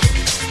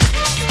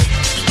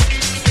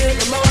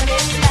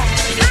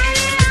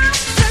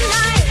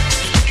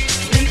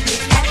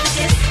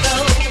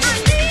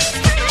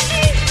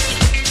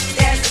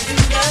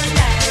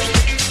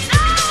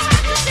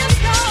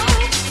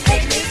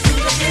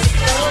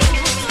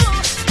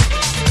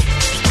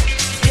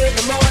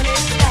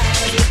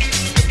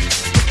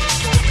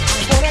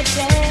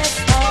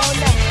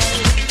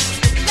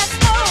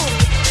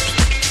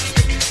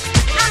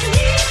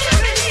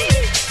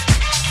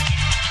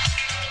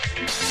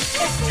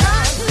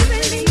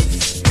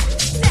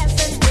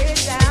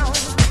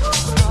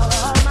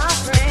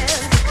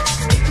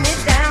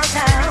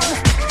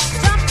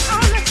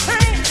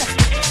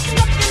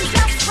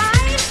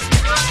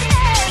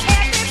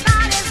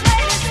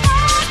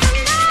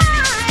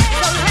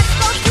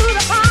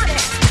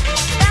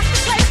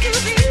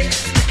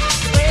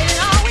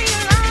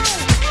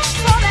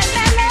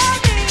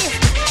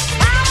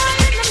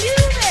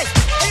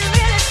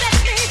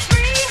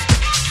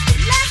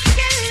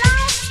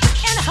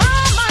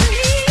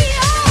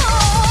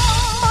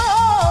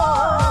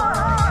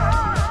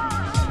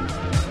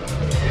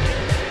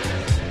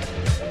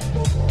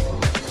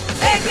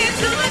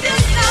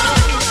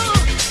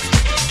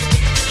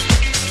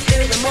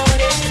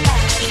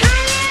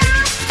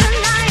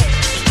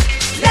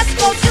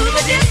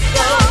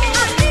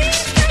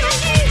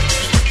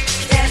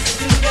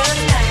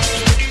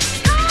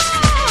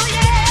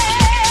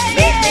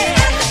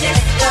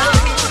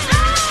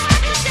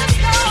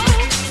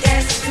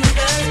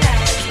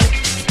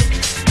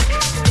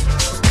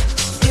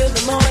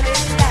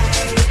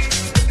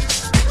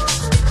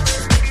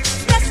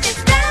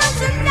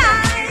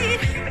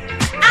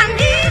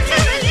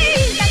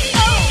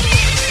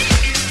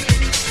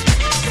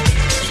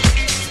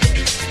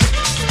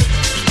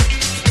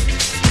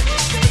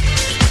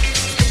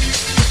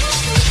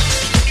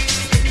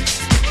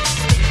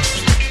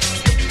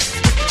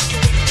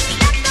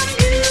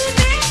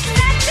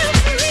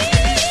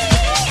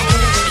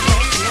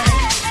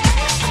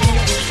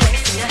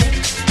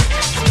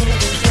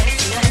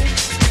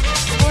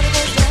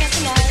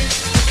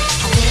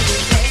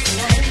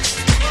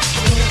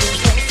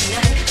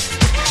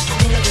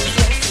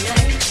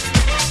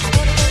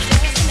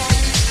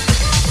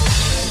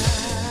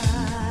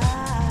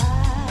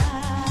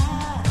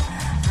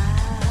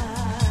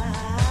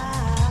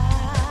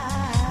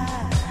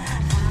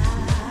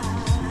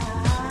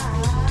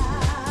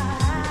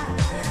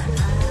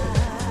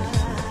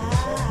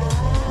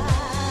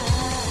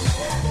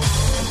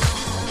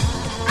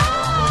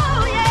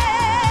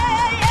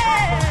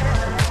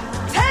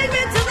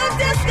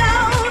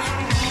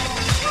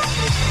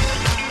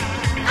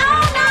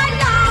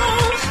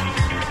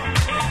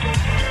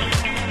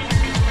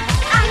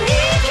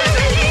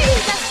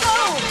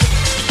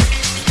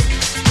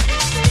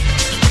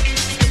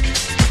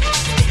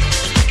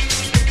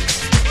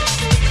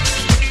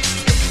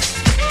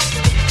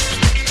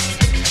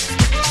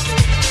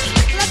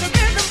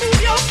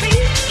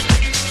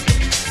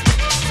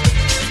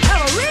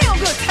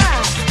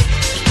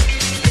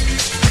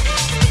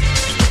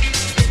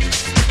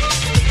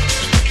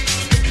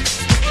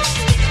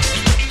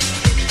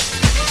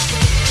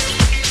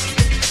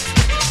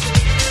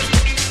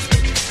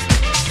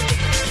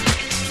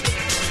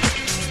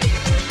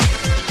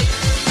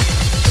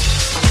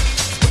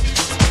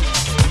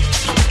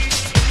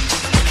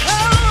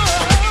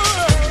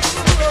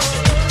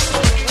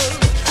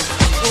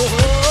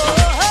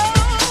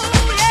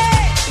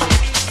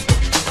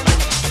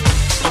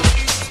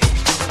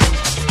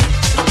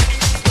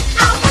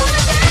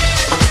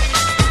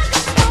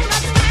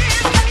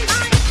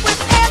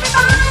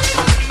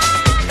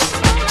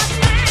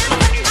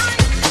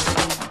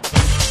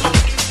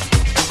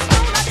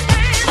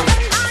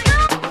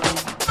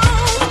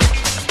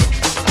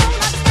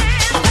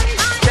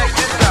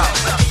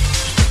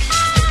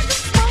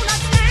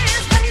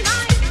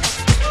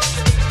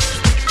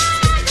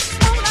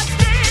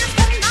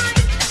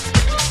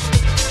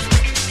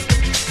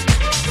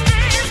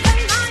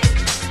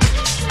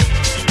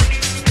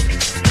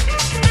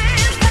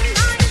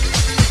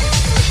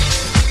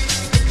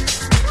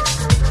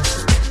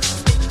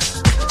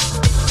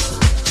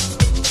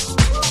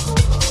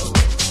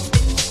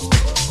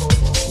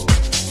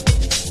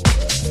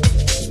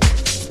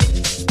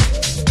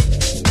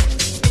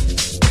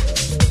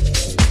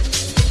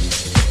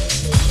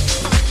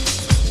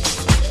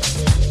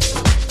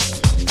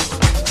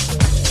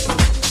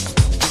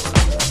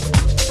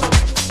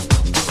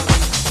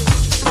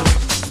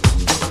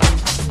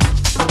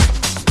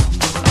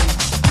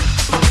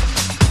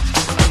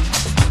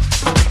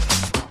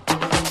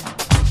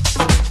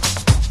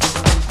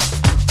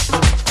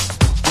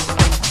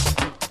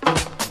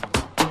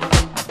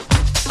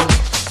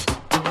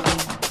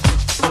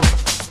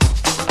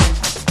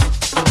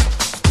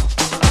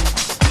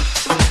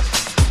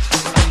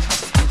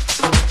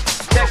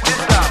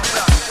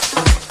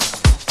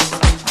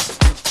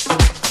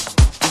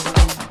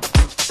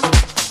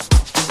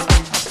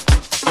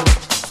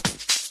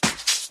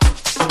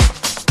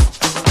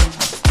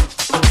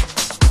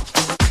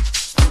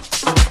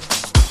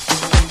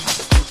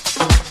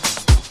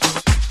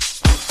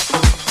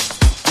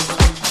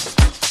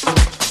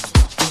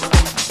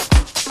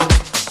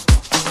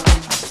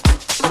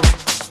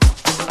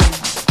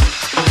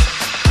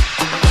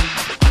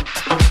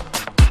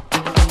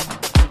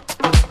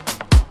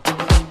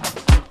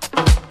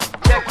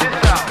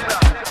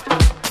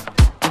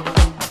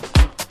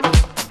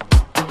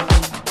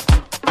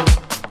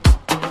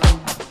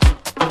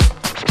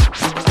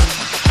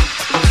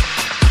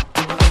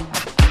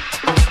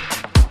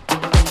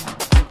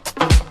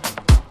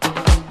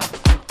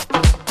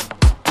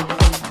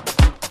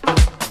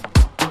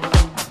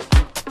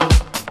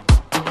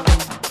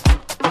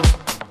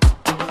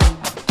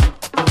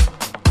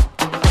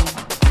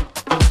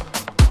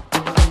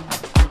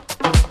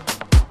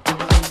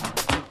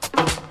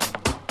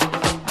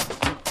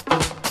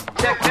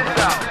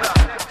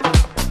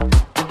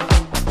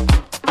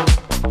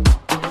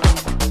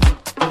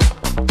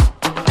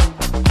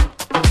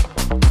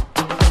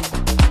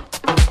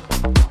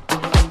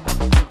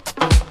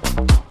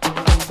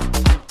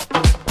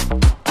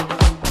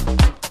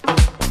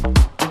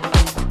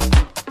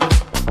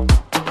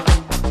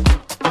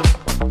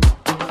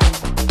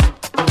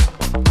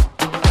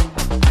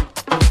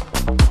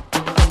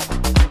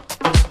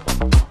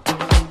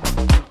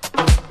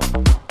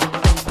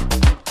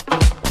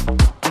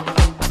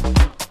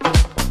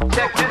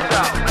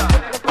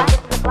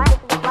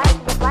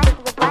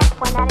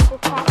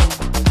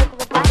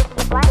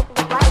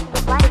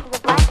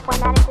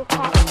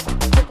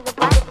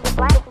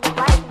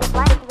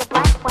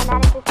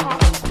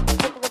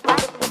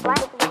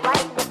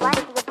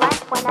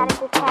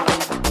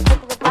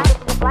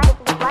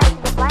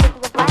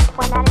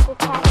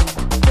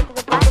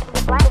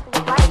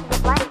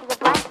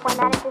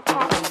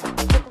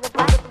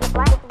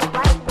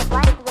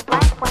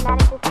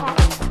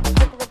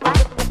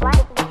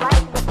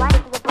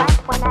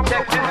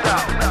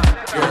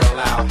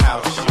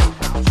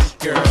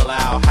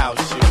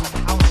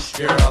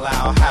 Girl,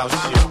 I'll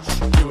house you.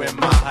 You in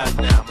my hut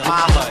now.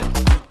 My hut.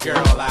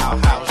 Girl, I'll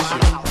house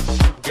you.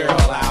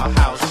 Girl, I'll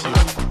house you.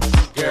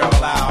 Girl,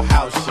 I'll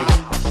house you.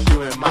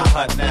 You in my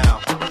hut now.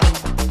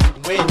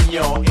 When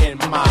you're in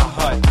my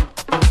hut,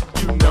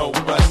 you know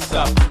what's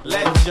up.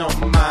 Let your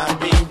mind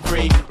be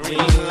free.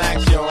 Relax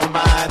your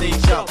body.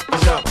 Jump,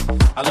 jump.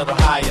 A little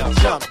higher.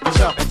 Jump,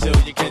 jump until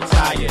you get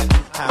tired.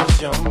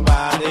 House your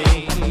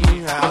body.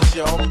 House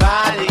your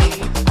body.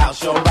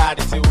 House your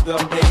body to the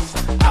base.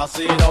 I'll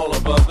see it all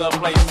over the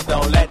place.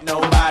 Don't let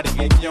nobody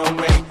get in your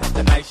way.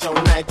 Tonight's your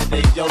night,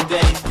 today's your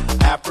day.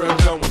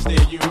 Africa will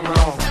steer you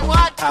wrong. Say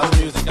what? House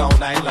music all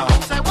night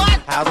long. Say what?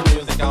 House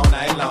music all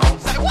night long.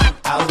 Say what?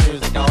 House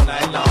music all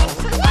night long.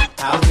 Say what?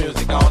 House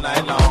music all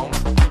night long.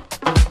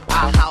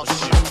 I'll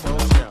house you.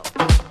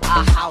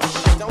 I'll house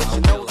you. Don't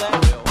you know that?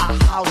 I'll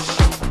house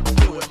you.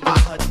 You in my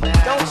hut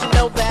now. Don't you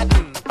know that?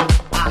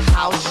 I'll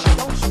house you.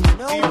 Don't you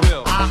know? He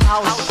will. I'll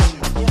house you.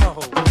 Yo.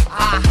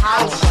 I'll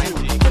house you.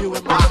 You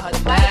in my hut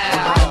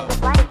now.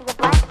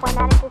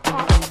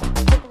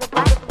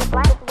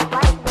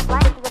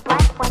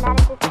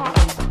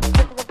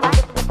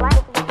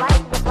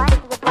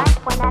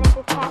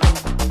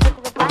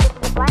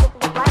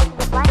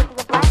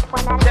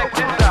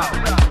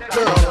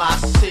 Girl, I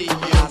see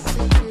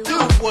you. Do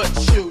what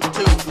you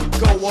do.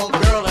 Go on,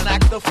 girl, and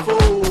act the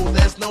fool.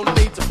 There's no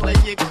need to play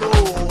it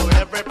cool.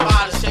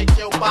 Everybody shake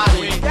your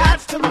body. We got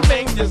to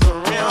make this a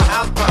real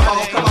house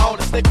party. Come on,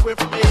 and stick with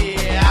me.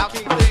 I'll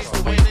keep things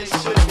the way they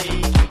should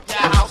be. Keep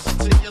your house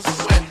until you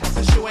sweat.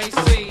 Since you ain't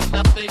seen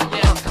nothing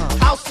yet.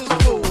 House is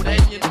food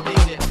and you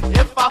need it.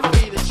 If I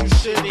feed it, you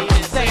should eat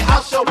it. Say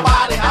house your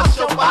body, house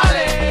your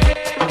body.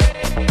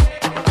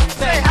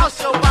 Say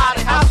house your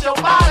body, house your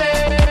body.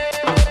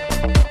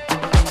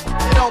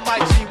 You know my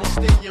G will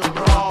steer you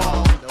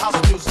wrong. House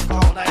music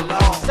all night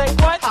long. Say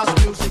what? House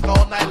music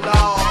all night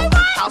long.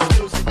 House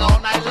music all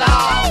night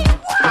long.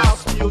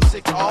 House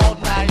music all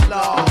night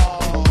long.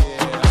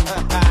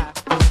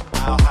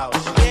 I'll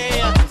house you.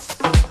 Yeah,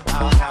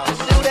 I'll house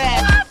do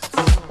that.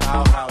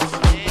 I'll house you.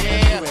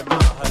 Yeah. You in my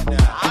hut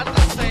now. I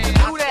understand.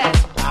 Do that.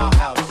 I'll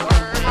house you.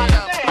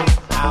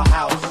 I'll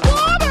house you.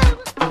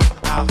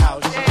 I'll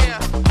house you. Yeah.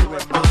 You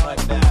in my hut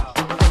now.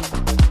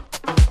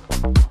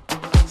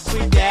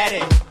 Sweet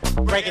daddy,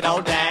 break it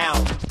on down.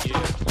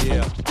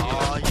 Yeah.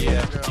 Oh,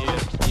 yeah, girl.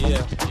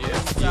 Yeah.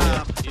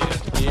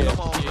 Come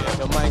on, girl.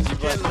 The mighty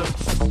brothers.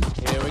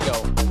 Here we go.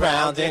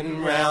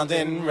 Roundin',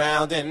 roundin',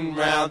 roundin',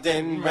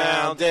 roundin',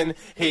 roundin'.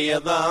 Hear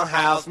the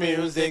house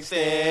music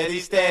steady,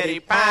 steady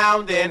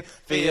poundin'.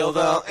 Feel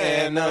the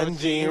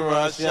energy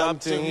rush up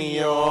to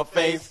your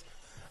face.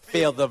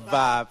 Feel the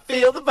vibe,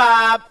 feel the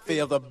vibe,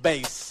 feel the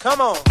bass.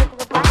 Come on.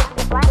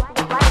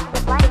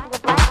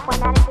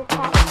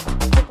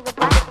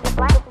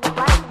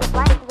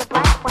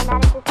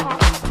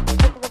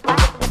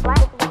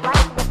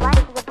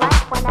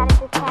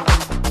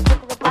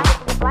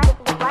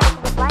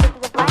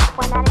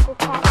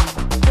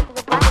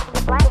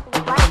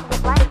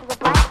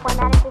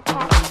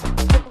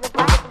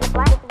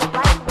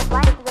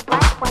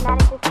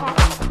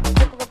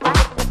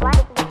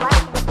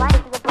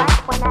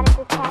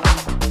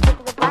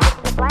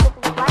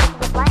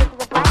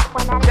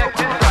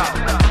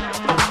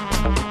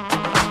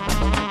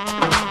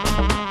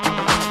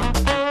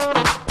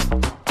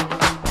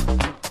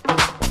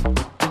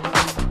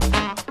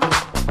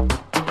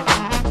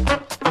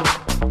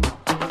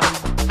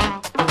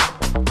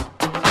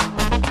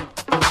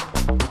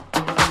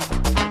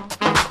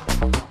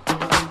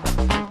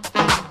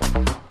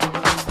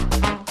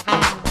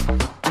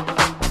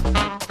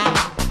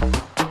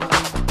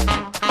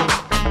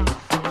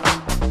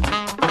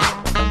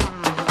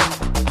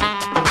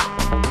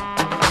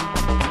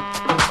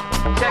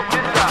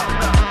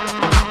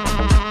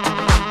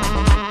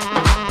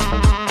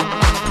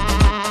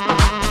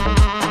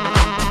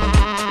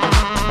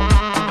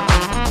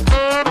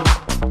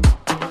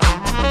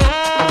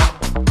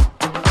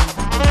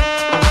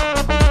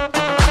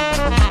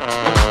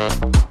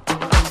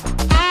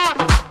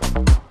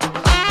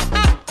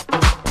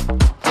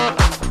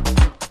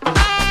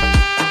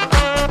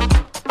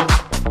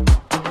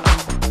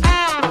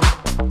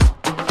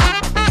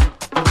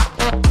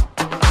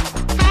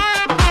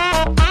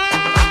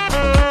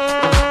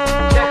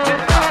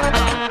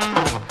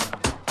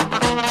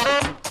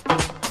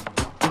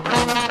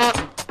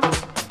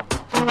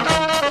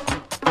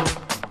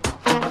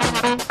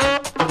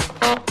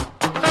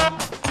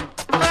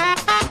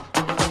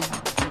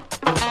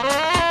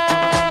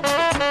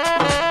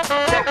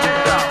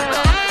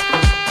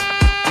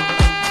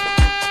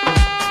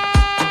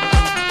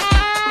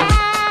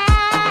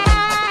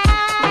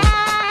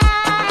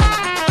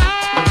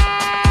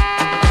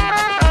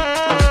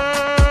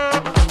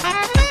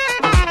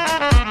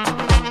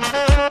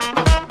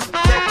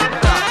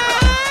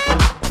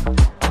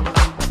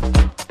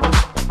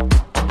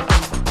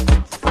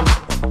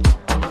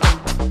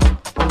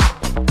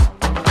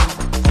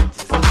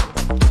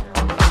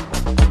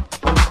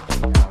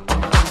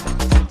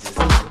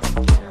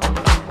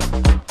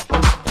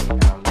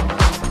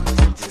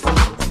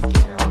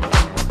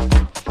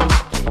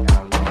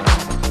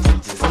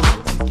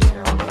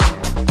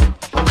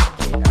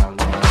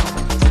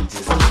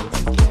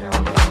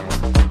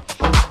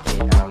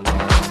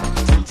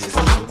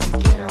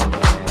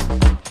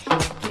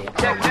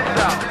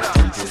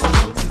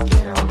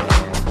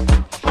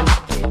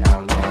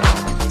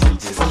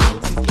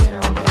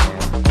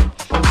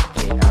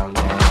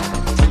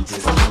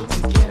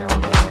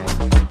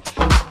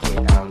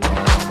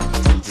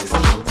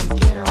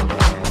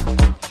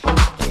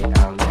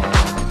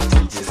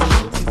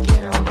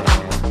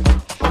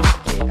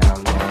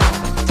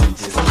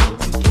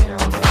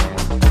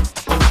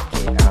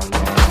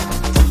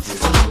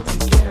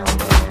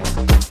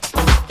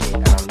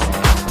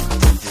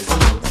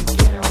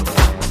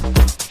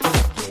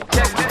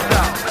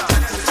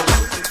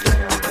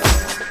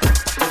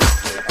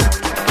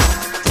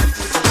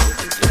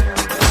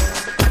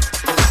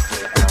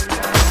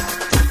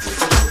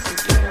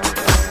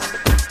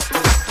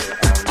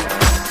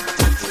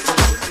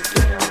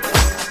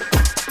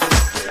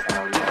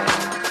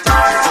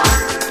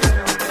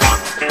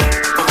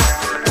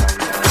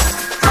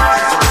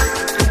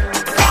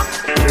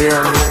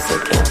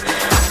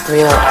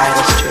 real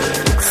artistry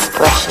and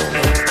expression.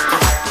 And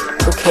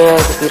who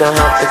cares if you don't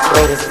have the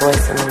greatest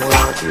voice in the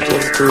world? You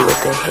just do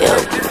what the hell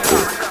you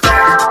do.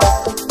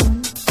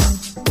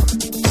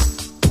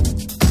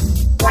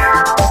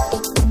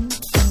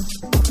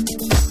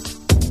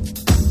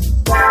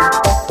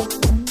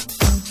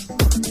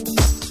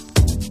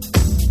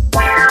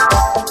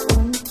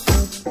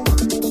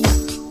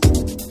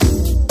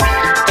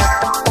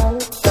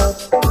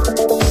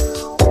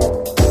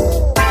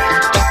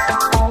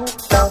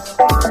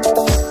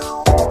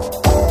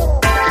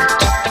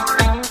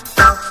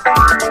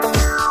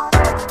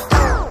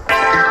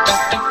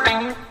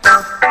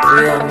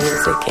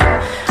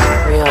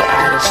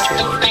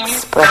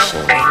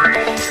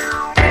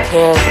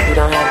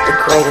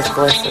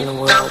 Voice in the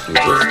world, you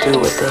just do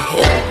what the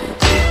hell you do.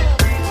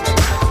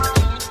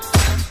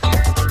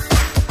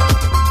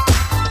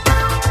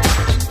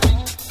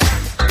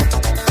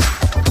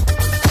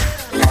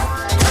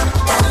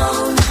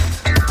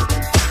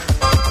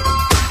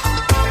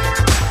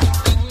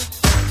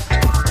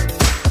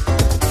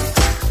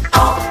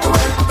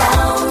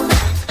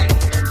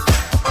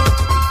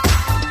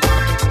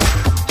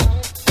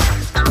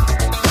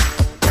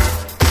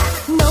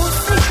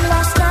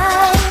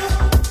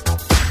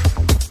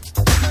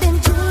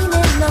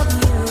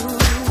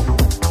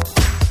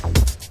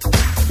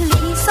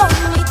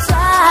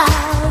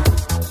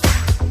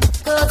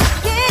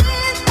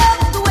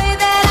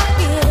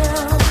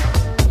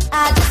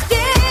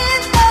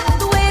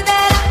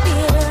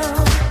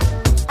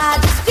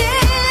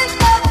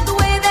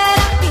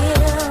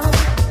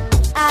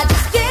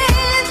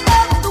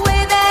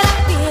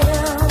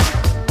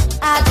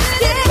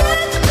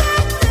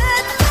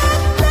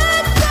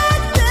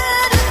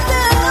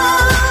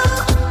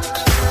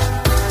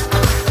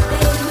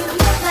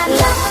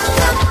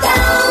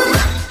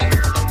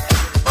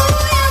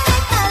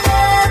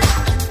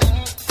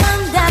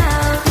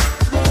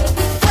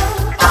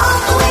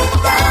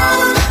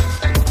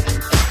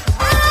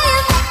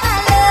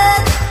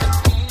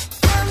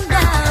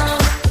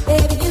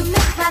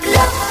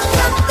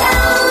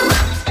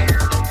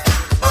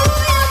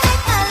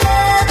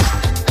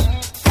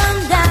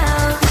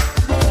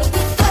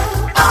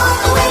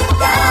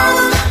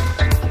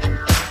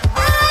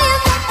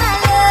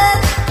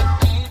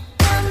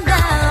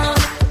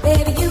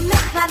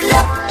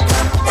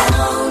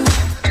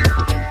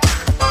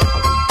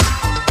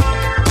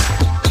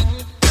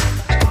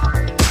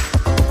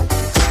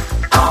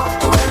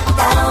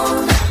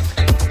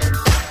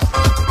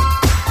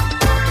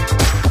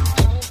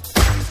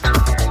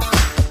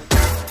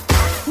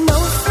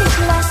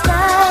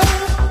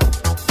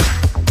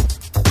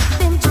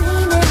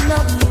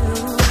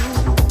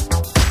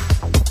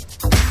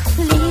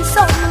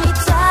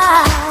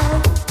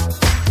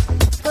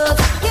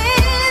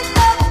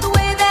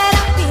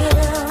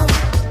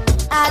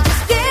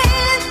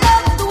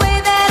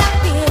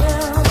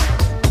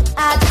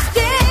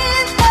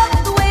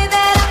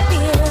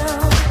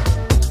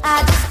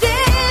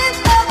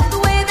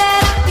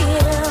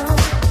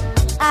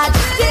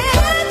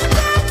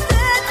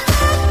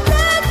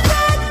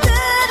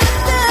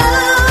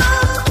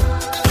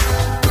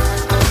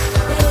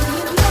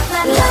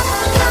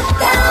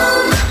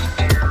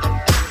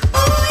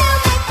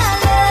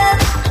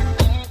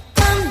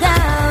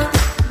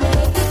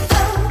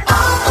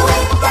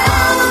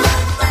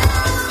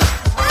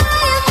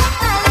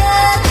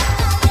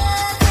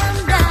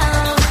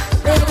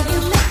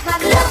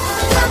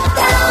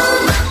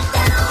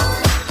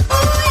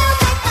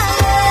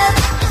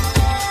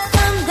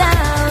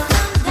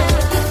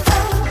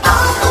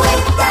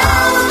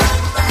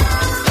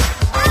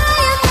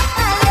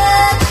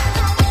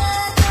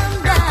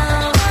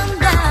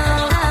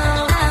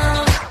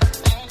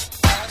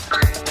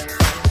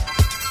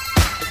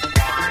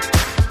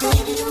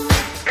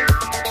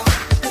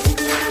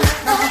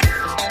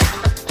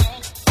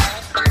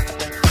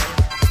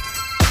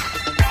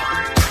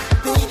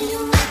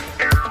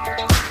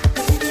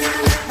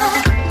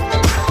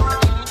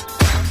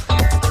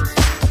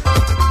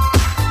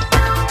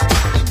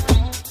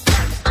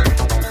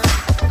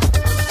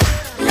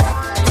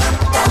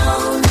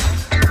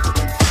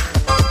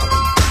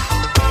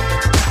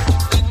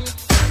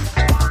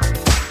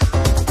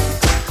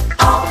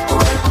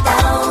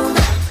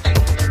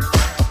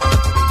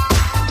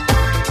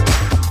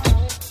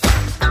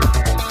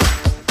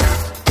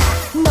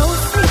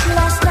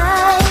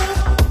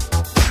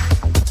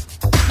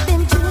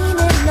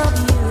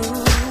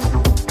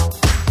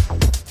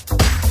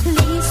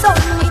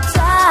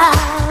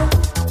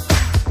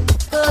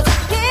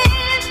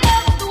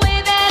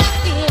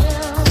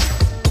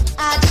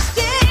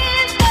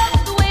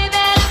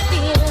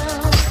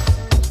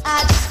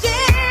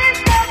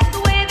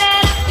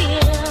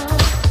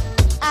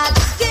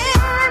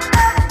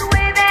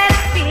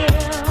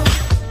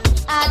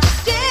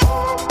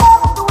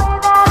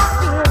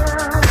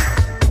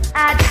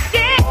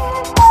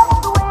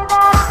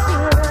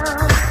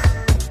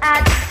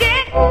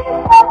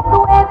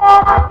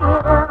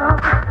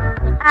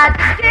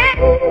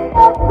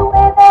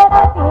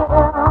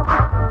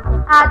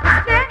 I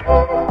just can't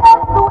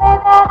the way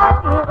that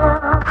I feel.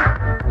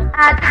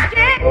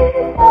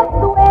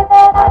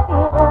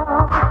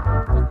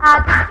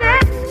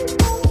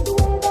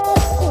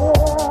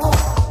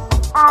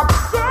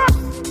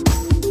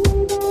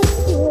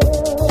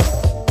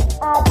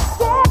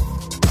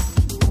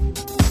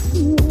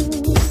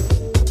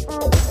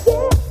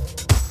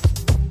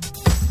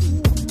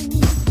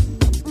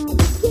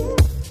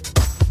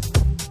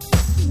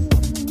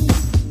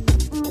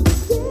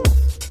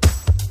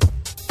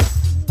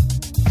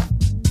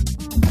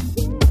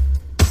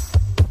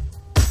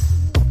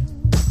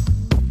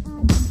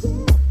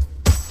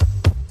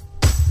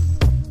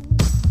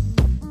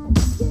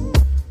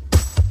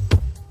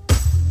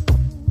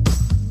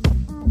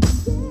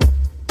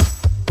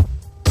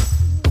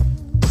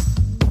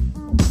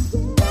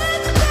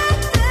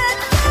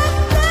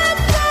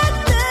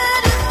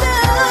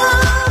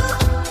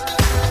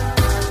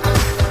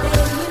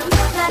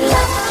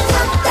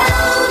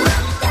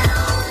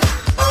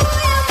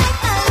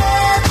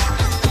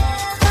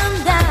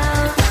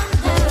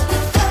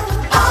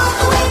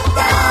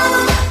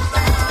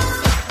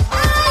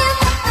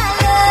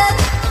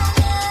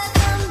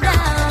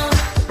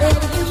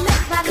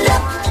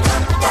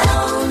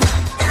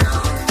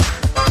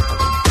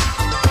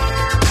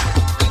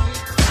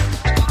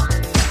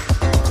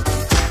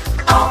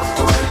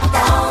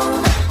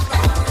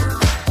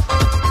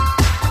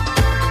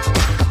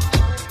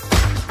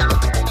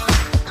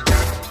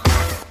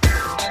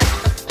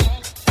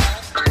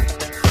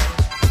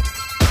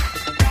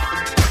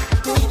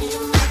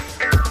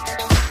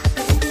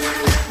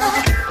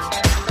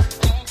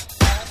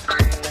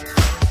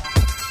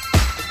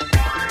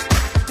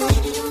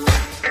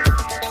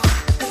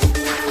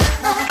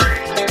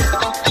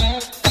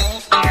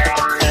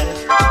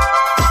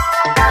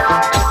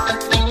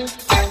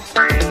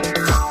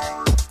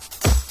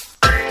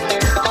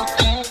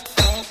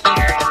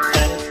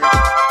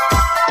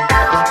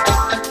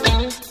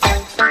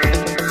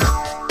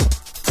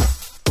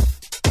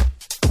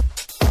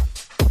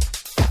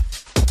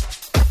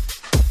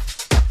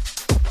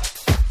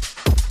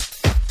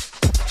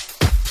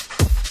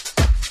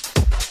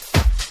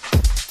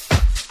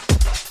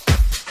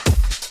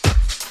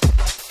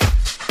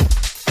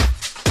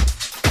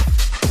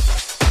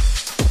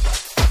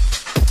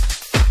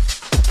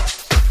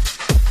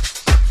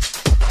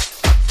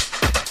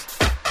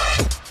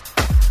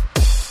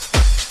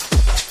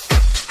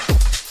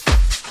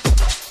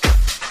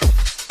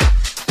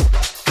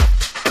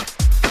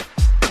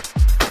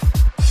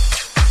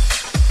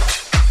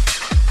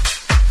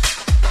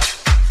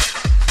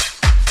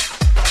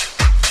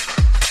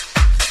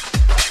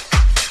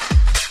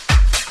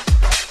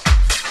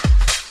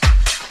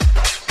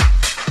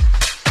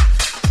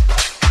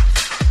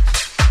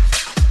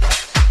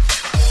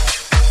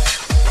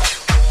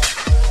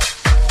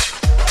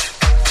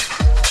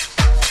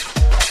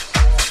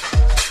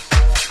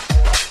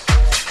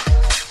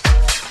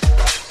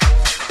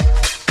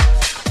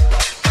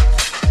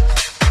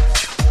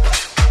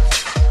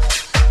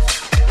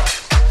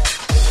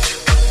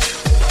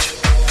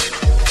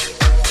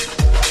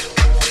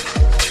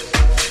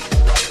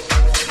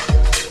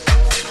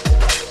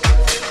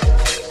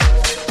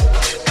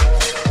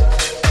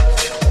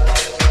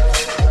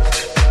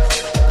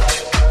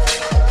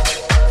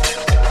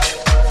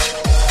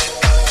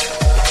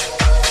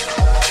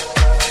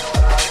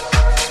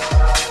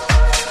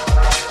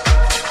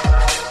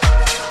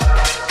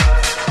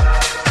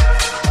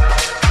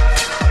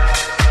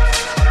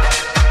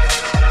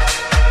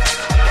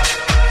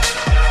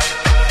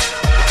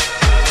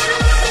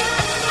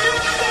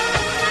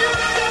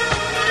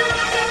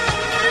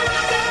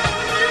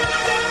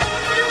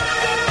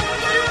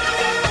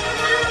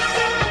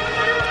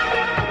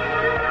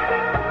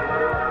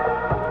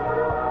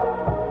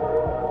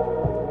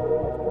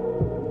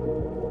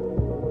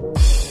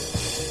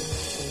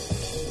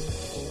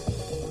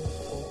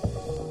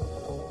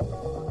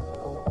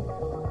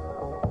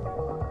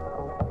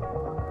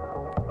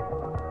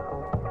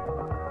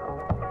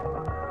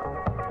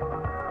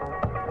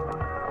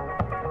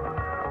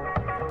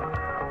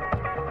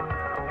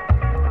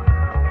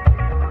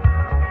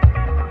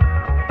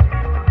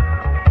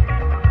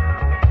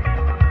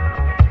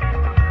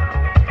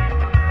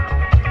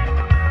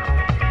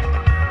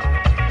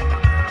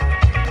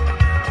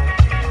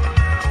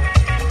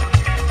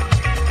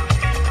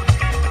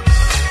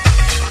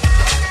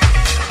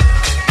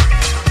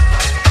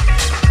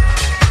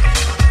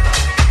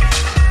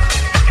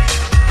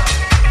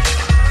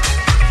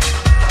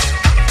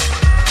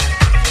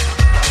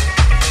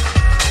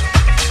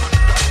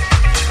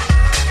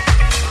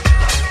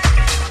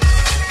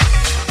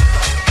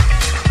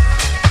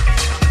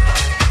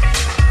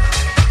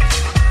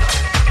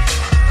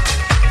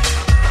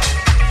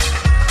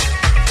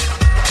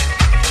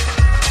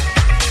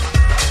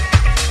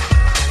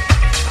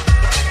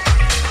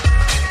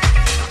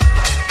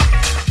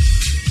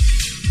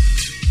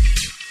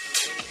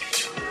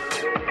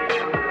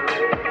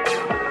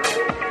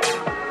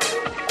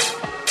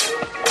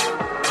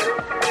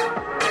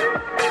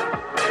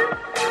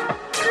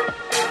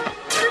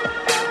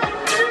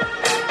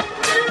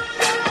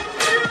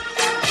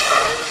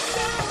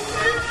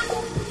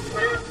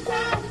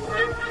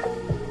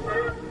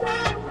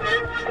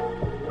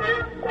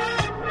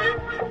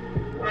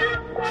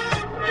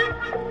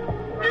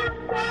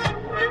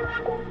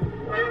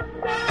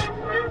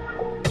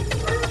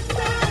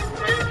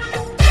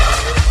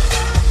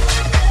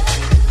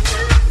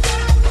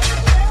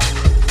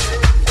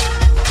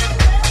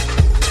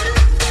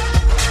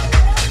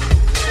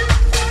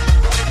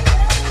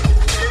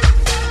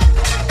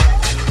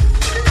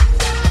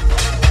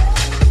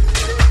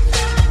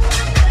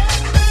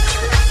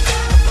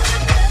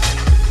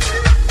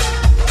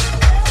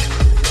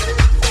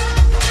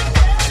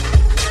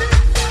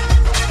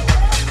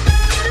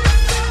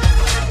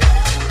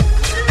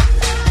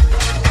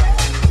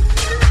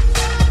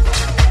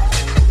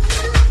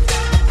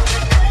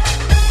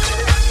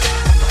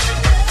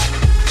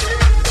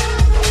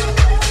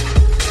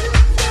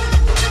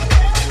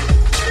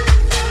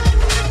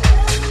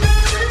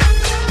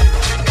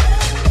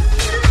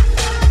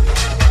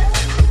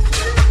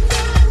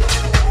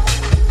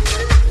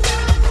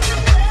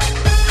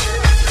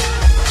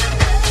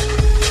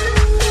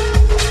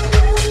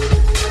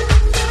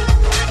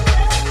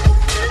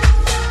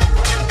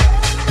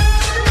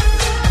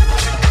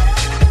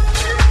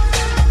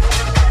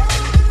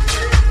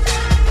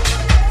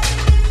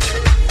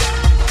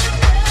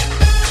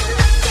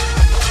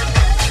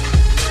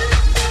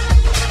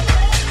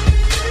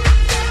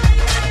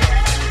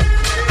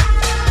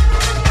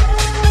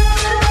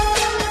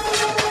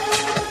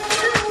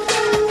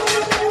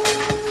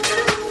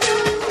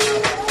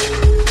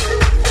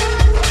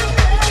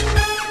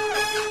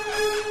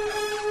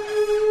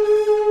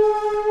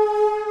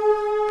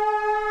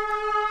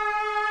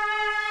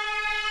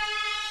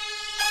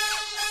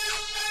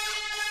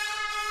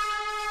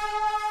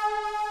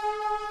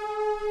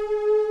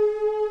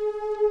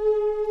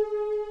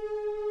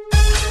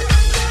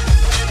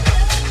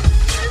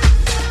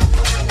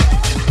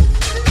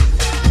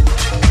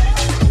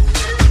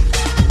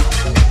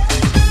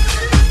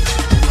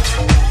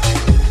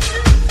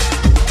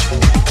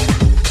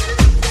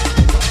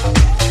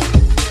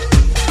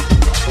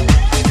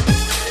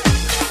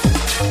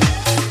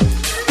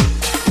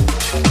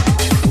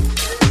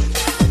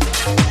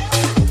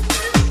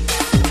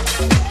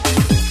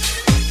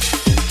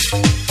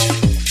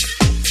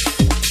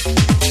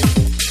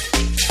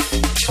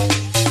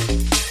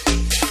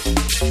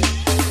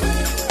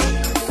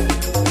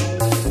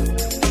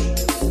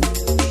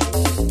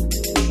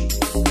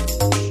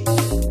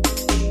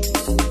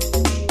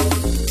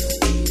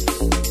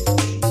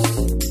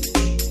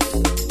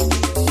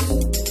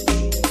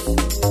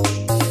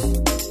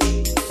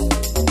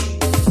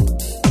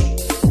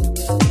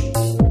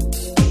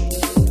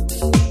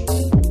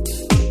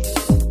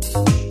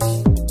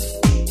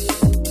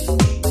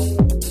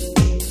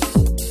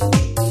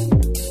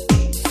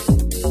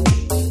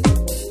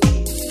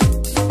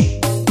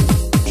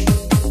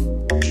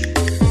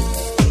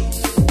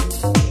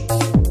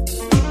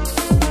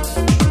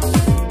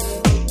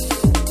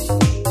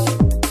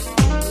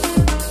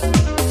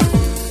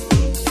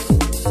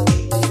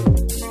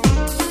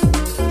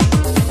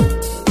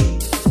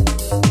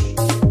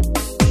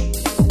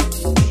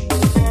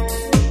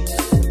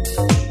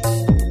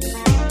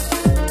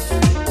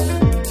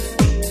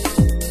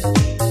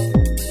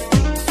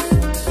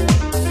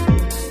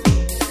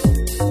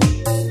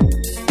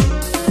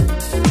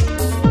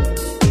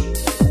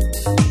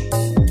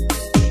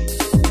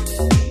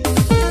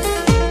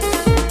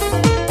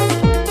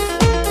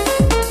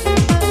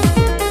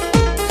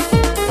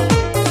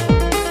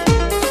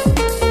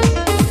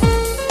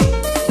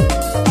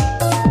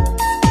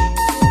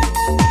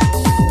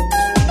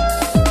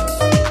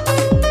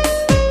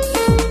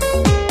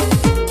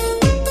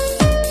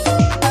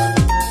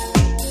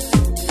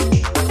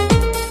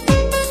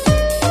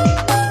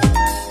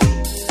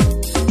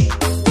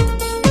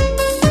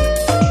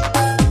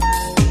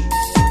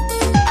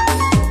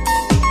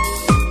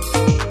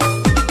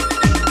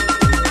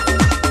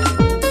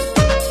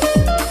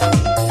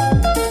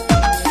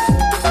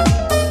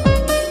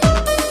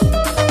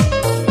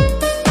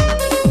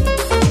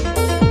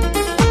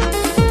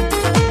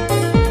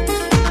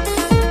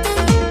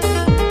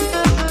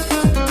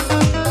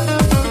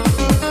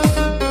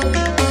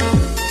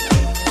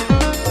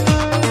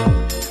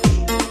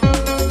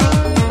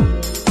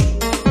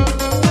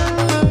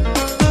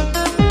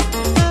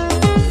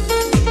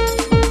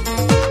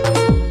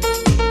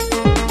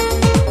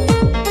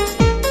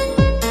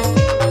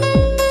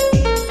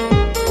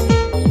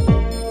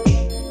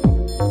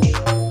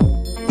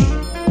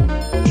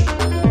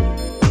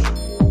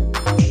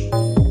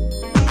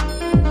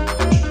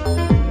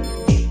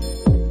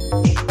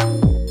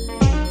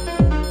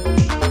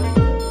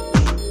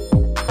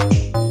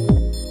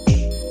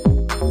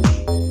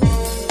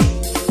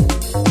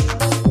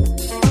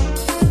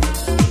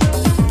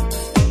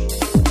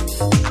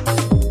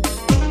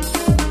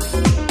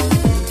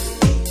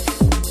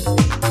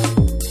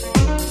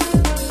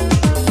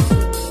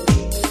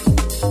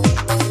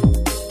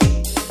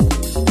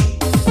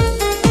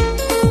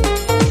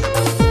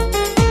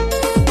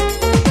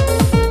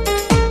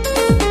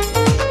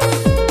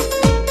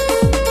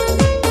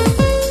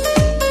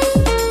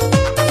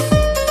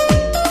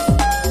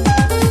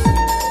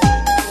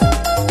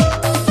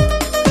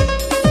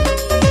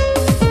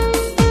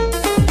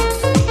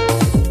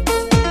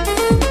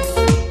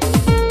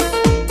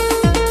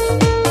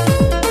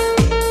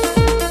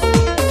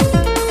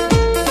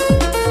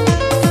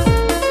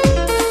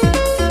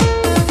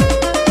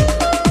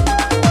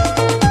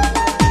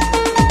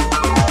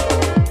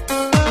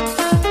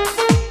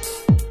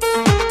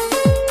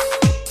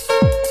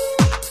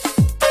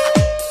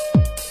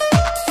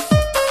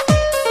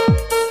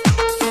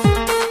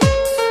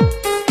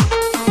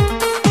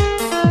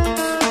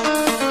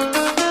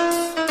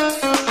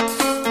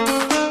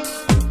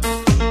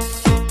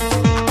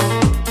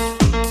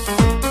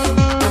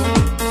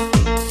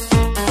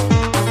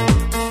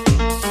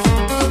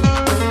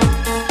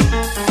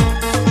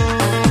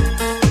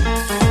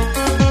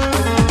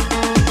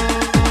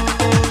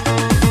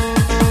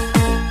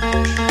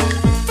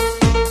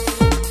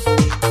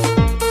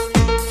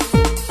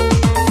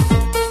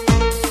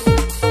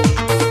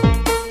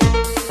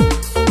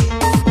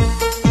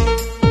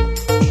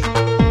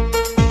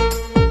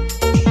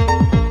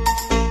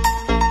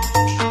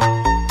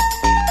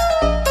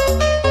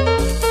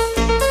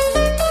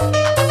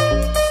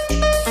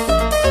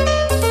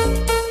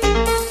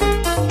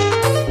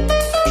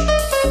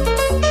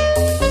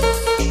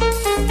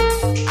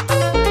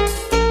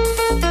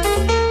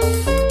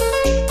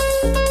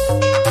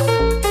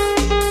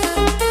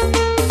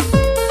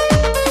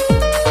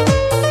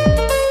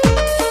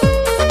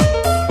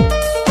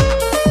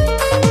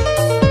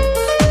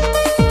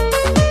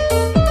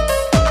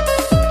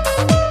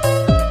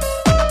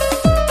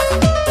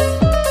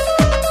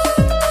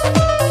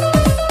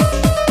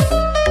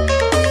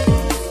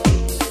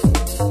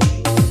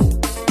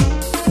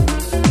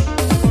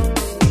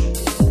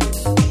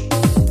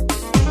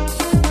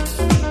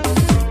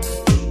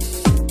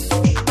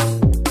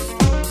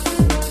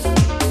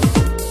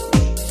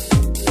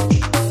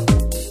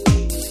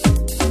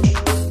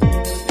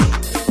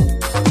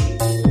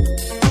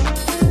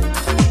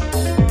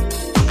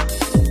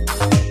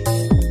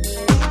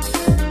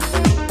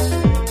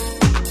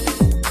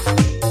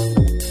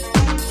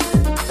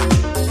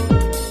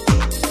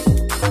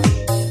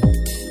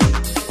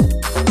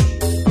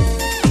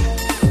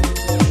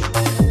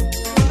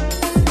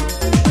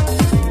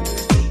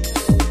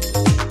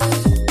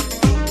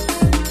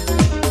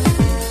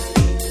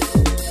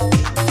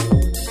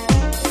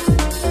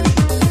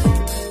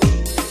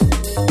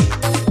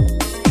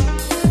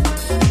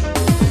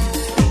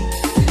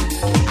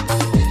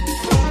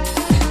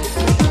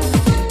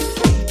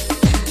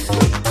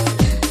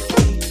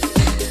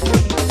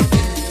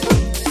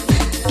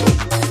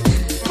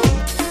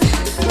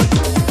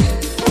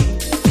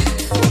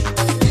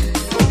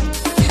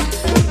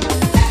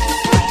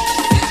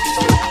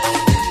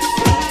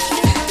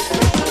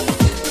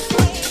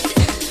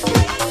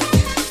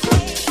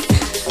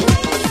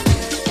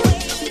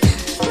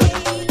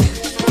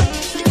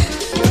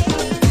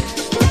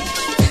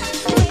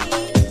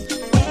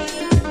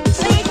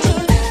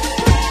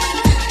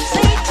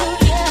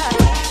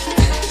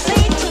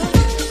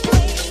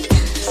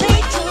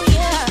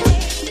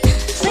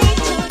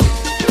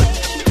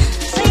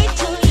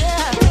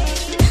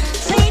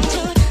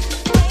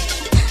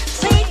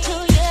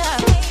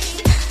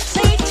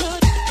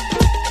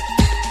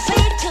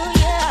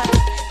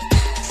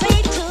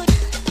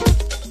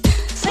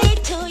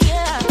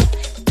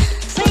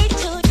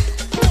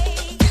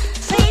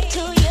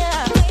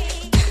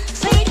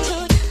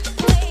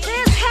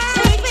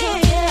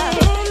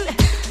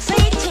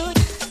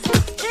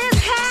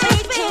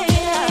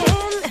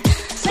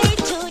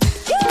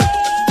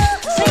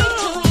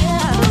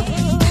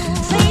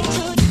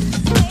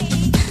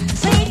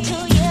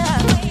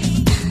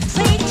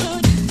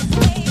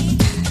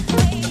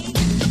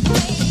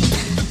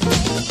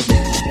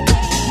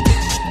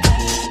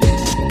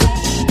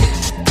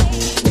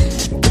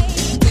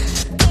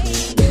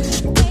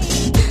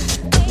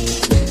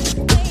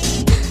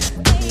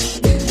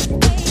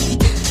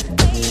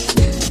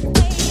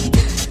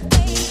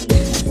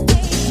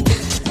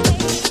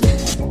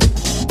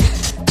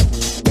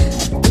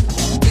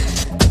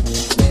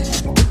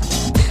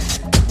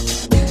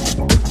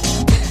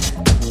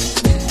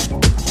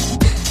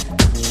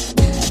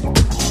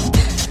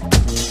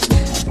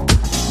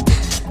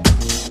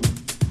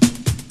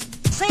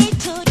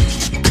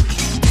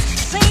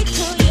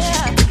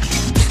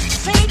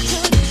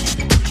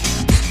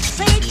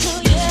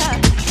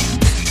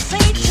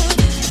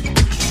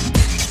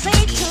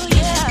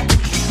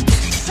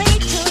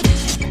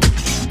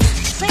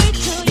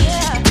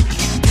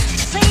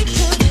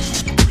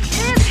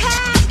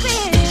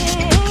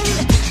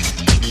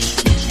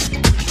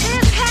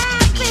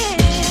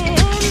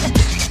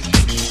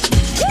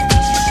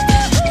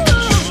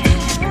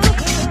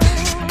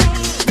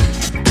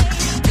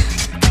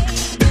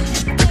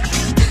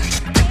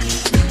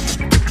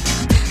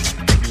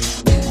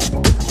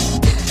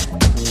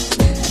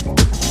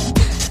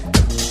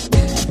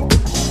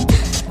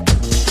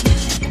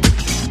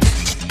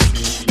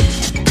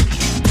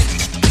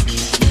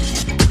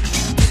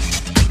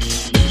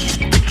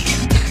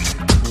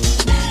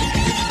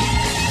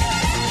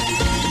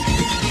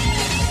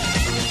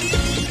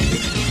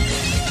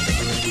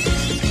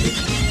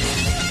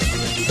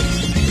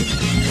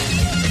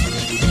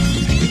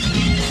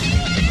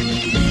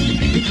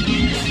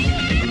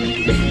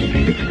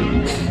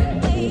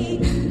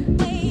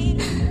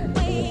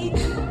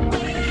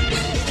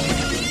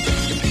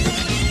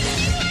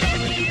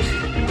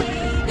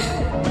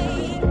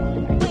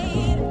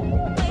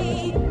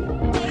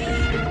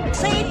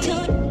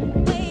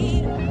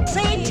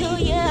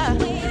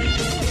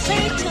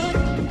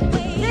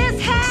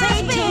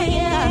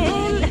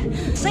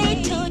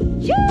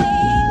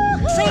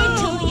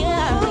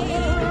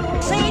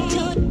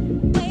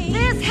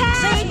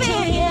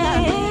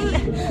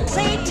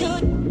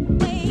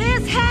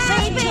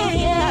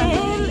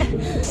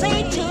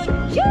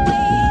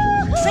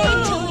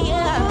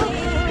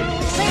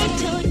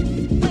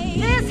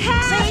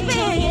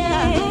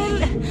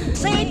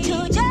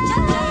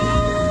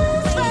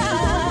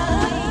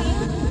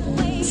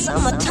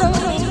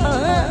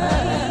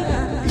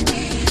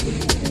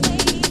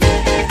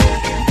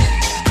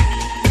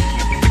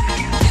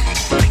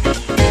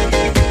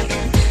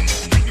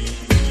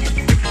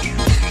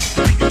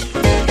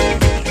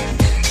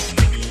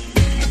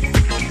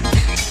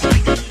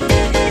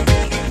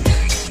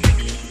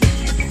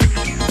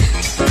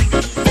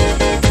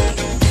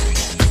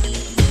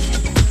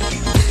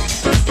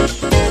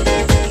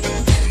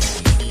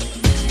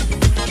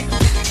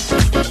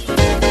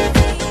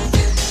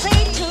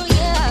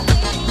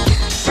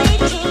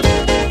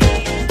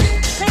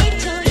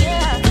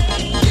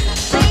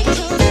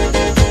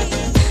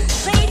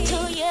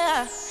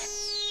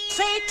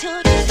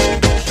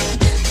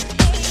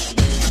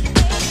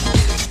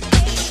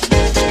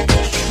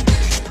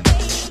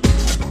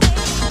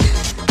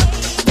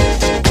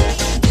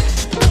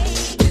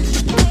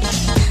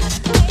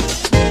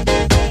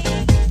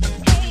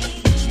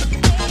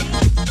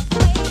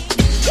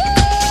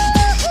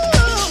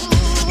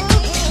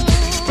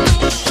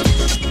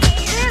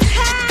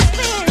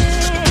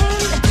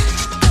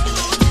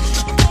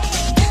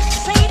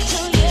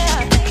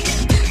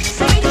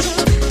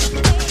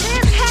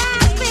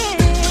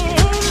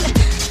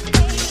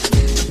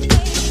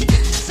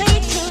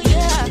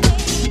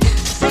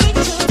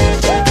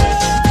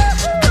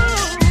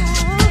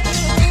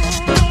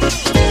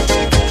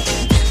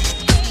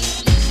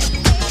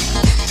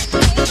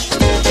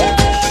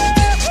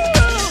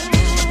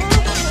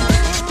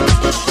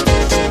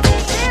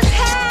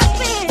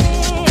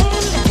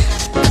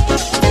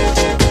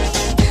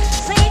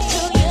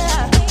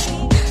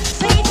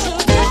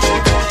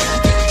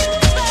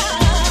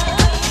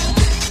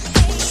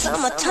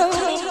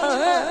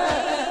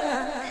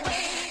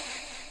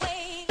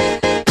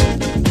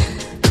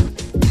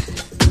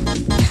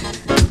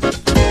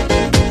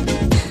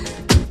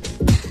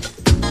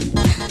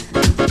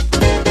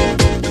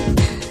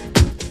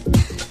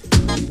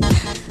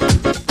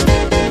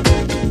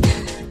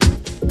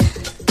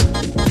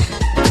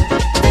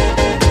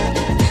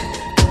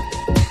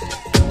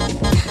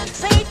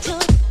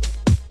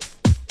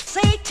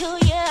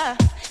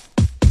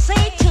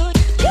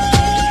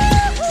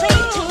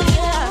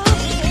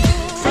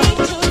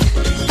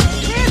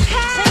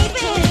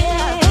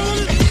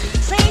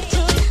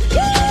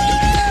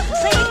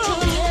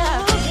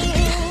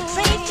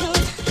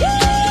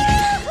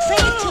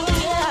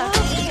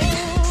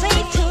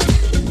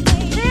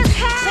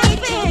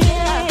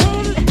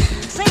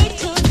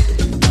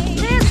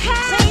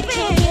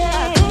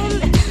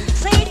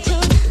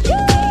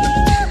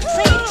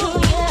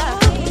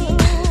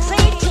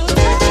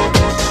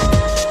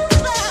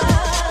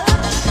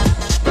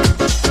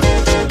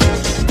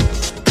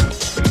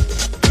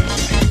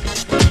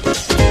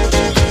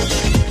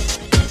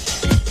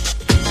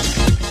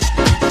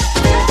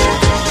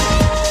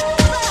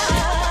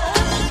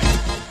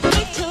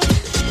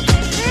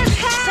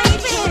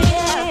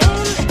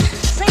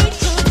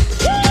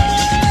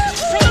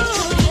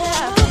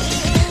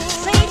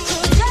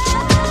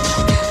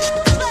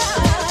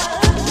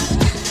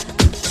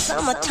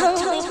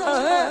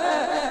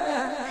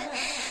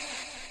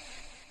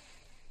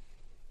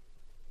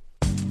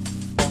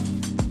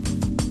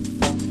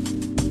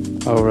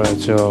 All right,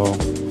 y'all.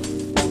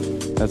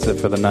 That's it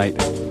for the night.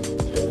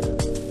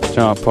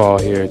 John Paul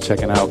here,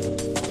 checking out.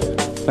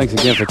 Thanks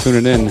again for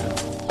tuning in.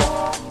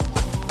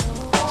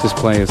 Just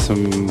playing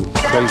some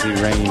crazy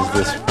rains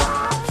this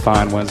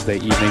fine Wednesday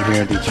evening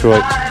here in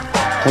Detroit.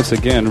 Once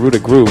again,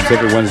 Rooted Grooves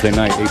every Wednesday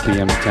night, 8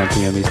 p.m. to 10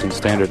 p.m. Eastern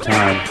Standard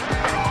Time.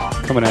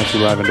 Coming at you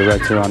live and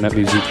direct here on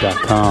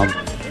netmusic.com.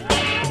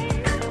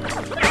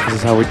 This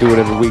is how we do it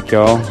every week,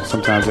 y'all.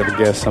 Sometimes I have a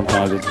guest,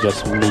 sometimes it's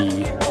just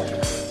me.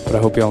 But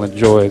I hope y'all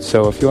enjoy it.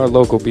 So if you are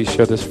local, be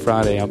sure this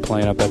Friday I'm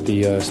playing up at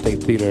the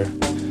State Theater.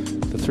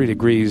 The 3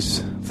 Degrees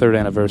 3rd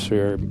anniversary,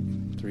 or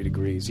 3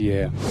 Degrees,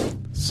 yeah.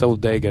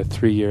 Soldega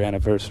 3-year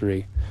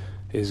anniversary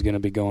is going to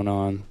be going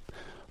on.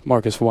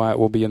 Marcus Wyatt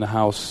will be in the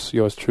house.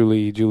 Yours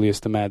truly, Julius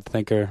the Mad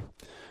Thinker,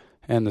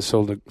 and the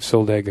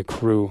Soldega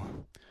crew.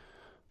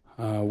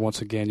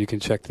 Once again, you can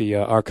check the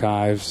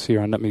archives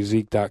here on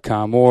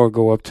netmusic.com or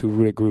go up to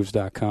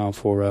rootedgrooves.com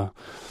for a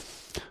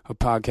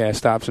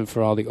podcast option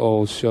for all the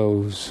old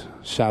shows.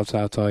 Shouts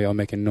out to all y'all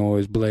making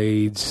noise.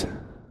 Blades,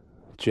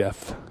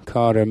 Jeff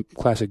Carter,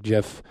 classic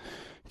Jeff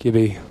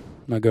Gibby,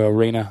 my girl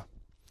Raina,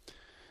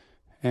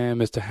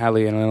 and Mr.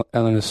 Halley and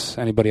Ellis.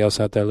 Anybody else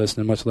out there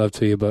listening, much love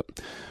to you. But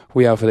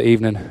we out for the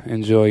evening.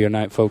 Enjoy your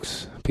night,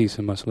 folks. Peace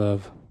and much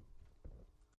love.